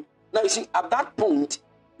following? Now you see, at that point,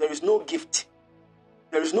 there is no gift.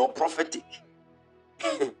 There is no prophetic.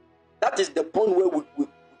 That is the point where we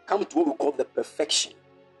come to what we call the perfection.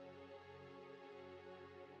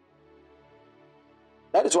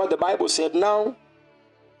 That is why the Bible said, now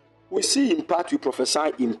we see in part, we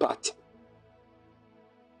prophesy in part.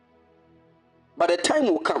 But the time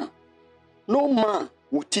will come, no man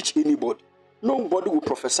will teach anybody. Nobody will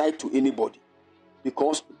prophesy to anybody.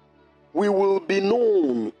 Because we will be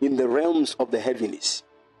known in the realms of the heavens.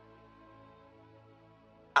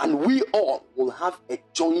 And we all will have a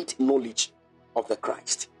joint knowledge of the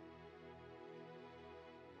Christ.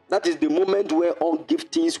 That is the moment where all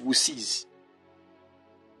giftings will cease.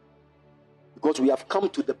 Because we have come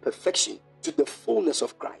to the perfection, to the fullness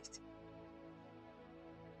of Christ.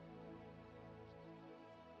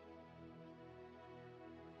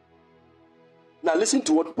 Now listen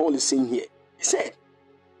to what Paul is saying here. He said,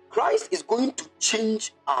 Christ is going to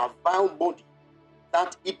change our vile body,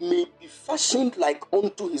 that it may be fashioned like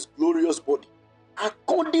unto his glorious body,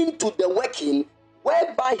 according to the working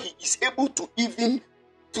whereby he is able to even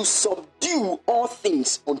to subdue all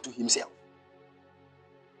things unto himself.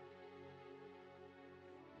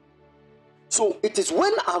 So it is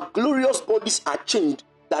when our glorious bodies are changed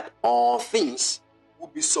that all things will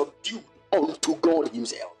be subdued unto God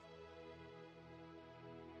himself.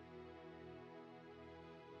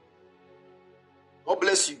 God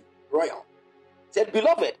bless you, Royal. Said,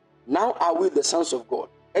 beloved, now are we the sons of God,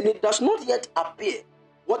 and it does not yet appear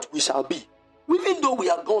what we shall be, even though we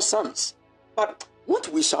are God's sons. But what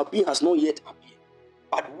we shall be has not yet appeared.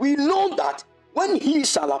 But we know that when he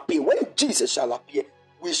shall appear, when Jesus shall appear,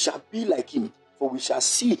 we shall be like him, for we shall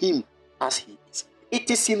see him as he is. It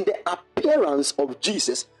is in the appearance of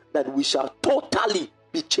Jesus that we shall totally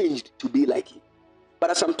be changed to be like him.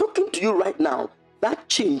 But as I'm talking to you right now, that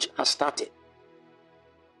change has started.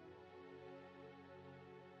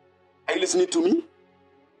 Are you listening to me?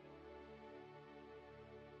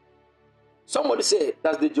 Somebody say,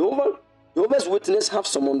 does the Jehovah's Witness have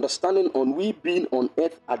some understanding on we being on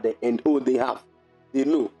earth at the end? Oh, they have. They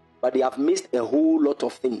know. But they have missed a whole lot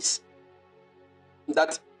of things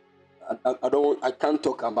that I can't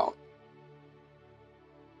talk about.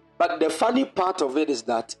 But the funny part of it is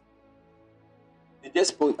that they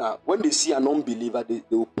just point out, when they see an unbeliever, they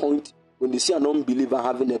will point, when they see an unbeliever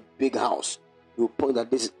having a big house, they will point that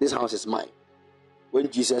this house is mine. When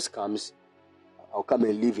Jesus comes, I'll come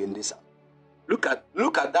and live in this house. Look at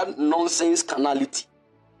that nonsense carnality.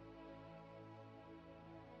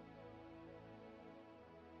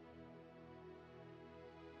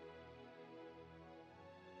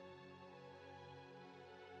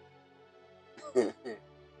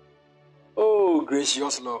 Oh,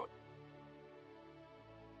 gracious Lord.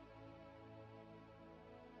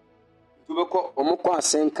 Omoko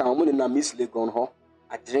asenka omuni na Miss Legon ho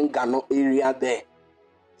Adringano area there.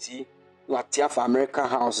 See, Latia for American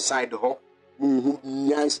house side ho.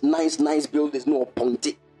 Nice buildings, no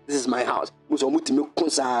pointy. This is my house.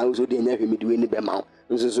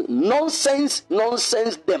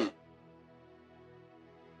 Nonsense them.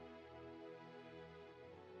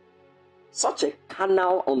 Such a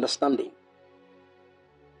carnal understanding.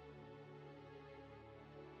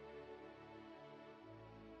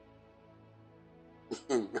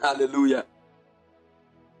 Hallelujah.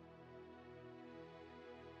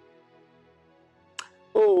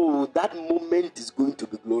 Oh, that moment is going to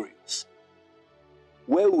be glorious,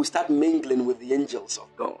 where we start mingling with the angels of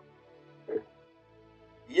God.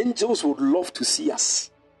 The angels would love to see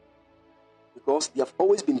us, because they have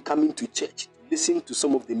always been coming to church to listen to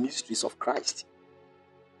some of the mysteries of Christ,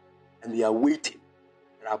 and they are waiting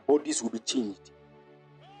that our bodies will be changed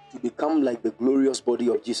to become like the glorious body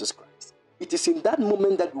of Jesus Christ. It is in that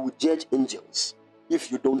moment that we will judge angels,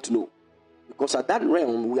 if you don't know. Because at that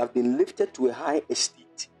realm, we have been lifted to a high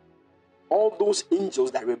estate. All those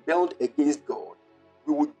angels that rebelled against God,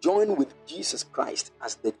 we will join with Jesus Christ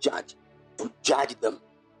as the judge to judge them.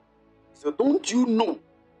 So don't you know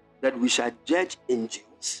that we shall judge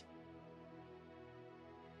angels?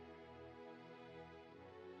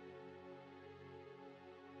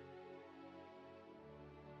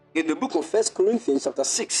 In the book of 1 Corinthians chapter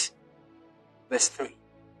 6, verse 3, it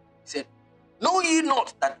said, know ye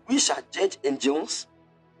not that we shall judge angels?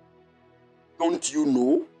 Don't you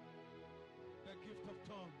know? The gift of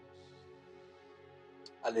tongues.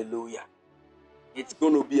 Hallelujah. It's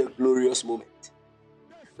going to be a glorious moment.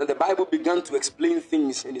 Then the Bible began to explain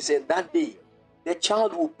things, and it said that day the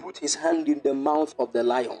child will put his hand in the mouth of the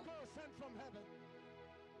lion, Sent from heaven.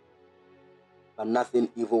 but nothing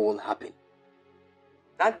evil will happen.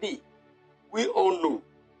 That day, we all know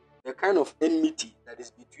the kind of enmity that is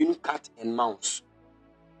between cat and mouse.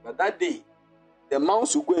 But that day, the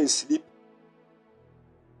mouse will go and sleep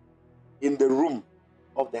in the room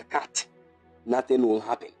of the cat. Nothing will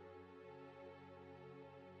happen.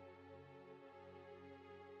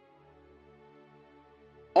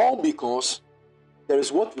 All because there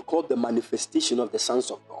is what we call the manifestation of the sons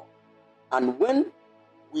of God. And when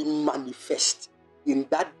we manifest in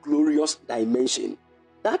that glorious dimension,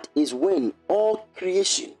 that is when all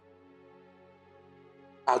creation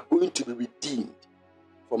are going to be redeemed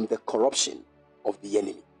from the corruption of the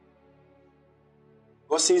enemy.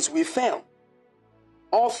 But since we fell,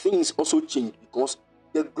 all things also changed, because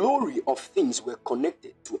the glory of things were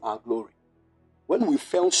connected to our glory. When we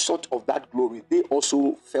fell short of that glory, they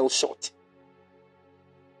also fell short.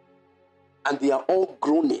 And they are all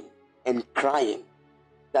groaning and crying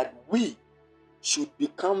that we should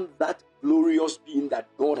become that glorious being that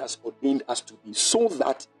God has ordained us to be, so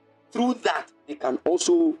that through that they can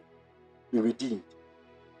also be redeemed.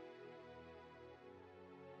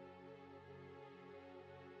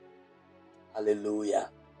 Hallelujah.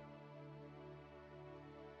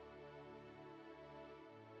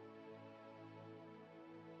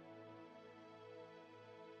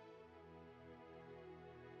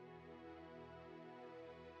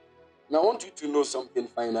 Now, I want you to know something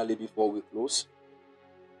finally before we close.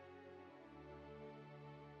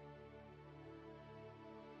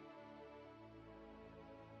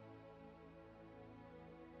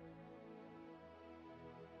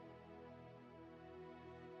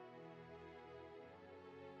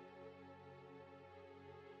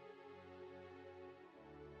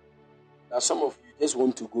 Now, some of you just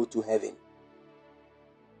want to go to heaven.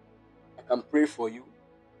 I can pray for you.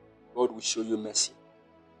 God will show you mercy.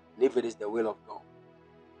 And if it is the will of God,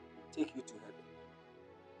 He will take you to heaven.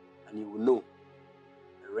 And you will know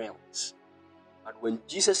the realms. But when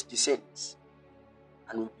Jesus descends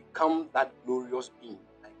and will become that glorious being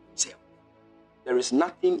like Himself, there is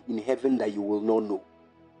nothing in heaven that you will not know.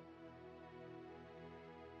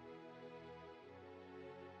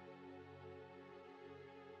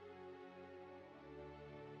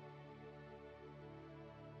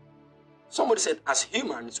 Somebody said, as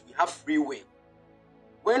humans, we have free will.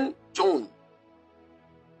 When joined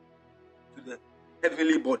to the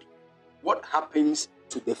heavenly body, what happens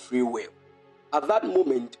to the free will? At that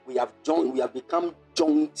moment, we have become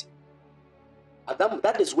joined.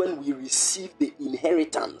 That is when we receive the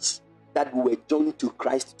inheritance that we were joined to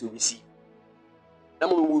Christ to receive. That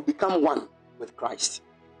moment we will become one with Christ.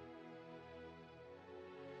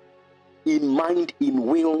 In mind, in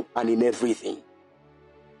will, and in everything.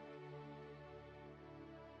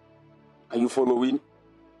 Are you following?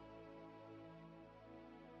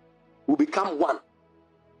 We become one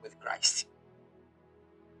with Christ.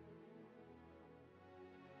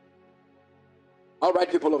 All right,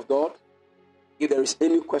 people of God, if there is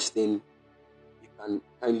any question, you can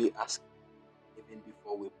kindly ask even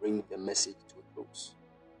before we bring the message to a close.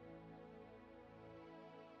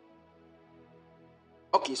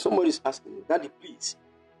 Okay, somebody is asking me, Daddy, please,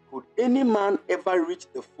 could any man ever reach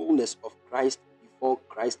the fullness of Christ before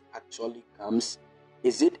Christ actually comes?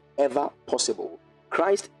 Is it ever possible?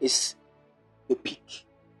 Christ is the peak.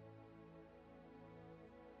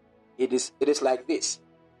 It is like this.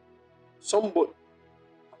 Somebody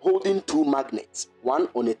holding two magnets, one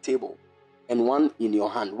on a table and one in your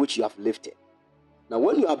hand, which you have lifted. Now,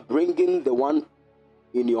 when you are bringing the one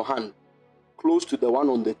in your hand close to the one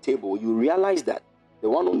on the table, you realize that the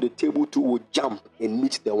one on the table too will jump and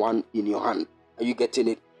meet the one in your hand. Are you getting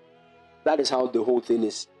it? That is how the whole thing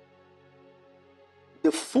is.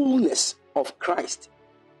 The fullness of Christ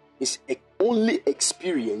is only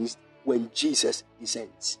experienced when Jesus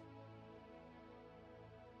descends.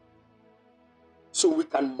 So we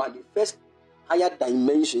can manifest higher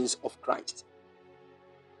dimensions of Christ.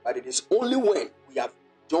 But it is only when we have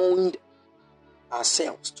joined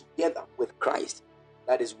ourselves together with Christ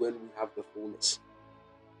that is when we have the fullness.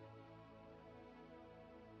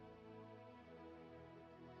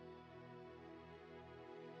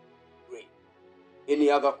 Great.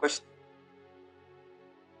 Any other question?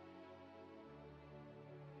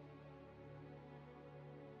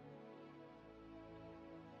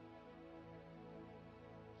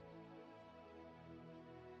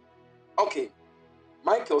 Okay.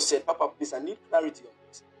 Michael said, Papa, please, I need clarity on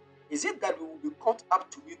this. Is it that we will be caught up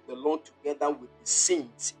to meet the Lord together with the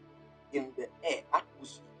saints in the air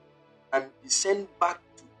atmosphere and descend back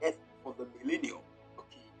to earth for the millennium?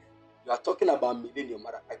 Okay, you are talking about millennium,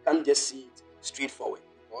 but I can't just see it straightforward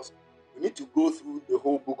because we need to go through the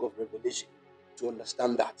whole book of Revelation to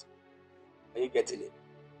understand that. Are you getting it?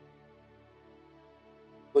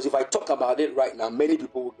 Because if I talk about it right now, many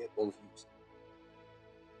people will get confused.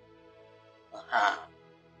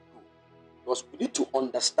 Because we need to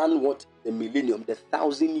understand what the millennium, the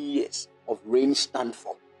 1,000 years of reign stand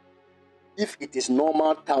for. If it is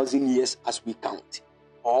normal 1,000 years as we count,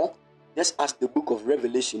 or just as the book of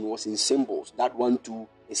Revelation was in symbols, that one too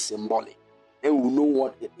is symbolic, then we'll know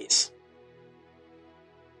what it is.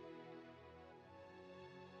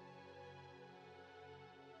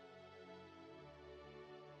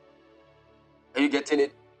 Are you getting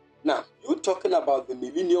it? Now, you talking about the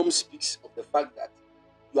millennium speaks of the fact that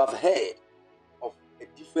you have heard of a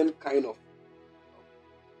different kind of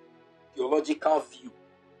theological view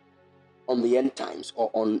on the end times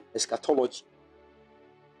or on eschatology.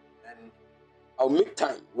 And I'll make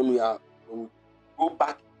time when we go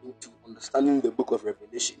back into understanding the book of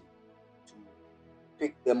Revelation to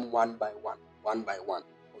pick them one by one. one by one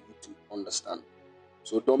for you to understand.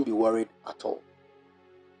 So don't be worried at all.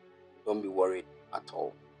 Don't be worried at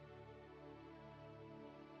all.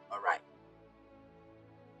 All right.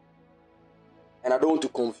 And I don't want to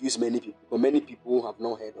confuse many people, because many people have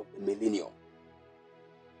not heard of the millennium.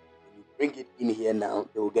 When you bring it in here now,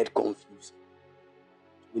 they will get confused.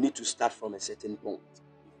 We need to start from a certain point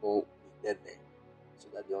before we get there, so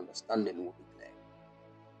that the understanding will be clear.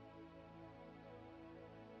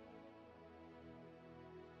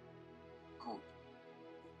 Good.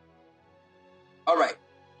 All right.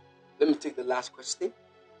 Let me take the last question.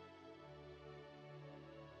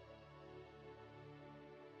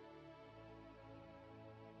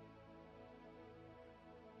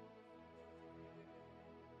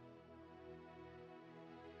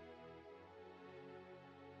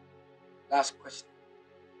 Last question.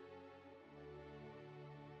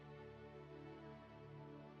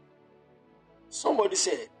 Somebody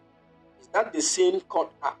said, is that the same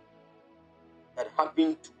caught up that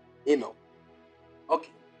happened to Enoch? Okay.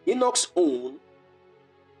 Enoch's own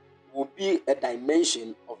will be a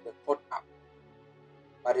dimension of the caught up,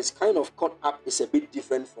 but his kind of caught up is a bit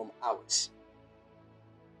different from ours.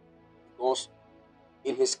 Because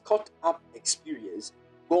in his caught up experience,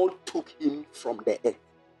 God took him from the earth.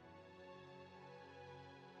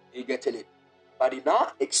 You getting it? But in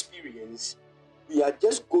our experience, we are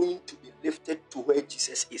just going to be lifted to where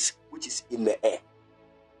Jesus is, which is in the air.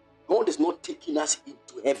 God is not taking us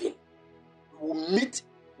into heaven. We will meet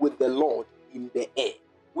with the Lord in the air,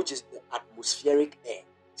 which is the atmospheric air,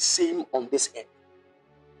 same on this earth.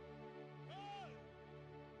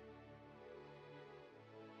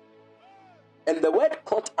 And the word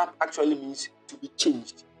caught up actually means to be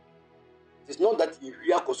changed. It is not that you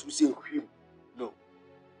hear because we say him. No.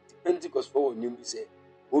 Pentecost for when you say,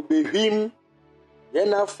 Obehim,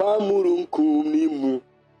 Yena Famurun Kumimu,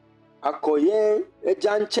 Akoye,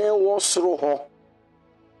 Ejanche Wasroho,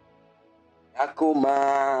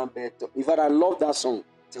 Akoma Beto. In fact, I love that song.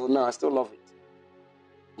 Till now, I still love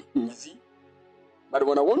it. You see? But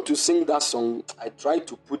when I want to sing that song, I try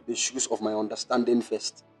to put the shoes of my understanding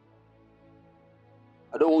first.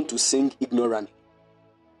 I don't want to sing ignorantly.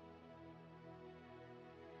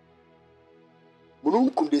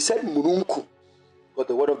 Murunkum, they said Murunkum, but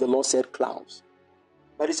the word of the Lord said clouds.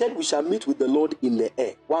 But he said we shall meet with the Lord in the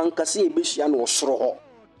air. I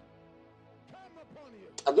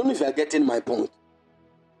don't know if you are getting my point.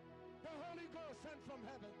 The Holy Ghost sent from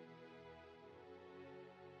heaven.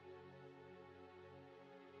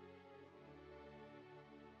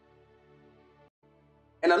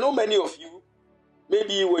 And I know many of you,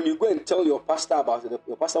 maybe when you go and tell your pastor about it,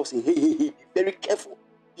 your pastor will say, hey, be very careful.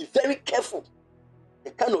 Be very careful.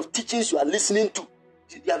 The kind of teachings you are listening to,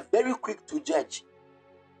 they are very quick to judge.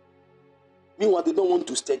 Meanwhile, they don't want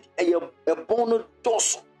to study. A born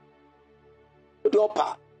dorsal.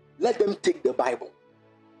 Let them take the Bible.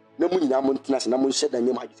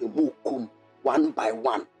 One by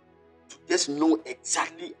one. To just know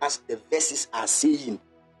exactly as the verses are saying.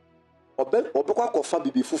 Do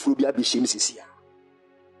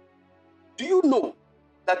you know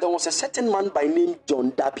that there was a certain man by name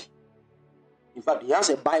John Darby? In fact, he has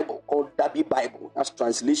a Bible called Darby Bible. That's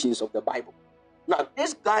translations of the Bible. Now,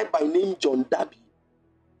 this guy by name John Darby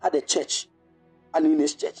had a church. And in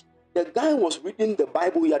his church, the guy was reading the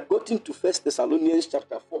Bible. He had gotten to 1 Thessalonians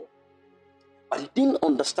chapter 4. But he didn't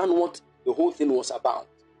understand what the whole thing was about.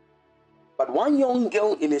 But one young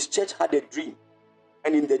girl in his church had a dream.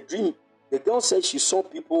 And in the dream, the girl said she saw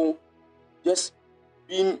people just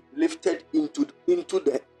being lifted into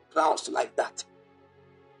the clouds like that.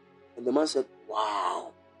 And the man said,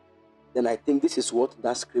 wow. Then I think this is what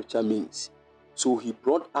that scripture means. So he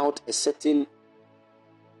brought out a certain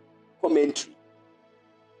commentary,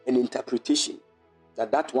 an interpretation,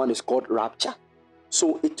 that one is called rapture.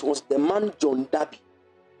 So it was the man John Darby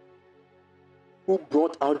who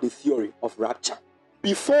brought out the theory of rapture.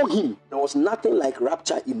 Before him, there was nothing like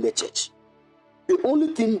rapture in the church. The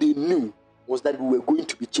only thing they knew was that we were going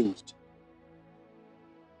to be changed.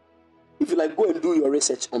 If you like, go and do your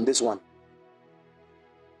research on this one.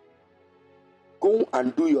 Go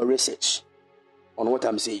and do your research on what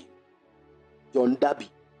I'm saying. John Darby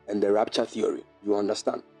and the rapture theory. You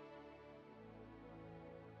understand?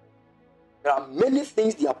 There are many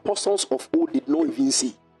things the apostles of old did not even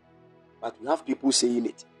say. But we have people saying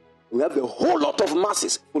it. We have a whole lot of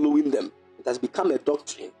masses following them. It has become a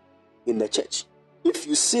doctrine in the church. If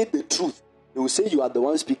you say the truth, they will say you are the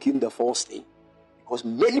one speaking the false thing. Because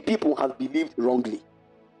many people have believed wrongly.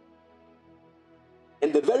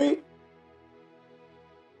 And the very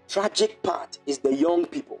tragic part is the young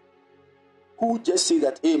people who just say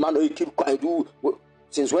that, hey man, you keep quiet.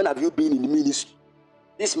 Since when have you been in the ministry?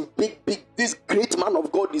 This this great man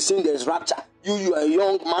of God is saying there's rapture. You are a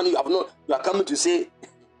young man, you are coming to say,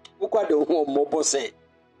 look what the whole said.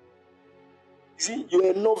 See, you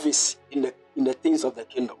are a novice in the things of the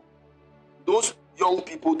kingdom. Those young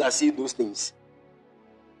people that say those things.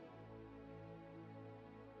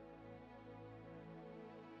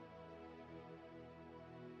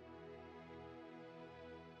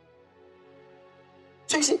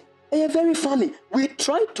 So you see, it's very funny. We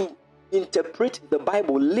try to interpret the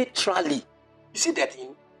Bible literally. You see that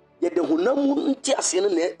thing? What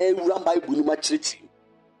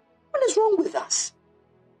is wrong with us?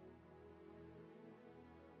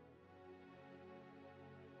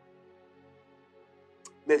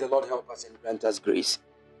 May the Lord help us and grant us grace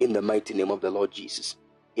in the mighty name of the Lord Jesus.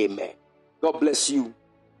 Amen. God bless you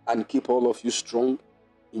and keep all of you strong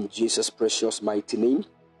in Jesus' precious mighty name.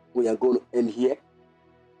 We are going to end here.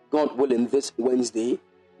 God willing, this Wednesday,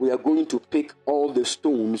 we are going to pick all the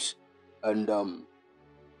stones and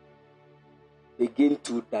begin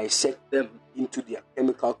to dissect them into their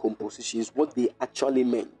chemical compositions, what they actually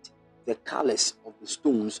meant, the colors of the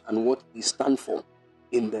stones and what they stand for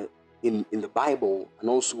in the Bible and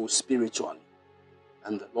also spiritually.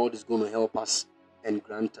 And the Lord is going to help us and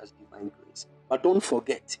grant us divine grace. But don't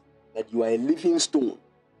forget that you are a living stone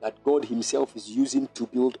that God himself is using to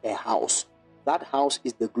build a house. That house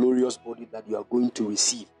is the glorious body that you are going to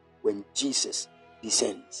receive when Jesus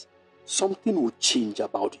descends. Something will change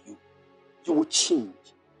about you. You will change.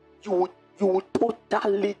 You will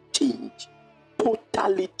totally change.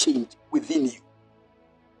 Totally change within you.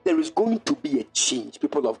 There is going to be a change,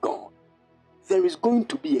 people of God. There is going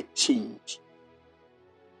to be a change.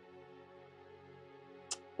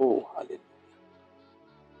 Oh, hallelujah.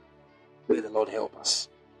 May the Lord help us.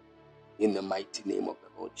 In the mighty name of the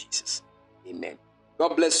Lord Jesus. Amen.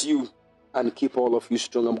 God bless you and keep all of you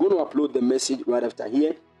strong. I'm going to upload the message right after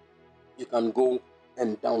here. You can go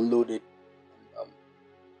and download it and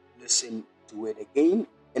listen to it again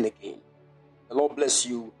and again. The Lord bless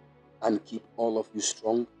you and keep all of you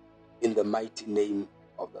strong in the mighty name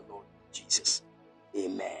of the Lord Jesus.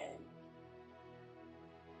 Amen.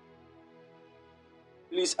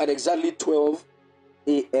 Please, at exactly 12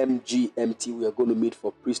 a.m. GMT, we are going to meet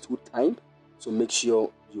for priesthood time. So make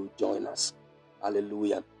sure you join us.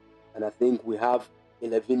 Hallelujah. And I think we have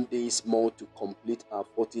 11 days more to complete our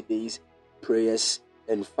 40 days prayers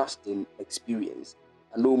and fasting experience.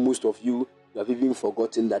 I know most of you have even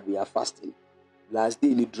forgotten that we are fasting. Last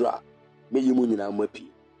day in the draw, may you moon in our mepi.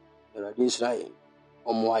 There are things lying.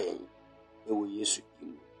 Omwayen. Ewo Yesu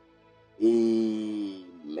King.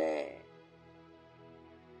 Amen.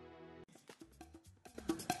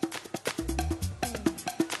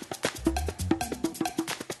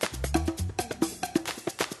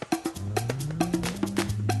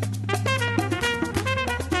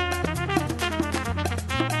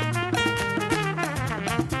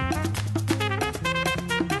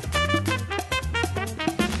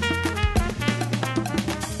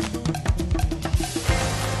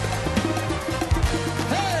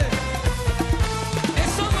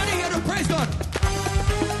 Is somebody here to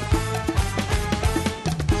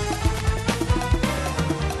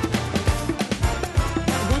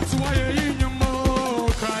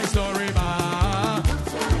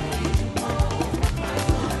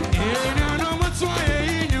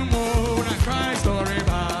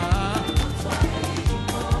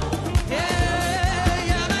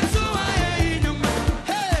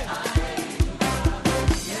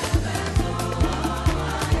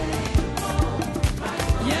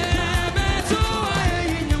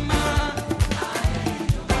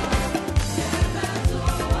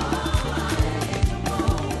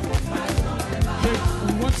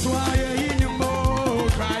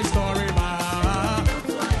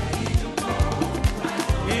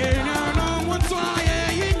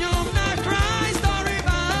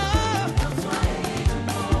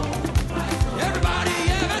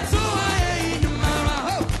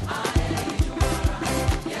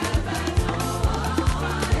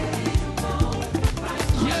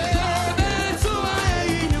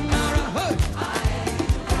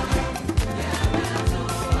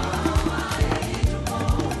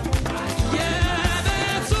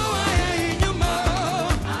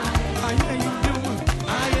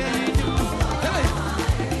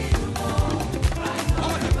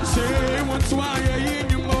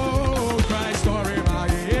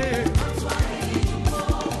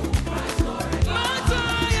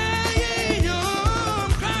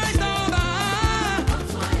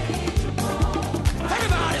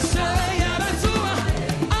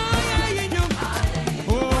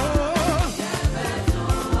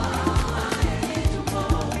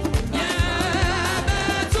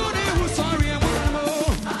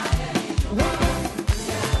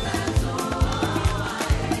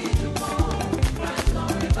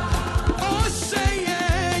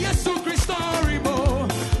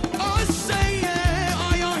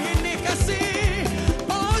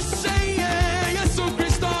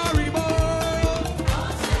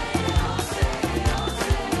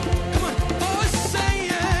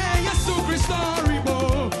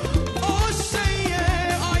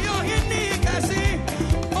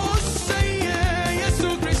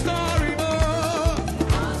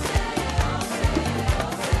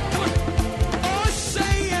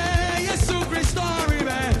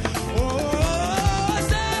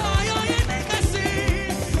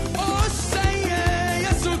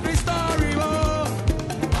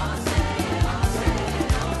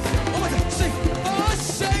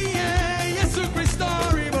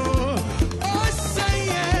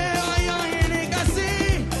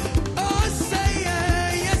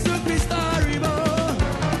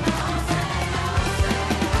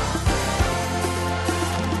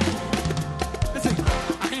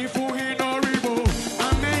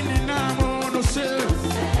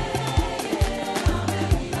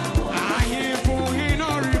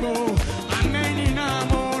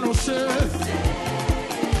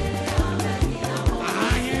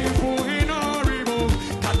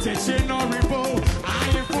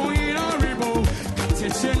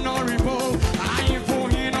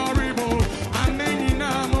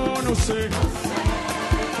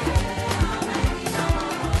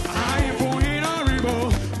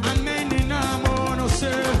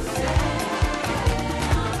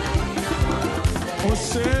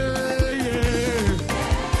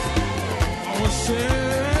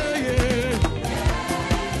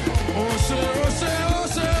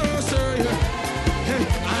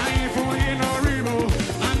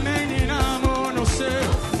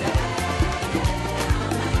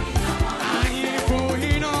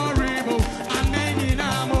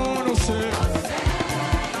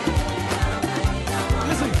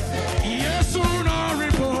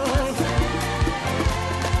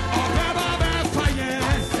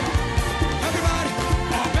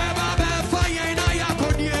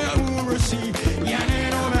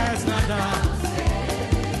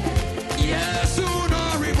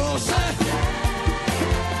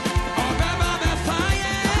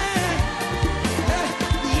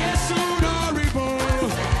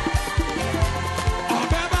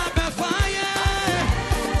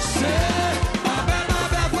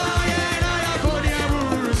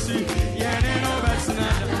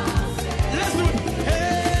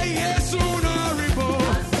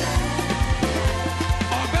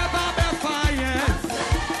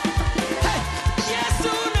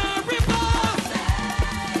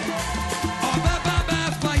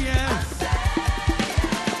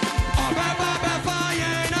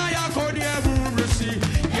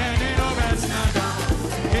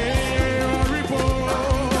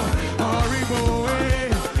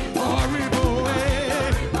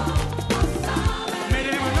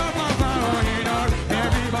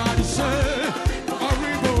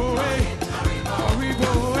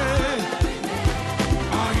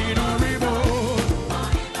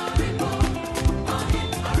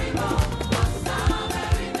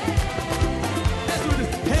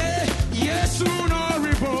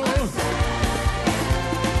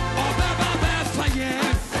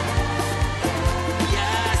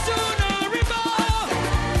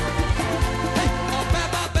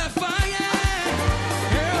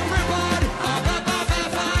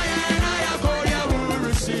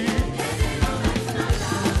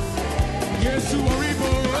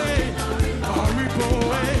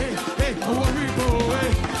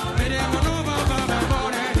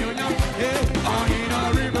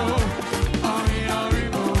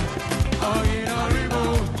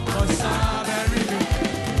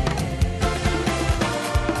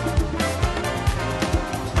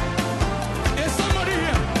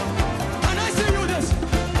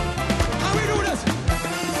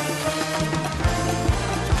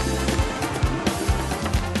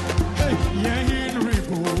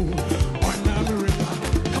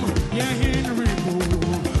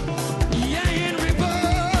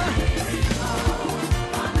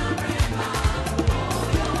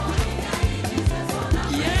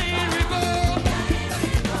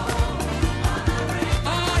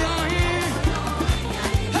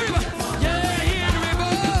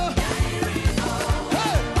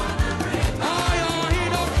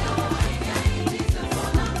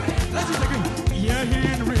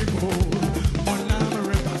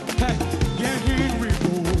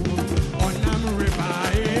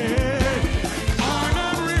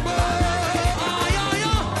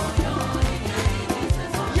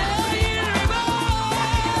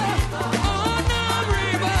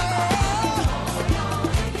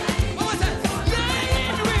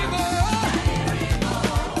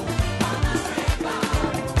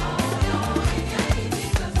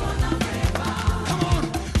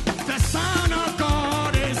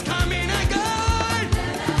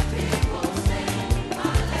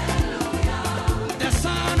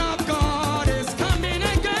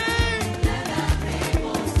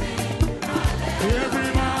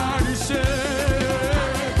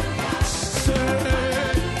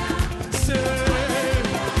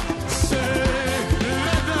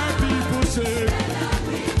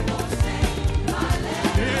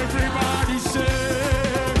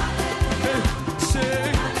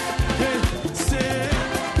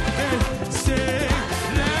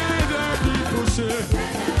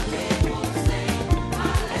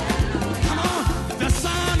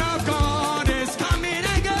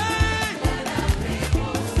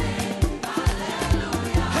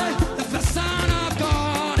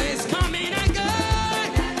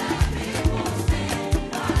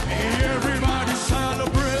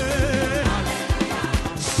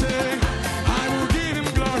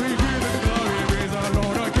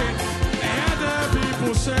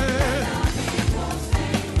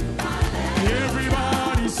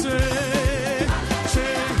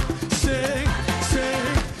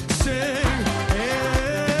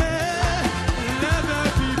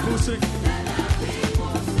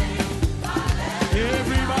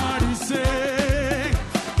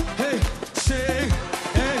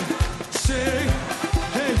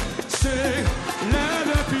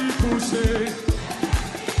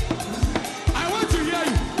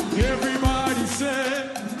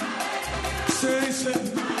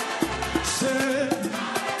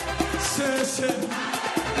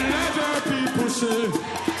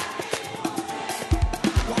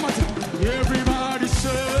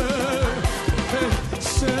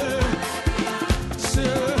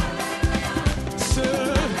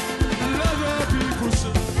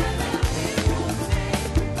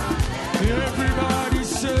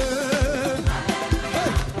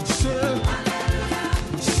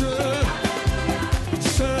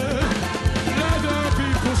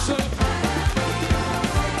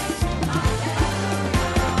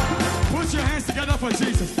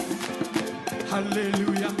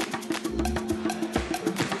Hallelujah.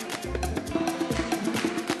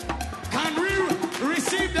 Can we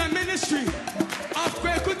receive the ministry of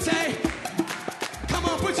Kwekute? Come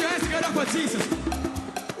on, put your hands together for Jesus.